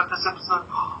say about this episode.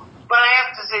 But I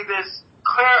have to say this.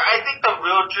 Claire, I think the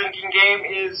real drinking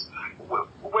game is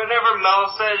whenever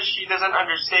Mel says she doesn't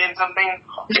understand something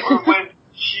or when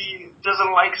she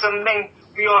doesn't like something,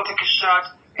 we all take a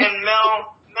shot. And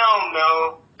Mel,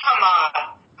 come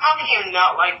on. How can you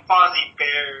not like Fozzie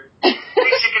Bear?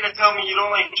 Next you're gonna tell me you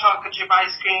don't like chocolate chip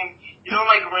ice cream, you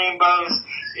don't like rainbows,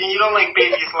 and you don't like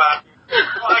baby's laughter.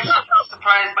 Well, I should be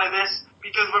surprised by this,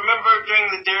 because remember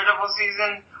during the Daredevil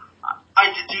season,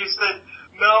 I deduced that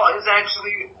Mel is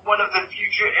actually one of the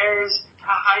future heirs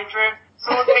to Hydra,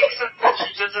 so it makes sense that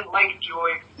she doesn't like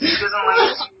joy. She doesn't like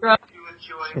anything to do with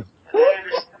joy. And I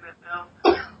understand that now.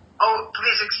 Oh,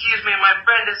 please excuse me, my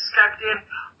friend is Skyped in.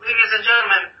 Ladies and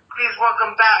gentlemen, please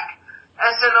welcome back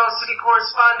SNO City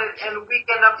Correspondent and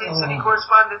Weekend Update City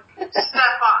Correspondent,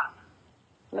 Stefan.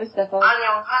 Hello, Stefan.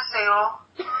 안녕하세요.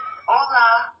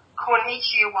 Hola.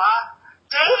 Konnichiwa.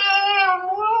 Damn,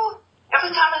 Will.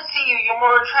 Every time I see you, you're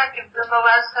more attractive than the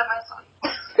last time I saw you.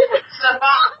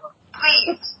 Stefan,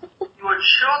 please. You are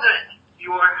children.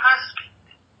 You are husband.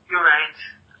 You're right.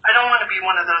 I don't want to be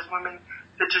one of those women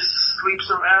that just sleeps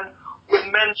around with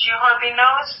men she hardly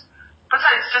knows.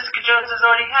 Besides, Jessica Jones has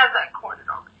already had that cornered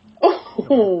already.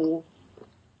 Oh.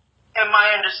 And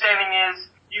my understanding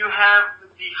is you have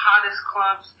the hottest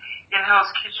clubs in Hell's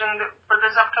Kitchen for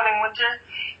this upcoming winter.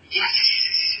 Yes.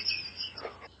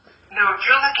 Now, if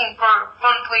you're looking for a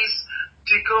fun place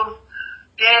to go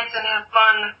dance and have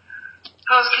fun,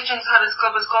 Hell's Kitchen's hottest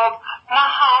club is called My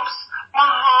Humps,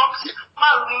 My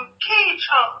Luke Cage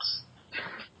Humps.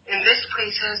 And this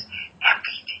place has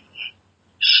everything.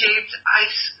 Shaved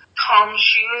ice, Tom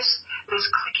shoes, those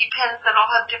clicky pens that all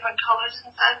have different colors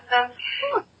inside them.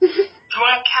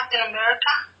 Drunk Captain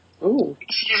America. Ooh.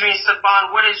 Excuse me,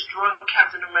 Stefan, what is drunk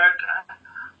Captain America?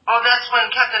 Oh, that's when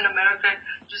Captain America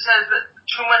just has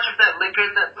too much of that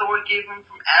liquor that Thor gave him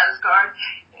from Asgard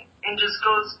and just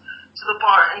goes to the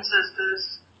bar and says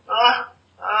this,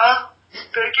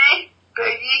 Peggy?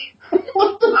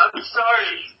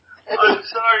 I'm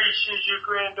sorry she's your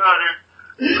granddaughter,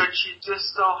 but she's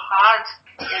just so hot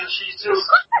and she just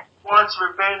wants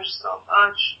revenge so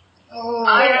much. Oh.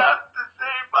 I have to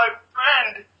save my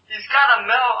friend. He's got a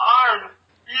metal arm.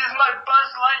 He's my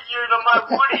Buzz Lightyear to my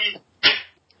Woody.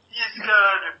 He's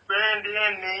got a friend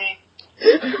in me.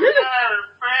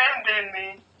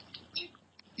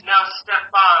 Now,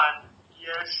 Stefan,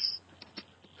 yes.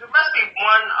 There must be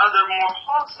one other more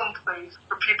wholesome place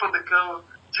for people to go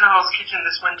to Hell's Kitchen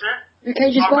this winter.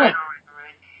 All right.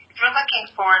 If you're looking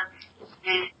for a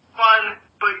fun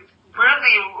but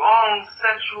really wrong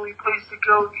sexually place to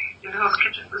go in Hell's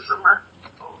Kitchen this summer,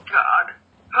 oh God.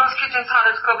 Hell's Kitchen's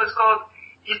hottest club is called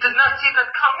You Did Not See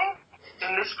That Coming?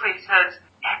 And this place has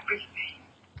everything.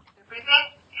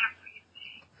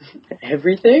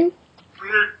 Everything?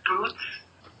 Weird boots,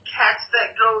 cats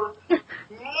that go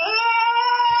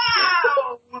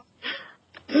meow,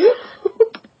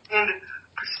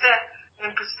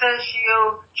 and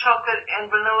pistachio, chocolate, and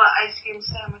vanilla ice cream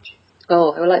sandwiches.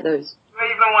 Oh, I like those. I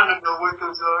even want to know what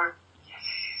those are.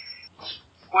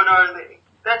 What are they?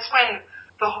 That's when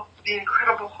the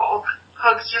Incredible Hulk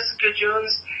hugs Jessica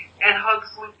Jones and hugs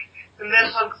Luke, and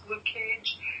then hugs Luke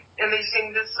Cage, and they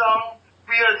sing this song.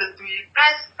 We are the three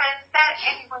best friends that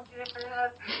anyone can ever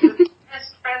have. The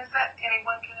best friends that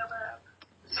anyone can ever have.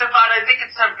 Savannah, I think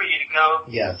it's time for you to go.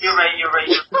 Yes. You're right.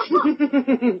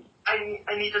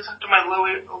 I need to talk to my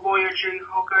lawyer, Jeri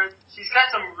Hogarth. She's got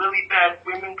some really bad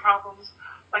women problems.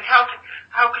 Like, how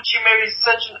could she marry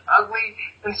such an ugly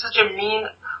and such a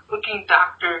mean-looking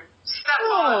doctor? Step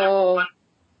on, everyone.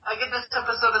 I get this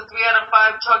episode of 3 out of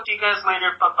 5. Talk to you guys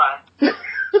later. Bye-bye.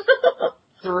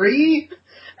 3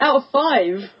 out of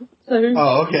 5. So.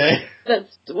 Oh, okay.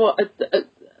 That's what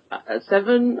a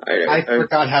 7. I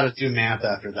forgot how to do math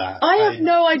after that. I have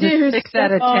no idea who 6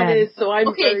 out of 10 is, so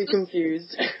I'm very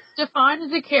confused. Stefan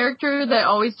is a character that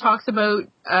always talks about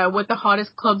what the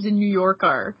hottest clubs in New York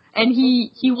are. And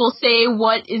he will say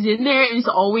what is in there, and it's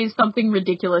always something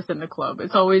ridiculous in the club.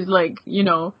 It's always like, you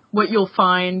know, what you'll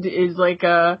find is like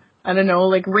I don't know,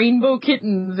 like rainbow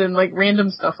kittens and like random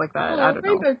stuff like that. I don't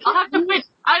know. I'll have to put,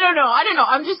 I don't know.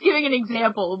 I'm just giving an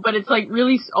example, but it's like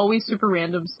really always super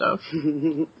random stuff.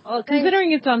 Well,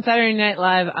 considering it's on Saturday Night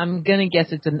Live, I'm gonna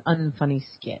guess it's an unfunny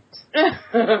skit.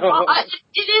 Well,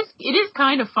 it is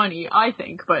kind of funny, I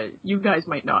think, but you guys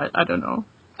might not. I don't know.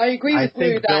 I agree with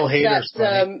Blue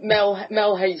that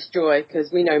Mel hates Joy,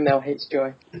 because we know Mel hates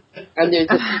Joy. And there's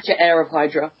a future heir of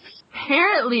Hydra.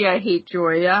 Apparently I hate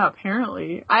Joy, yeah,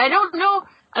 apparently. I don't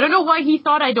know why he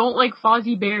thought I don't like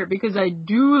Fozzie Bear, because I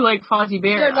do like Fozzie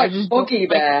Bear. You don't like Foggy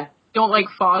Bear. Don't like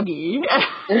Foggy.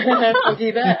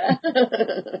 Foggy Bear.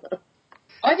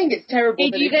 I think it's terrible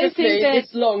that it took me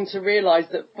this long to realise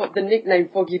that the nickname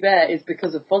Foggy Bear is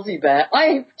because of Fozzie Bear.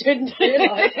 I didn't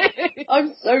realise.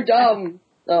 I'm so dumb.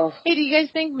 Oh. Hey, do you guys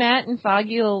think Matt and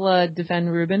Foggy will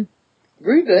defend Ruben?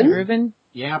 Ruben?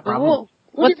 Yeah, probably. Well,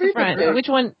 what's the friend? Which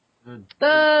one?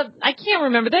 I can't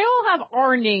remember. They all have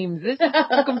R names. This is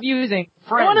so confusing.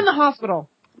 Friend. One in the hospital.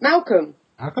 Malcolm.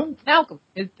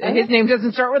 His name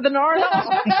doesn't start with an R at all.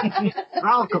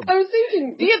 Malcolm. I was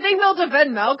thinking. Do you think they'll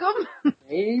defend Malcolm?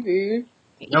 Maybe.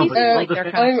 No,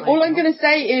 all I'm going to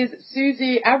say is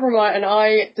Susie Abramite and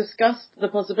I discussed the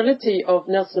possibility of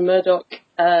Nelson Murdoch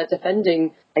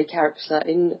defending a character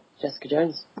in Jessica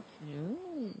Jones.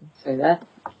 So there.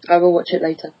 I will watch it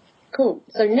later. Cool.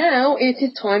 So now it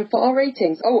is time for our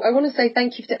ratings. Oh, I want to say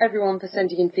thank you to everyone for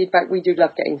sending in feedback. We do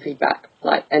love getting feedback.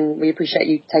 And we appreciate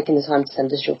you taking the time to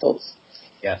send us your thoughts.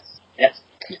 Yes.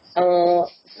 So,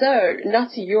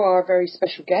 Nutty, you are a very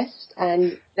special guest,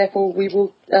 and therefore we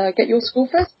will get your score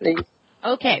first, please.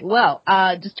 Okay, well,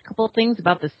 just a couple of things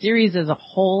about the series as a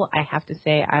whole. I have to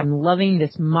say I'm loving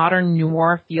this modern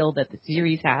noir feel that the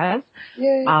series has.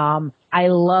 Yay. I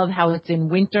love how it's in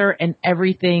winter and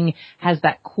everything has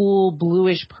that cool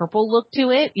bluish purple look to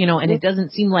it, you know, and it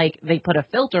doesn't seem like they put a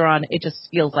filter on. It just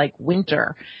feels like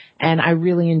winter. And I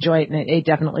really enjoy it, and it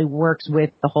definitely works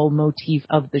with the whole motif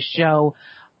of the show.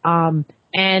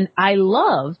 And I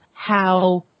love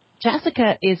how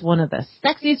Jessica is one of the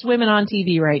sexiest women on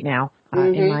TV right now,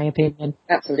 in my opinion.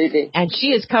 Absolutely. And she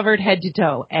is covered head to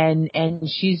toe, and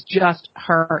she's just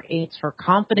her. It's her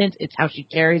confidence. It's how she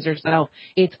carries herself.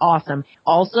 It's awesome.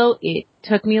 Also, it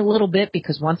took me a little bit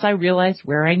because once I realized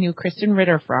where I knew Kristen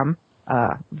Ritter from,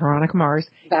 Veronica Mars,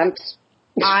 Vamps.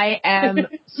 I am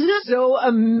so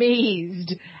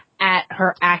amazed at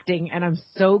her acting, and I'm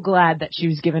so glad that she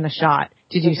was given a shot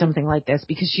to do something like this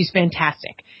because she's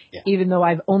fantastic. Yeah. Even though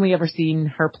I've only ever seen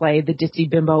her play the ditzy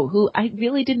bimbo, who I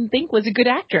really didn't think was a good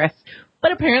actress,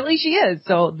 but apparently she is.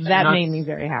 So that made me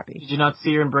very happy. Did you not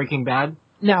see her in Breaking Bad?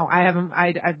 No, I haven't.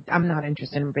 I'm not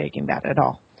interested in Breaking Bad at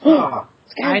all. Oh.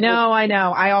 I know.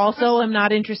 I also am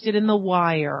not interested in The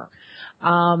Wire,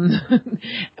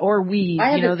 or Weeds.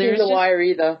 I haven't seen The Wire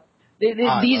either.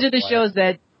 These are the shows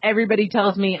that everybody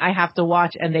tells me I have to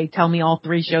watch, and they tell me all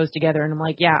 3 shows together, and I'm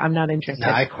like, yeah, I'm not interested.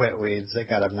 No, I quit Weeds. They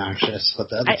got obnoxious, but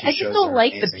the other 2 shows I just don't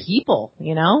like amazing. the people,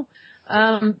 you know?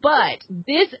 But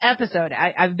this episode,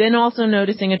 I've been also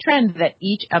noticing a trend that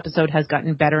each episode has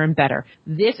gotten better and better.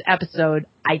 This episode,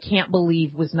 I can't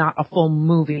believe was not a full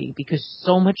movie because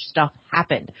so much stuff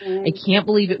happened. I can't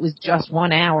believe it was just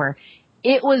 1 hour.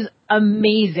 It was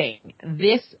amazing.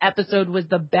 This episode was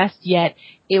the best yet.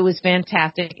 It was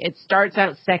fantastic. It starts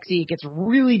out sexy. It gets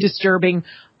really disturbing.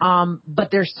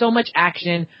 But there's so much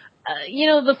action. You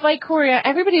know, the fight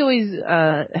everybody always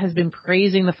has been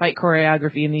praising the fight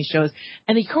choreography in these shows.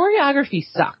 And the choreography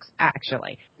sucks,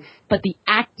 actually. But the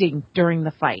acting during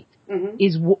the fight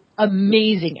is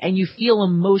amazing. And you feel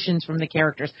emotions from the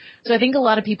characters. So I think a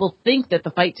lot of people think that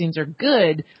the fight scenes are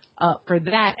good, for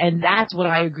that, and that's what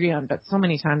I agree on. But so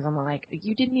many times I'm like,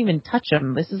 you didn't even touch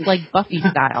him. This is like Buffy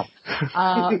style. But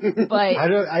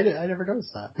I never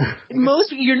noticed that.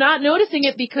 You're not noticing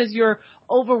it because you're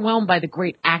overwhelmed by the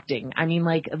great acting. I mean,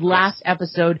 like last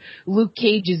episode, Luke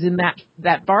Cage is in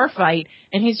that bar fight,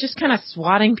 and he's just kind of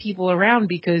swatting people around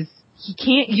because he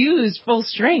can't use full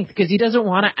strength because he doesn't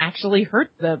want to actually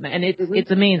hurt them, and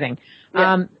it's amazing.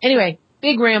 Yeah. Anyway,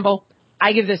 big ramble.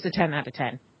 I give this a 10 out of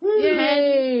 10.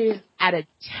 Yay! 10 out of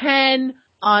 10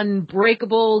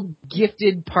 unbreakable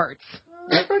gifted parts.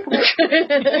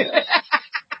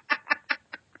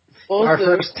 Awesome. Our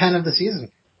first 10 of the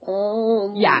season.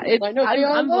 Yeah,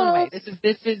 I'm blown away. This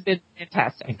has been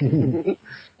fantastic.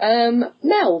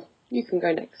 Mel, you can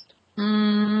go next.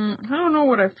 I don't know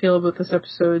what I feel about this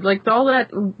episode. Like all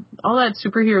that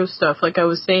superhero stuff, like I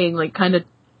was saying, like kind of,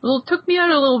 it took me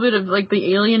out a little bit of like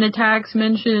the alien attacks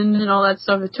mentioned and all that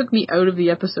stuff. It took me out of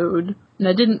the episode, and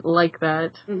I didn't like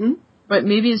that. Mm-hmm. But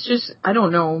maybe it's just, I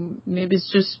don't know. Maybe it's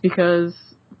just because,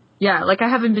 yeah, like I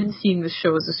haven't been seeing this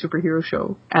show as a superhero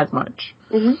show as much.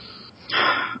 Mm-hmm.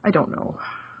 I don't know.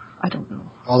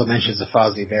 All the mentions of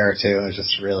Fozzie Bear too is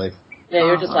just really. Yeah,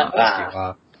 you're just like,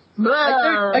 I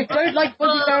don't like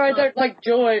Fozzie Bear. I don't like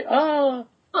Joy. I'm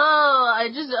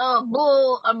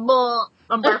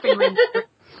burping.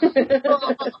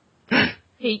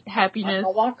 Hate happiness.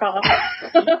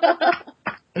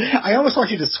 I almost want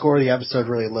you to score the episode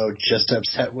really low just to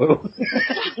upset Woo. All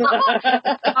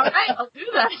right, I'll do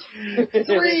that.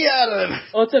 3 out of.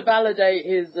 Or to validate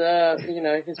his, his. Oh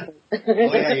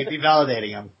yeah, you'd be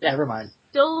validating him. Yeah. Never mind.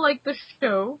 Still like the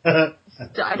show.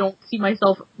 I don't see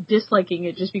myself disliking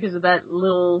it just because of that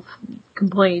little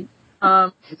complaint.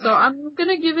 So I'm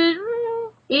gonna give it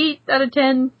 8 out of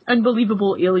 10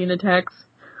 unbelievable alien attacks.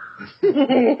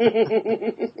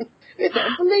 It's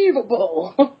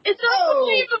unbelievable. It's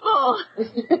unbelievable.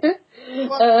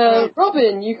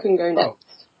 Robin, you can go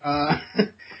next.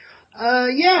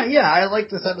 Yeah, I like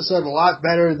this episode a lot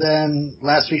better than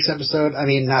last week's episode. I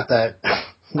mean, not that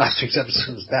last week's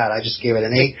episode was bad. I just gave it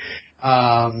an 8,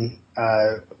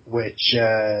 which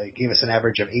gave us an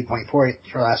average of 8.48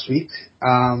 for last week.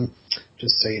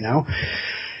 Just so you know.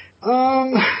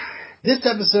 This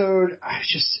episode, I was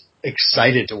just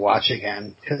excited to watch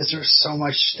again because there was so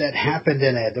much that happened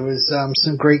in it. There was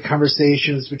some great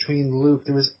conversations between Luke.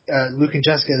 There was Luke and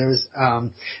Jessica. There was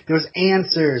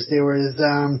answers. There was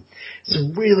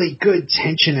some really good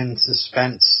tension and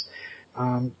suspense.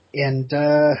 I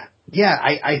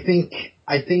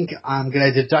think I'm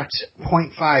gonna deduct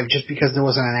 0.5 just because there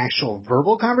wasn't an actual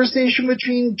verbal conversation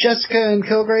between Jessica and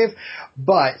Kilgrave,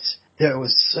 but there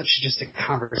was just a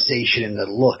conversation and the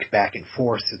look back and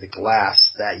forth through the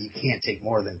glass that you can't take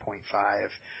more than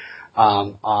 0.5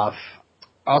 off.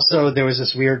 Also, there was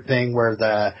this weird thing where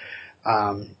the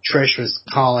Trish was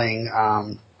calling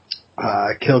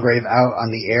Kilgrave out on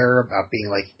the air about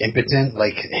being like impotent,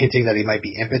 like hinting that he might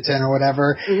be impotent or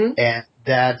whatever. Mm-hmm. And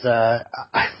that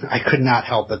I could not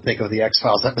help but think of the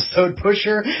X-Files episode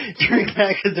Pusher during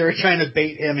that because they were trying to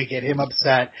bait him and get him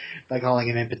upset by calling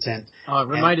him impotent. It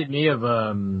reminded me of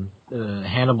the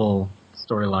Hannibal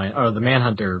storyline or the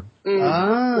Manhunter.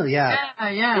 Oh yeah,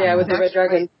 with the Red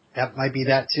Dragon. That might be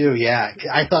that too, yeah.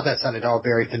 I thought that sounded all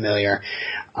very familiar.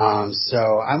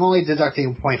 So I'm only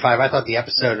deducting 0.5. I thought the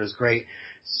episode was great.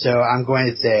 So I'm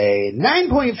going to say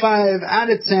 9.5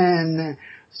 out of 10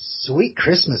 Sweet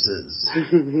Christmases.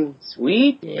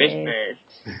 Sweet Christmas.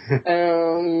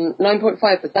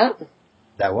 9.5 was that?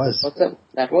 That was. Awesome.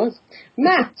 That was.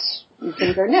 Matt, you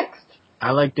can go next.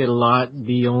 I liked it a lot.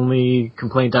 The only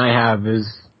complaint I have is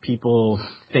people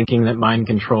thinking that mind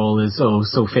control is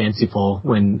so fanciful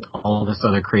when all this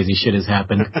other crazy shit has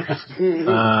happened.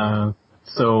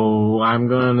 So I'm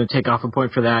going to take off a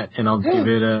point for that, and I'll give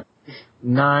it a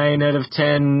 9 out of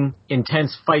 10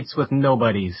 intense fights with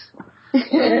nobodies.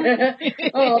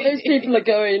 Those people are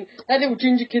going, that little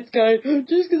ginger kid's going,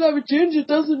 just because I'm a ginger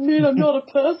doesn't mean I'm not a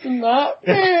person, Matt.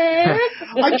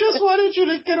 I just wanted you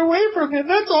to get away from him.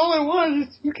 That's all I wanted.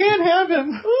 You can't have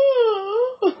him.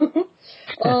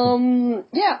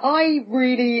 I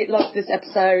really loved this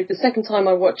episode. The second time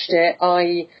I watched it,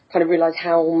 I kind of realised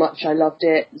how much I loved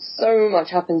it. So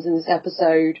much happens in this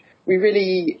episode. We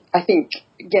really, I think,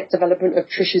 get development of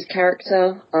Trish's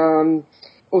character.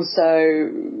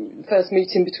 Also, first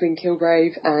meeting between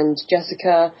Kilgrave and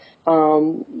Jessica.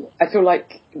 I feel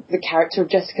like the character of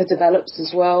Jessica develops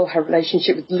as well. Her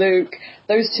relationship with Luke.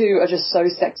 Those two are just so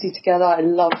sexy together. I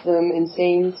love them in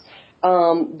scenes.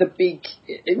 The big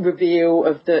reveal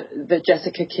of that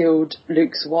Jessica killed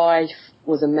Luke's wife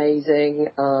was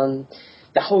amazing.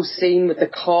 The whole scene with the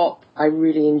cop I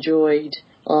really enjoyed.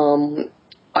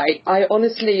 I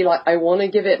honestly, like, I want to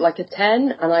give it like a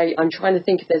 10, and I'm trying to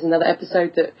think if there's another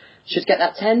episode that should get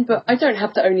that 10, but I don't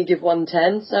have to only give one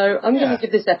 10, so I'm going to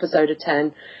give this episode a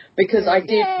 10, because I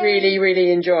did really,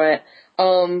 really enjoy it.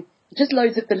 Just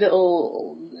loads of the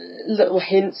little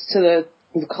hints to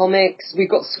the comics. We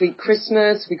got Sweet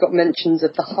Christmas, we got mentions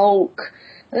of the Hulk.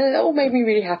 It all made me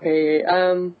really happy.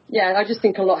 I just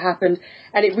think a lot happened,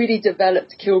 and it really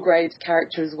developed Kilgrave's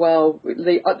character as well.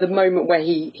 At the moment where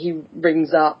he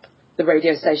rings up the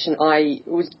radio station, I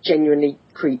was genuinely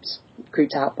creeped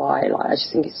out by. Like, I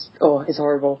just think it's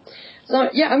horrible. So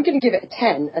yeah, I'm going to give it a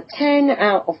 10. A 10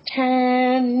 out of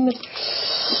 10.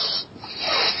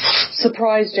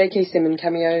 Surprise J.K. Simmons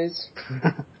cameos.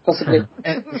 Possibly.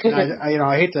 and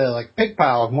I hate to like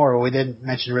pigpile of more what we didn't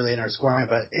mention really in our scoring,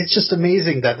 but it's just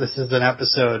amazing that this is an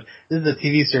episode. This is a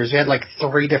TV series. We had like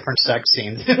 3 different sex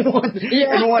scenes in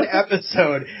one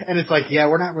episode, and it's like,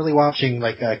 we're not really watching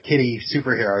like a kiddie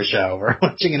superhero show. We're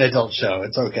watching an adult show.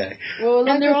 It's okay. Well,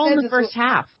 and they're all in the first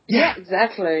half. Yeah,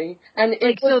 exactly. And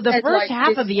so the first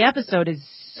half of the episode is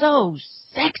so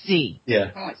sexy.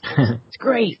 Yeah. It's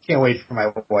great. Can't wait for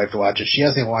my wife to watch it. She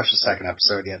hasn't even watched the second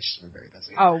episode yet. She's been very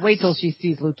busy. Oh, wait till she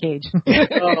sees Luke Cage.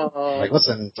 Like,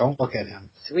 listen, don't look at him.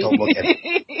 Sweet. Don't look at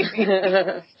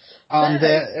him.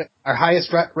 Our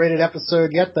highest rated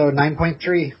episode yet, though,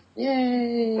 9.3.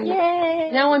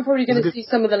 Yay. Now I'm probably going to see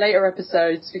some of the later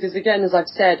episodes, because again, as I've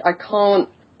said, I can't,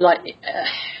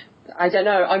 I don't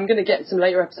know, I'm going to get some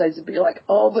later episodes and be like,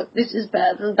 oh, but this is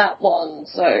better than that one.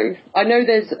 So I know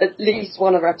there's at least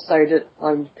one other episode that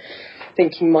I'm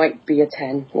thinking might be a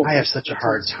 10. I have such a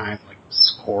hard time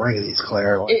scoring these,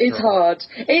 Claire. It is hard.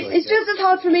 It's just as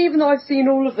hard for me, even though I've seen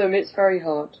all of them. It's very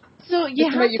hard. So you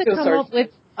have to come up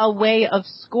with a way of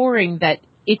scoring that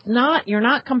you're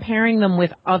not comparing them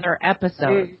with other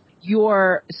episodes.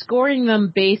 You're scoring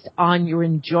them based on your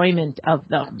enjoyment of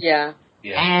them. Yeah.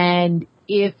 And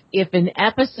if an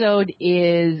episode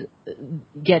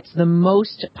gets the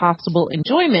most possible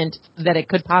enjoyment that it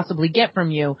could possibly get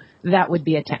from you, that would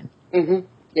be a 10. Mm-hmm.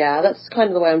 Yeah, that's kind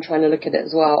of the way I'm trying to look at it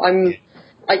as well. I'm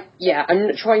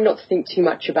trying not to think too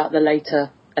much about the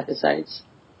later episodes,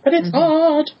 but it's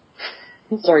hard.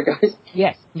 Sorry, guys.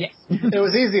 Yes. It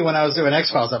was easy when I was doing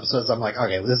X-Files episodes. I'm like,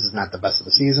 okay, this is not the best of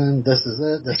the season. This is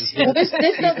it. This is well, this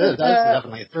is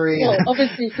definitely a 3. Well,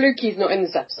 obviously, Flukey's not in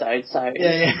this episode, so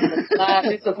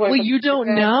that's the point. Well, you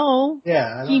don't know.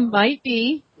 Yeah, he might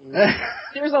be.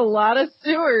 There's a lot of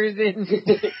sewers in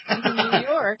New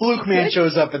York. Fluke Man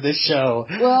shows up in this show.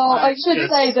 Well, I should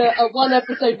say that at one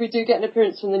episode we do get an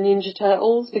appearance from the Ninja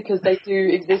Turtles, because they do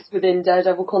exist within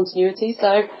Daredevil continuity,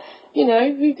 so, you know,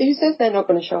 who says they're not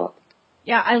going to show up?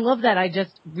 Yeah, I love that. I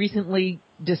just recently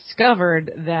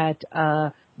discovered that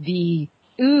the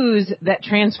ooze that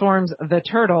transforms the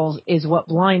turtles is what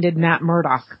blinded Matt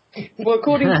Murdock. Well,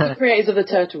 according to the creators of the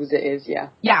Turtles, it is, yeah.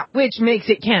 Yeah, which makes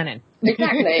it canon.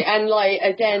 Exactly, and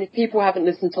again, if people haven't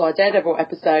listened to our Daredevil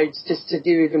episodes, just to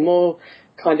do even more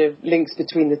kind of links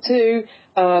between the two,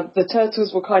 the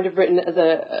Turtles were kind of written as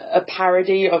a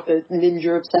parody of the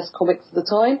ninja-obsessed comics of the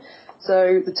time.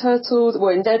 So the Turtles,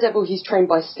 in Daredevil he's trained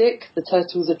by Stick, the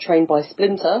Turtles are trained by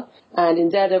Splinter, and in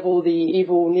Daredevil the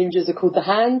evil ninjas are called the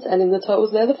Hand, and in the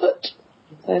Turtles they're the Foot.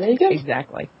 So there you go.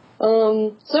 Exactly.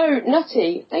 So,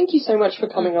 Nutty, thank you so much for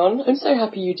coming on. I'm so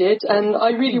happy you did, and I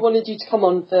really wanted you to come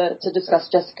on to discuss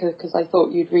Jessica, because I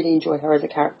thought you'd really enjoy her as a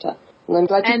character. And I'm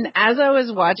glad And as I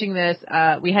was watching this,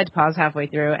 we had to pause halfway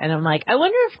through, and I'm like, I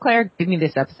wonder if Claire gave me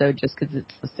this episode just because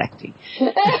it's so sexy.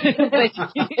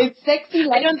 It's sexy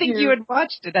like I don't think you had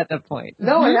watched it at that point.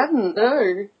 No, I hadn't,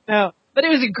 no. No, but it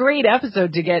was a great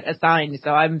episode to get assigned, so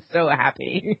I'm so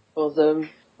happy. Awesome.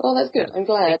 Oh, that's good. I'm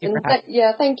glad.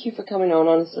 Thank you for coming on,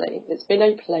 honestly. It's been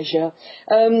a pleasure.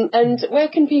 And where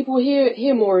can people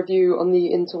hear more of you on the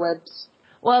interwebs?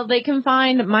 Well, they can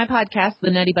find my podcast,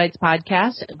 the Nutty Bites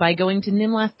Podcast, by going to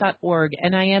nimlas.org,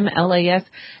 NIMLAS.org,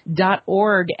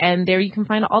 and there you can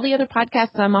find all the other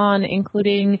podcasts I'm on,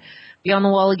 including Beyond the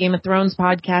Wall, a Game of Thrones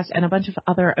podcast, and a bunch of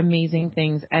other amazing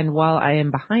things. And while I am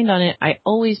behind on it, I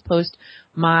always post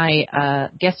my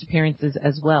guest appearances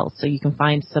as well. So you can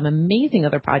find some amazing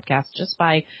other podcasts just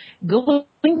by going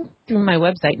through my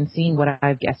website and seeing what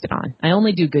I've guested on. I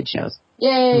only do good shows.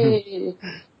 Yay!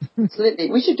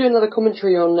 Absolutely. We should do another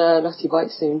commentary on Nutty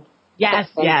Bites soon. Yes.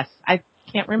 I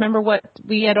can't remember what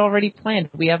we had already planned.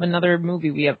 We have another movie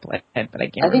we have planned, but I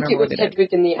can't remember. I think it was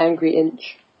Hedwig and the Angry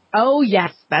Inch. Oh,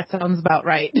 yes. That sounds about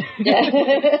right.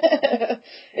 Yeah.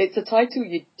 It's a title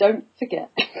you don't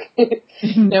forget.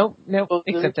 Nope. Awesome.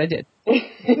 Except I did.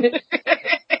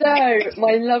 So,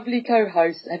 my lovely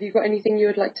co-host, have you got anything you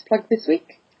would like to plug this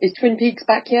week? Is Twin Peaks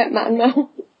back yet, Matt and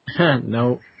Mel?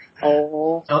 No.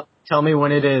 Oh. Tell me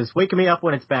when it is. Wake me up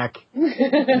when it's back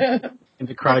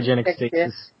into cryogenic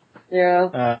stasis.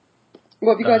 Yeah.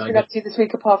 What have you guys been up to this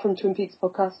week apart from Twin Peaks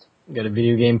podcast? Got a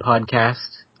video game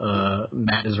podcast.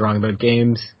 Matt is wrong about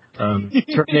games.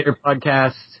 Terminator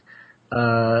podcast.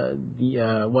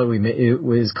 It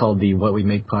was called the What We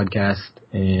Make podcast,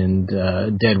 and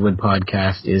Deadwood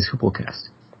podcast is Hooplecast.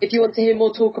 If you want to hear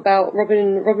more talk about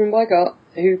Robin Weigart,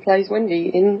 who plays Wendy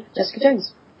in Jessica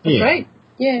Jones. That's right.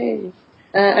 Yay.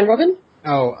 And Robin?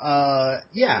 I'm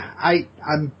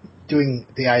doing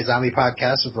the iZombie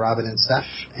podcast with Robin and Steph,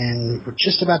 and we're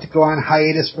just about to go on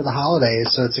hiatus for the holidays,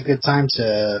 so it's a good time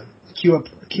to queue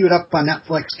it up on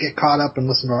Netflix, get caught up, and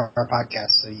listen to our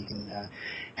podcast, so you can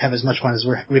have as much fun as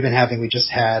we've been having. We just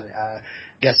had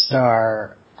guest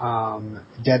star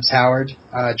Debs Howard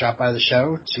drop by the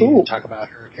show to talk about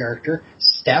her character,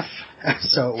 Steph.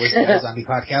 So it was the iZombie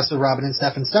podcast with Robin and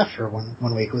Steph for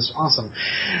one week. It was awesome.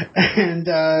 And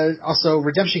also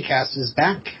Redemption Cast is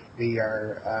back. We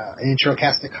are an intro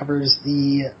cast that covers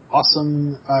the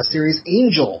awesome series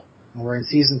Angel. We're in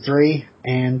season 3,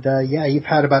 and you've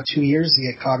had about 2 years to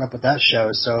get caught up with that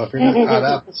show, so if you're not caught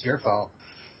up, it's your fault.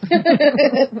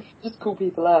 Just call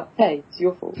people out. Hey, it's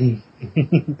your fault.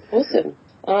 Awesome.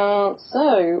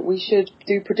 So we should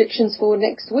do predictions for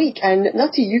next week, and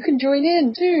Nutty, you can join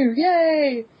in too.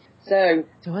 Yay! So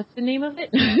what's the name of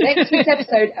it? Next week's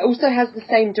episode also has the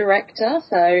same director,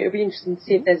 so it'll be interesting to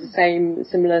see if there's the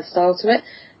similar style to it.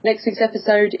 Next week's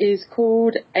episode is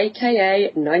called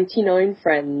AKA 99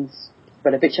 Friends,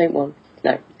 but a bitch ain't one.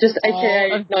 No, just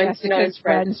AKA 99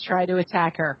 friends try to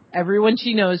attack her. Everyone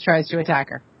she knows tries to attack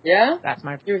her. Yeah? That's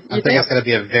my... I think it's going to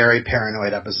be a very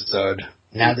paranoid episode,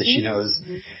 now that she knows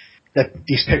that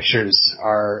these pictures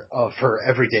are of her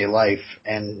everyday life,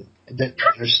 and that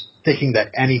they're thinking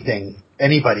that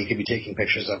anybody could be taking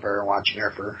pictures of her and watching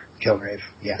her for Kilgrave.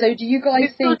 Yeah. So do you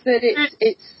guys think that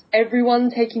it's everyone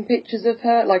taking pictures of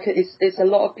her? Like it's a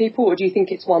lot of people, or do you think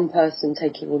it's one person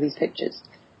taking all these pictures?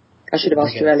 I should have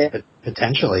asked you earlier.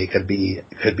 Potentially, it could be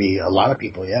a lot of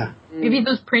people. Yeah. Maybe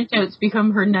those printouts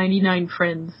become her 99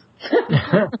 friends.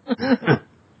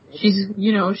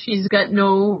 She's got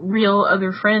no real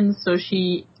other friends, so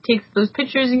she takes those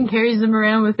pictures and carries them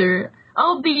around with her.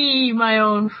 I'll be my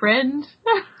own friend.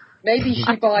 Maybe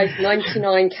she buys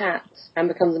 99 cats and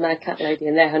becomes a mad cat lady,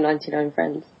 and they're her 99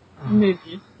 friends.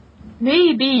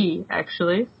 Maybe,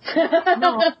 actually.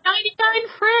 No, 99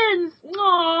 friends.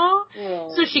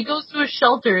 Aww. So she goes to a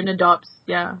shelter and adopts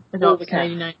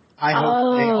 99. I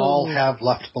hope they all have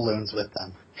luft balloons with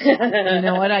them. You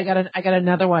know what? I got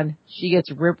another one. She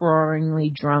gets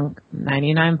rip-roaringly drunk.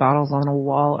 99 bottles on a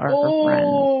wall are her friends.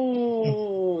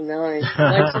 Oh, nice.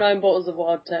 99 bottles of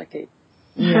wild turkey.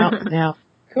 Yeah.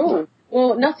 Cool.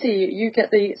 Well, Nutty, you get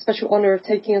the special honour of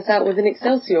taking us out with an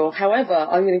Excelsior. However,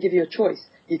 I'm going to give you a choice.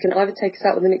 You can either take us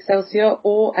out with an Excelsior,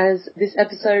 or as this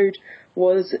episode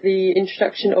was the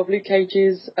introduction of Luke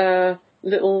Cage's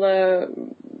little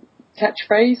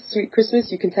catchphrase, Sweet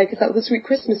Christmas, you can take us out with a Sweet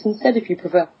Christmas instead if you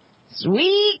prefer.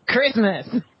 Sweet Christmas!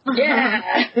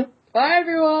 Yeah! Bye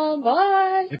everyone,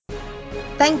 bye!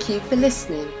 Thank you for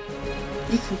listening.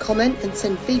 You can comment and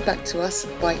send feedback to us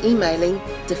by emailing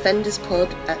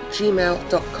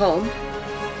defenderspod@gmail.com.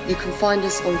 You can find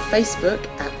us on Facebook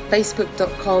at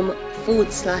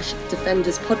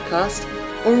facebook.com/defenderspodcast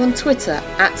or on Twitter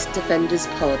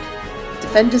 @defenderspod.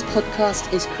 Defenders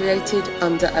Podcast is created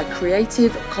under a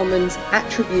Creative Commons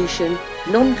Attribution,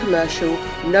 Non-Commercial,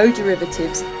 No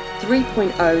Derivatives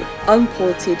 3.0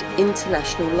 Unported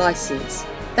International License.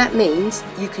 That means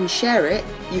you can share it,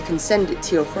 you can send it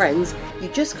to your friends, you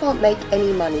just can't make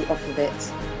any money off of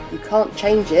it. You can't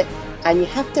change it, and you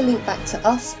have to link back to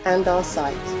us and our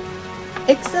site.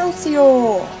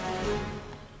 Excelsior!